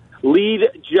a lead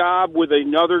job with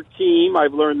another team.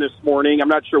 I've learned this morning. I'm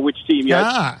not sure which team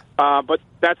yet, but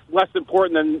that's less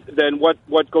important than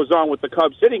what goes on with the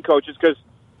Cubs hitting coaches, because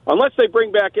unless they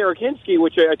bring back Eric Hinsky,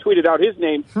 which I tweeted out his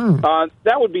name,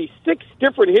 that would be 6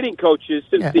 different hitting coaches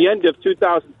since the end of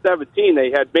 2017.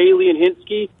 They had Bailey and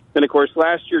Hinsky, then of course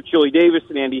last year Chili Davis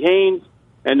and Andy Haynes,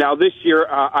 and now this year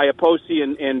Iapoce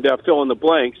and fill in the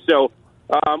blank. So.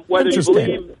 Whether you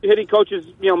believe hitting coaches,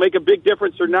 make a big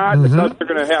difference or not, the Cubs are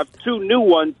going to have 2 new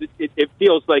ones. It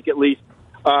feels like, at least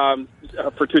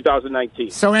for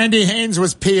 2019. So Andy Haynes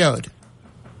was PO'd.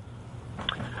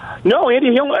 No,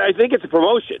 Andy Hill. I think it's a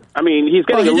promotion. I mean, he's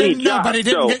getting a lead job. But he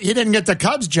didn't get the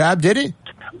Cubs job, did he?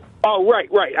 Oh, right.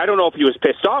 I don't know if he was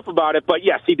pissed off about it, but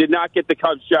yes, he did not get the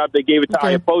Cubs job. They gave it to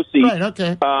Iapoce. Right.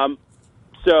 Okay.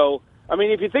 So. I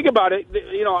mean, if you think about it,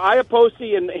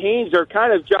 Iapoce and Haynes are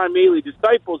kind of John Maley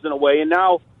disciples in a way, and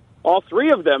now all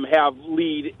 3 of them have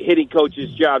lead hitting coaches'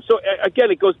 jobs. So,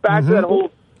 again, it goes back to that whole,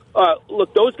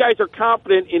 look, those guys are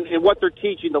competent in what they're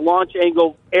teaching, the launch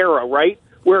angle era, right?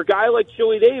 Where a guy like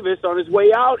Chili Davis on his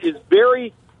way out is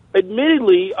very,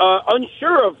 admittedly,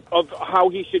 unsure of how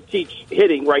he should teach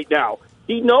hitting right now.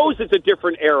 He knows it's a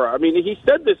different era. I mean, he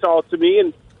said this all to me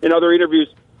in other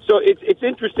interviews. So it's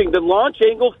interesting. The launch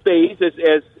angle phase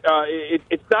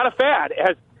it's not a fad,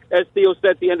 as Theo said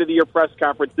at the end of the year press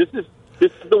conference. This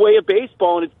is the way of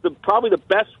baseball, and it's probably the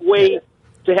best way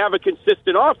to have a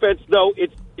consistent offense. Though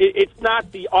it's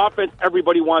not the offense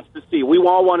everybody wants to see. We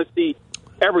all want to see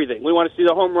everything. We want to see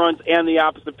the home runs and the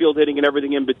opposite field hitting and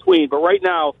everything in between. But right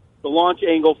now, the launch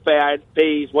angle fad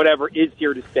phase, whatever, is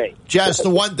here to stay. Jess,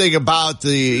 the one thing about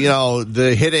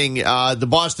the hitting, the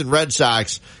Boston Red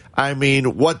Sox. I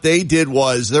mean, what they did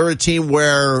was they're a team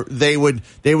where they would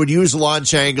use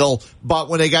launch angle, but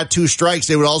when they got 2 strikes,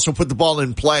 they would also put the ball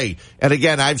in play. And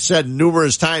again, I've said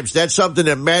numerous times, that's something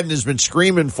that Madden has been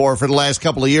screaming for the last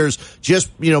couple of years.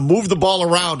 Just, move the ball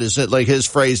around is like his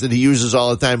phrase that he uses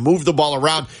all the time. Move the ball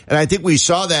around. And I think we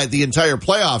saw that the entire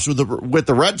playoffs with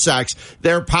the Red Sox.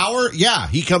 Their power,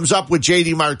 he comes up with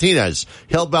J.D. Martinez.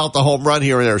 He'll belt the home run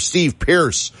here and there. Steve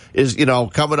Pearce is,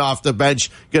 coming off the bench,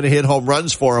 going to hit home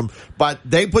runs for him. But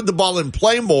they put the ball in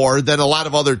play more than a lot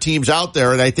of other teams out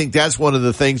there, and I think that's one of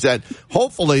the things that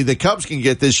hopefully the Cubs can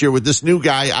get this year with this new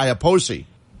guy, Iapoce.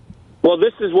 Well,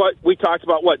 this is what we talked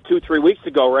about, 2-3 weeks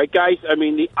ago, right, guys? I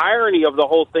mean, the irony of the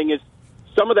whole thing is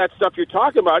some of that stuff you're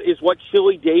talking about is what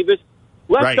Chili Davis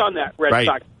left on that Red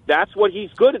Sox. That's what he's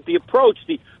good at, the approach,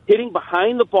 the hitting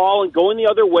behind the ball and going the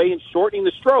other way and shortening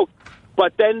the stroke.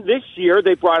 But then this year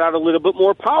they brought out a little bit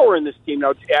more power in this team,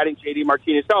 now adding J.D.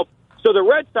 Martinez help. So the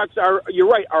Red Sox you're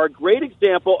right, are a great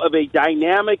example of a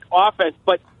dynamic offense,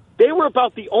 but they were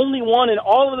about the only one in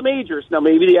all of the majors. Now,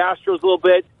 maybe the Astros a little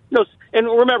bit. And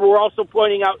remember, we're also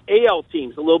pointing out AL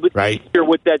teams a little bit easier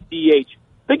with that DH.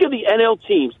 Think of the NL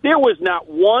teams. There was not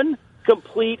one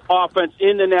complete offense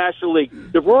in the National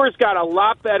League. The Brewers got a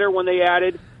lot better when they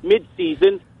added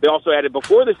midseason. They also added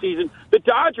before the season. The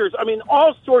Dodgers,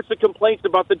 all sorts of complaints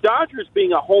about the Dodgers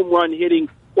being a home run hitting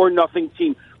or nothing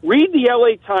team. Read the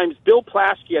L.A. Times. Bill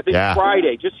Plaschke, I think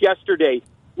Friday, just yesterday,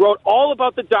 wrote all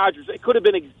about the Dodgers. It could have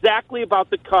been exactly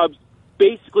about the Cubs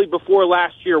basically before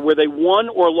last year where they won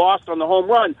or lost on the home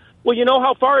run. Well, you know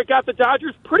how far it got the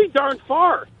Dodgers? Pretty darn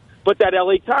far. But that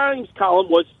L.A. Times column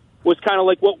was kind of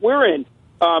like what we're in.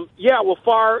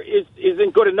 Far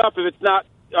isn't good enough if it's not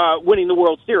winning the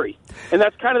World Series. And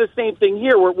that's kind of the same thing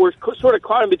here. We're sort of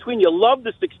caught in between. You love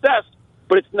the success,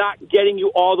 but it's not getting you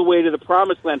all the way to the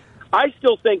promised land. I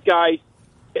still think, guys,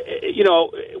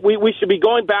 we should be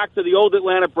going back to the old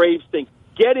Atlanta Braves thing.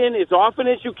 Get in as often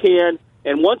as you can,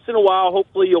 and once in a while,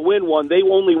 hopefully you'll win one. They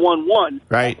only won one.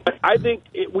 Right. But I think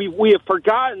we have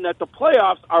forgotten that the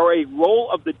playoffs are a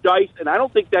roll of the dice, and I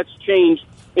don't think that's changed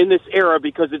in this era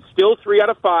because it's still 3 out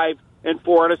of 5 and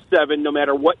 4 out of 7, no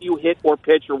matter what you hit or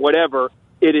pitch or whatever.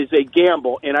 It is a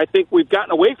gamble, and I think we've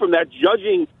gotten away from that,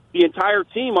 judging the entire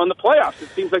team on the playoffs. It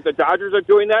seems like the Dodgers are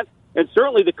doing that. And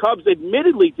certainly the Cubs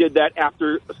admittedly did that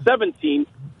after 17,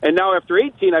 and now after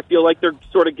 18, I feel like they're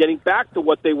sort of getting back to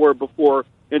what they were before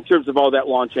in terms of all that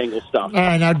launch angle stuff. All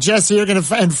right, now, Jesse, you're going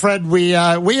to, and Fred, we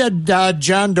had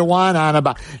John Dewan on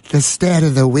about the stat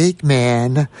of the week,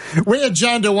 man. We had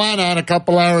John Dewan on a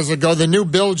couple hours ago. The new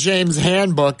Bill James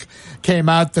handbook came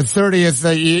out the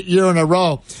 30th year in a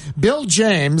row. Bill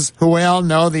James, who we all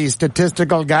know, the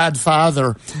statistical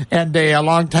godfather and a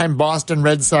longtime Boston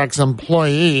Red Sox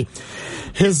employee,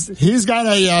 he's got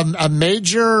a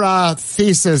major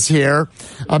thesis here,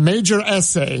 a major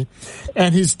essay,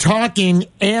 and he's talking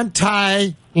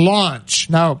anti-launch.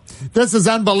 Now, this is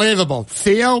unbelievable.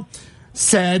 Theo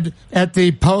said at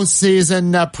the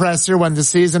postseason presser when the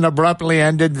season abruptly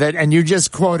ended that, and you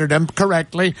just quoted him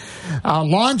correctly,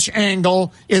 launch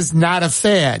angle is not a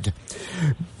fad.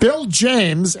 Bill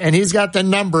James, and he's got the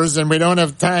numbers, and we don't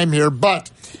have time here, but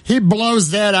he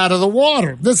blows that out of the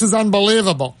water. This is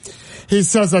unbelievable. He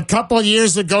says a couple of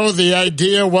years ago, the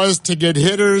idea was to get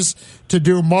hitters to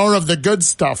do more of the good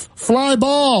stuff, fly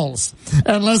balls,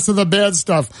 and less of the bad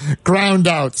stuff, ground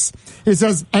outs. He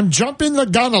says, I'm jumping the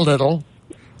gun a little.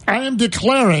 I am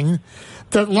declaring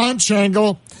that launch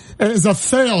angle is a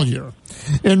failure.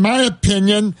 In my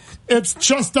opinion, it's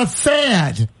just a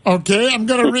fad. Okay, I'm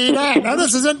going to read on. Now,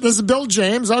 this is Bill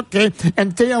James, okay,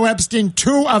 and Theo Epstein,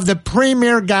 two of the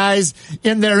premier guys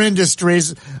in their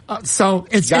industries. So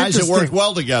it's guys that work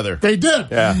well together. They did.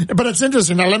 Yeah. But it's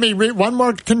interesting. Now, let me read one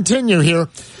more, continue here.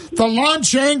 The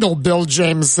launch angle, Bill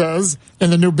James says, in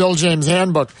the new Bill James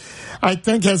handbook, I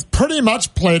think has pretty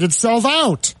much played itself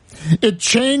out. It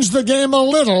changed the game a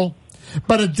little,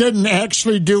 but it didn't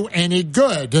actually do any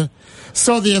good.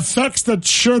 So the effects that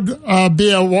should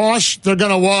be a wash, they're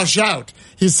going to wash out.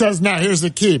 He says, now, here's the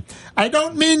key. I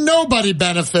don't mean nobody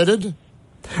benefited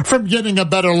from getting a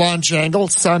better launch angle.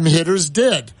 Some hitters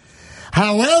did.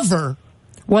 However,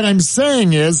 what I'm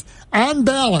saying is, on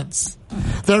balance,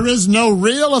 there is no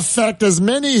real effect as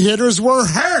many hitters were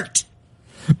hurt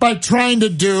by trying to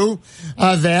do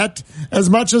that as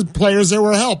much as players that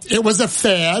were helped. It was a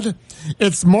fad.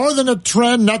 It's more than a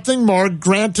trend, nothing more.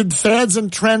 Granted, fads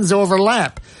and trends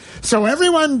overlap. So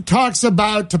everyone talks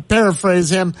about, to paraphrase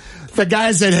him, the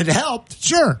guys that had helped,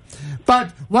 sure.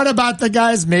 But what about the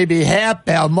guys, maybe Happ,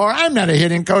 Belmore? I'm not a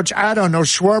hitting coach. I don't know,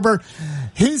 Schwarber.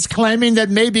 He's claiming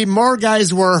that maybe more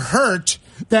guys were hurt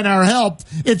than are helped.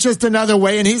 It's just another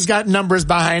way, and he's got numbers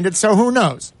behind it, so who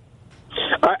knows?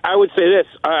 I would say this.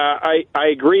 I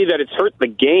agree that it's hurt the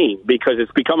game because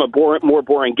it's become a more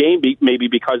boring game, maybe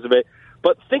because of it.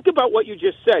 But think about what you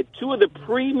just said. Two of the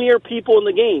premier people in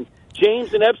the game,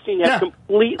 James and Epstein, have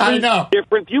completely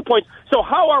different viewpoints. So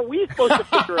how are we supposed to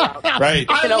figure it out? Right.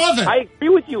 I love it. I agree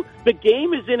with you. The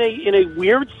game is in a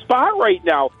weird spot right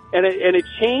now, and it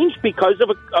changed because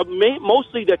of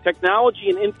mostly the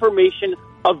technology and information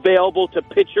available to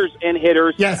pitchers and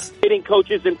hitters, hitting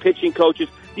coaches and pitching coaches.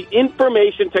 The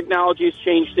information technology has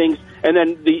changed things, and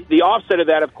then the offset of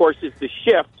that, of course, is the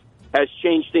shift has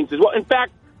changed things as well. In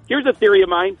fact, here's a theory of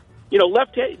mine. You know,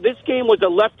 this game was a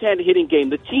left-handed hitting game.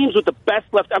 The teams with the best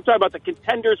I'm talking about the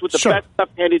contenders with the best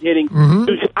left-handed hitting.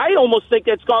 Mm-hmm. I almost think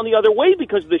that's gone the other way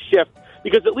because of the shift.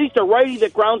 Because at least a righty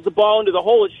that grounds the ball into the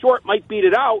hole at short might beat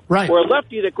it out, or a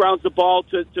lefty that grounds the ball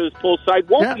to his full side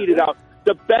won't beat it out.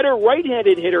 The better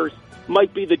right-handed hitters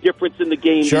might be the difference in the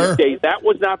game these days. That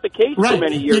was not the case for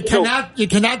many years. You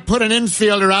cannot put an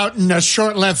infielder out in a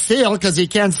short left field because he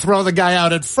can't throw the guy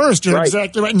out at first. You're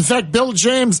exactly right. In fact, Bill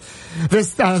James,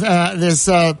 this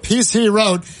piece he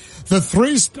wrote,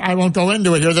 I won't go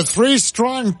into it here, the three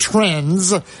strong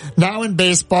trends now in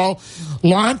baseball: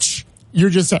 launch, you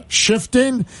just said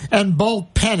shifting, and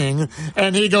bullpenning,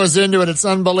 and he goes into it. It's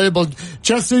unbelievable.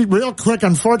 Jesse, real quick,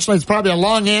 unfortunately, it's probably a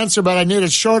long answer, but I need a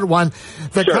short one.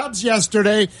 The Cubs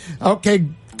yesterday,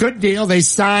 good deal. They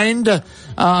signed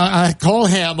Cole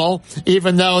Hamill,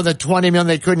 even though the $20 million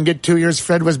they couldn't get 2 years.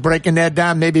 Fred was breaking that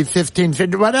down, maybe 15,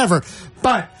 whatever.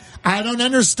 But I don't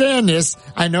understand this.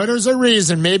 I know there's a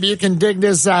reason. Maybe you can dig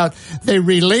this out. They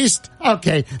released,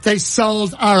 they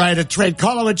sold, a trade.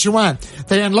 Call it what you want.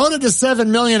 They unloaded the $7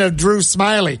 million of Drew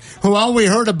Smiley, who all we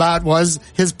heard about was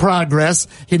his progress.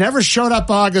 He never showed up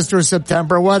August or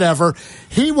September, whatever.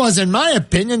 He was, in my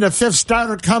opinion, the fifth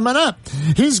starter coming up.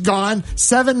 He's gone,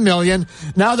 $7 million.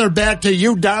 Now they're back to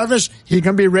you, Darvish. He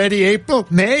can be ready April,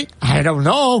 May? I don't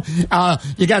know.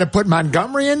 You got to put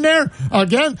Montgomery in there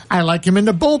again. I like him in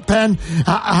the bullpen.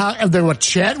 There were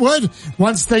Chatwood.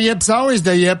 Once the yips, always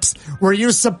the yips. Were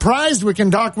you surprised? We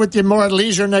can talk with you more at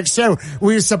leisure next year.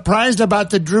 Were you surprised about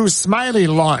the Drew Smiley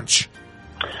launch?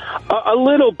 A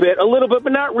little bit,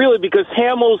 but not really, because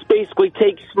Hamels basically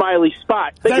takes Smiley's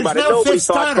spot. Think about it. No fifth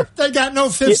starter. They got no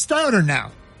fifth starter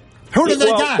now. Who do they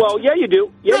got? Well, yeah, you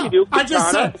do. Yeah, you do. I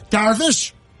just said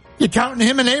Darvish. You counting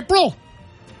him in April?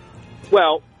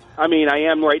 Well, I mean,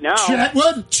 I am right now.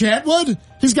 Chatwood?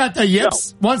 He's got the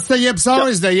yips. No. Once the yips,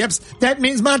 always the yips. That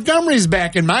means Montgomery's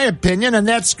back, in my opinion, and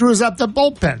that screws up the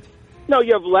bullpen. No,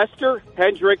 you have Lester,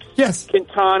 Hendricks,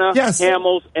 Quintana,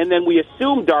 Hamels, and then we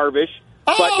assume Darvish.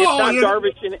 But it's not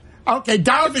Darvish. Okay,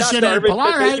 Darvish in April.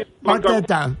 All right, mark that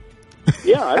down.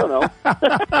 Yeah, I don't know.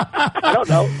 I don't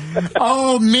know.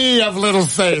 Oh, me of little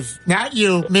faith. Not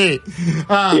you, me.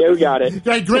 You got it.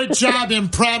 Great job,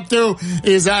 impromptu.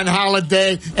 He's on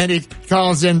holiday, and he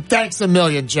calls in. Thanks a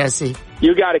million, Jesse.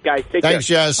 You got it, guys. Take care. Thanks,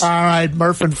 Jess. All right,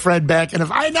 Murph and Fred back. And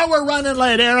if I know we're running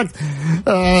late, Eric,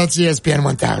 it's ESPN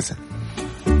 1000.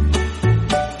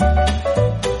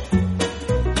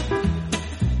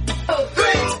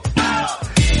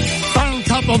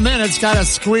 Minutes, got to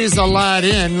squeeze a lot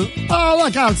in. Oh,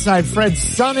 look outside, Fred.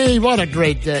 Sunny. What a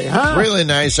great day, huh? Really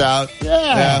nice out.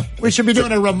 Yeah. We should be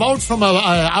doing a remote from an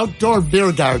outdoor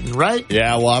beer garden, right?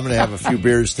 Yeah, well, I'm going to have a few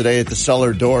beers today at the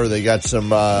cellar door. They got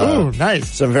some ooh,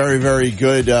 nice. Some very, very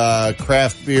good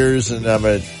craft beers, and I'm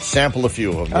going to sample a few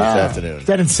of them this afternoon. Is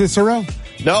that in Cicero?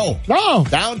 No.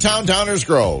 Downtown Downers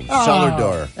Grove, cellar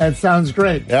door. That sounds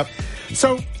great. Yep.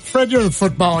 So, Fred, you're the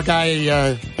football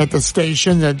guy at the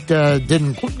station that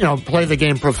didn't, play the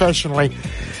game professionally.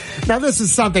 Now, this is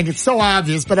something, it's so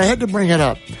obvious, but I had to bring it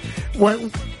up.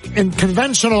 In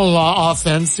conventional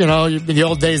offense, the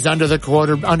old days under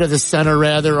the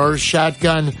center, or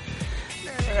shotgun,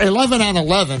 11 on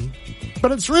 11,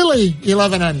 but it's really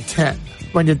 11 on 10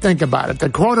 when you think about it. The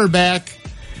quarterback,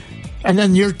 and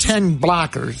then your 10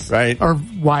 blockers, right, or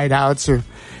wideouts,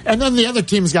 and then the other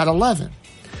team's got 11.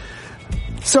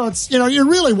 So it's, you're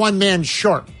really one man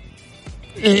short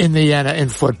in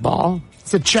football.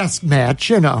 It's a chess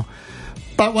match,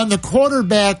 But when the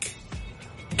quarterback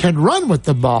can run with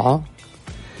the ball,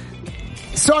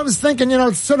 so I was thinking,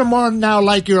 it's sort of more now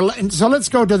like so let's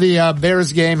go to the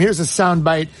Bears game. Here's a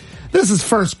soundbite. This is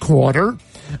first quarter.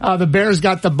 The Bears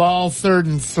got the ball 3rd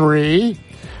and 3.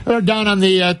 They're down on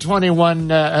the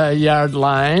 21-yard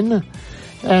line.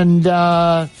 And,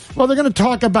 they're going to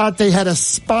talk about they had a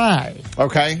spy.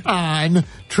 Okay. On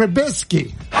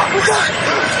Trubisky.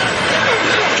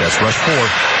 Just rush 4.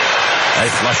 They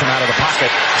flush him out of the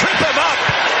pocket. Trip him up.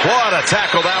 What a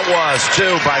tackle that was,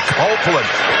 too, by Copeland,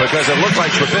 because it looked like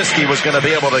Trubisky was going to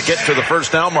be able to get to the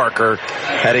first down marker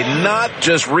had he not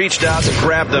just reached out and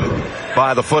grabbed him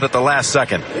by the foot at the last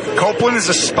second. Copeland is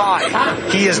a spy.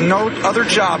 He has no other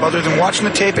job other than watching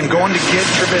the tape and going to get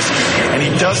Trubisky, and he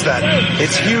does that.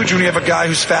 It's huge when you have a guy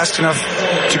who's fast enough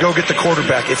to go get the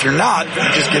quarterback. If you're not, he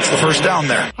just gets the first down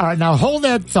there. All right, now hold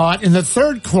that thought. In the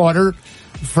third quarter,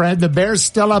 Fred, the Bears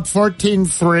still up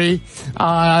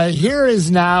 14-3. Here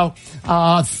is now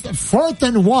 4th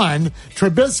and 1.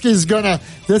 Trubisky's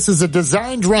this is a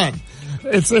designed run.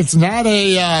 It's not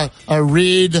a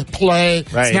read play.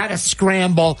 Right. It's not a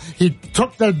scramble. He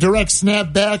took the direct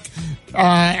snap back.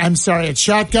 It's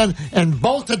shotgun and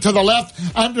bolted to the left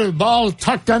under the ball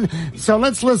tucked in. So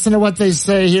let's listen to what they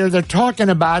say here. They're talking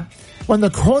about when the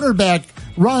quarterback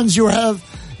runs, you have,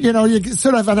 you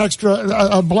sort of have an extra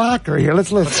a blocker here.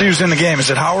 Let's listen. Let's see who's in the game. Is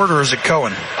it Howard or is it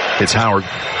Cohen? It's Howard.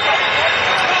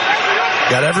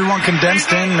 Got everyone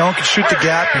condensed in. No one can shoot the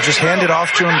gap. You just hand it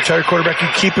off to him. You tell your quarterback you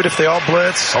keep it if they all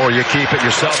blitz. Or you keep it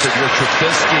yourself if you're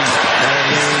Trubisky. And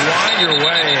you wind your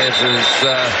way as his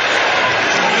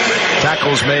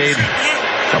tackle's made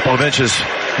a couple of inches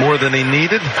more than he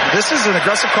needed. This is an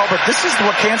aggressive call, but this is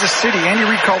what Kansas City, Andy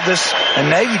Reid called this, and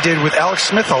Nagy did with Alex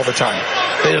Smith all the time.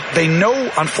 They know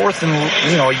on 4th and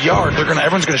a yard,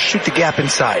 everyone's gonna shoot the gap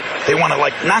inside. They want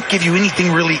to not give you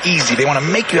anything really easy. They want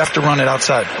to make you have to run it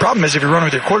outside. Problem is, if you're running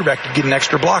with your quarterback, you get an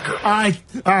extra blocker. All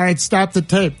right, stop the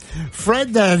tape,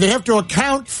 Fred. They have to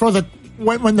account for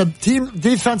when the team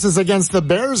defense is against the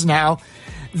Bears now.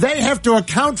 They have to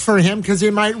account for him because he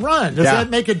might run. Does that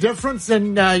make a difference?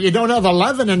 And you don't have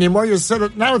 11 anymore. You're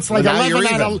now it's like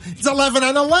 11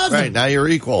 on 11. Right, now you're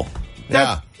equal.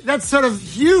 That's sort of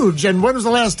huge. And when was the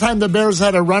last time the Bears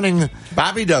had a running?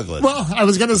 Bobby Douglas. Well, I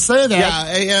was going to say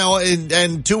that. Yeah,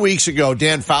 and 2 weeks ago,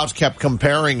 Dan Fouts kept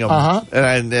comparing them.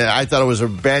 And I thought it was a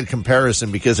bad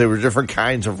comparison because they were different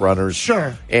kinds of runners.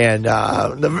 Sure. And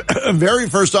the very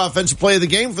first offensive play of the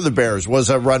game for the Bears was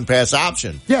a run-pass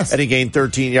option. Yes. And he gained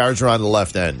 13 yards around the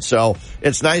left end. So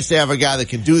it's nice to have a guy that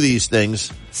can do these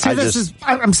things. This is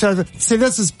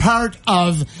part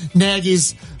of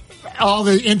Nagy's all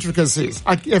the intricacies.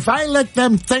 If I let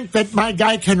them think that my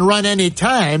guy can run any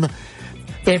time,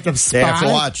 They have to spy. They have to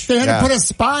watch. They had to put a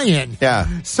spy in. Yeah.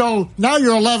 So now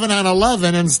you're 11 on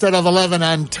 11 instead of 11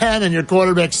 on 10, and your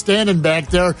quarterback's standing back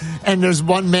there, and there's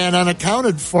one man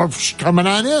unaccounted for coming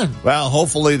on in. Well,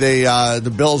 hopefully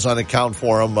the Bills unaccount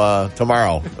for him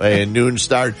tomorrow, a noon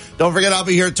start. Don't forget, I'll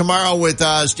be here tomorrow with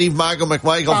Steve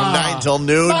McMichael from 9 till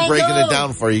noon, breaking it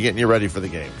down for you, getting you ready for the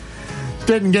game.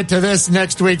 Didn't get to this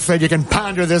next week, Fred. You can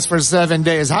ponder this for 7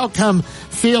 days. How come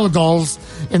field goals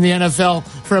in the NFL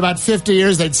for about 50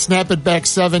 years, they'd snap it back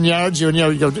 7 yards, you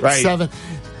go 7.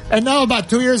 And now about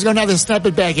 2 years ago, now they snap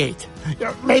it back 8.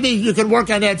 Maybe you can work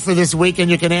on that for this week,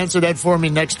 and you can answer that for me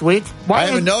next week. I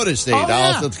haven't noticed, Nate.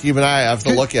 I'll have to keep an eye. I have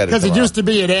to look at it. Because it used to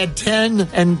be it add 10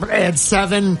 and add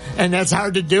 7, and that's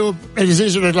hard to do. It's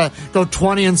easier to go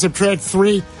 20 and subtract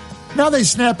 3. Now they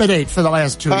snap at 8 for the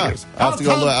last 2 years. I'll have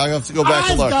to go back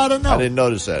and look. Gotta know. I didn't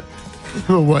notice that.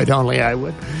 Who would? Only I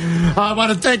would. I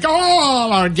want to thank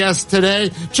all our guests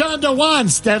today. John Dewan,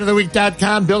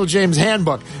 StatOfTheWeek.com, Bill James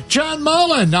Handbook. John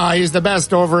Mullin, he's the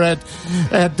best over at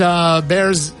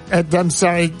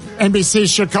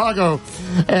NBC Chicago.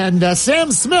 And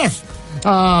Sam Smith.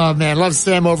 Oh, man, love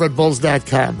Sam over at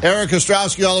Bulls.com. Eric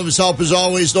Ostrowski, all of his help as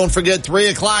always. Don't forget, 3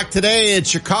 o'clock today at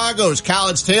Chicago's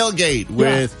College Tailgate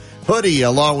with Hoodie,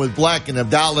 along with Black and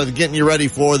Abdallah, getting you ready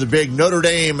for the big Notre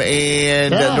Dame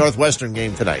and Northwestern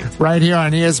game tonight. Right here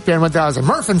on ESPN 1000.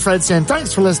 Murph and Fred saying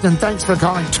thanks for listening, thanks for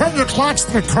calling. Turn your clocks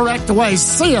the correct way.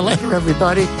 See you later,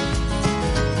 everybody.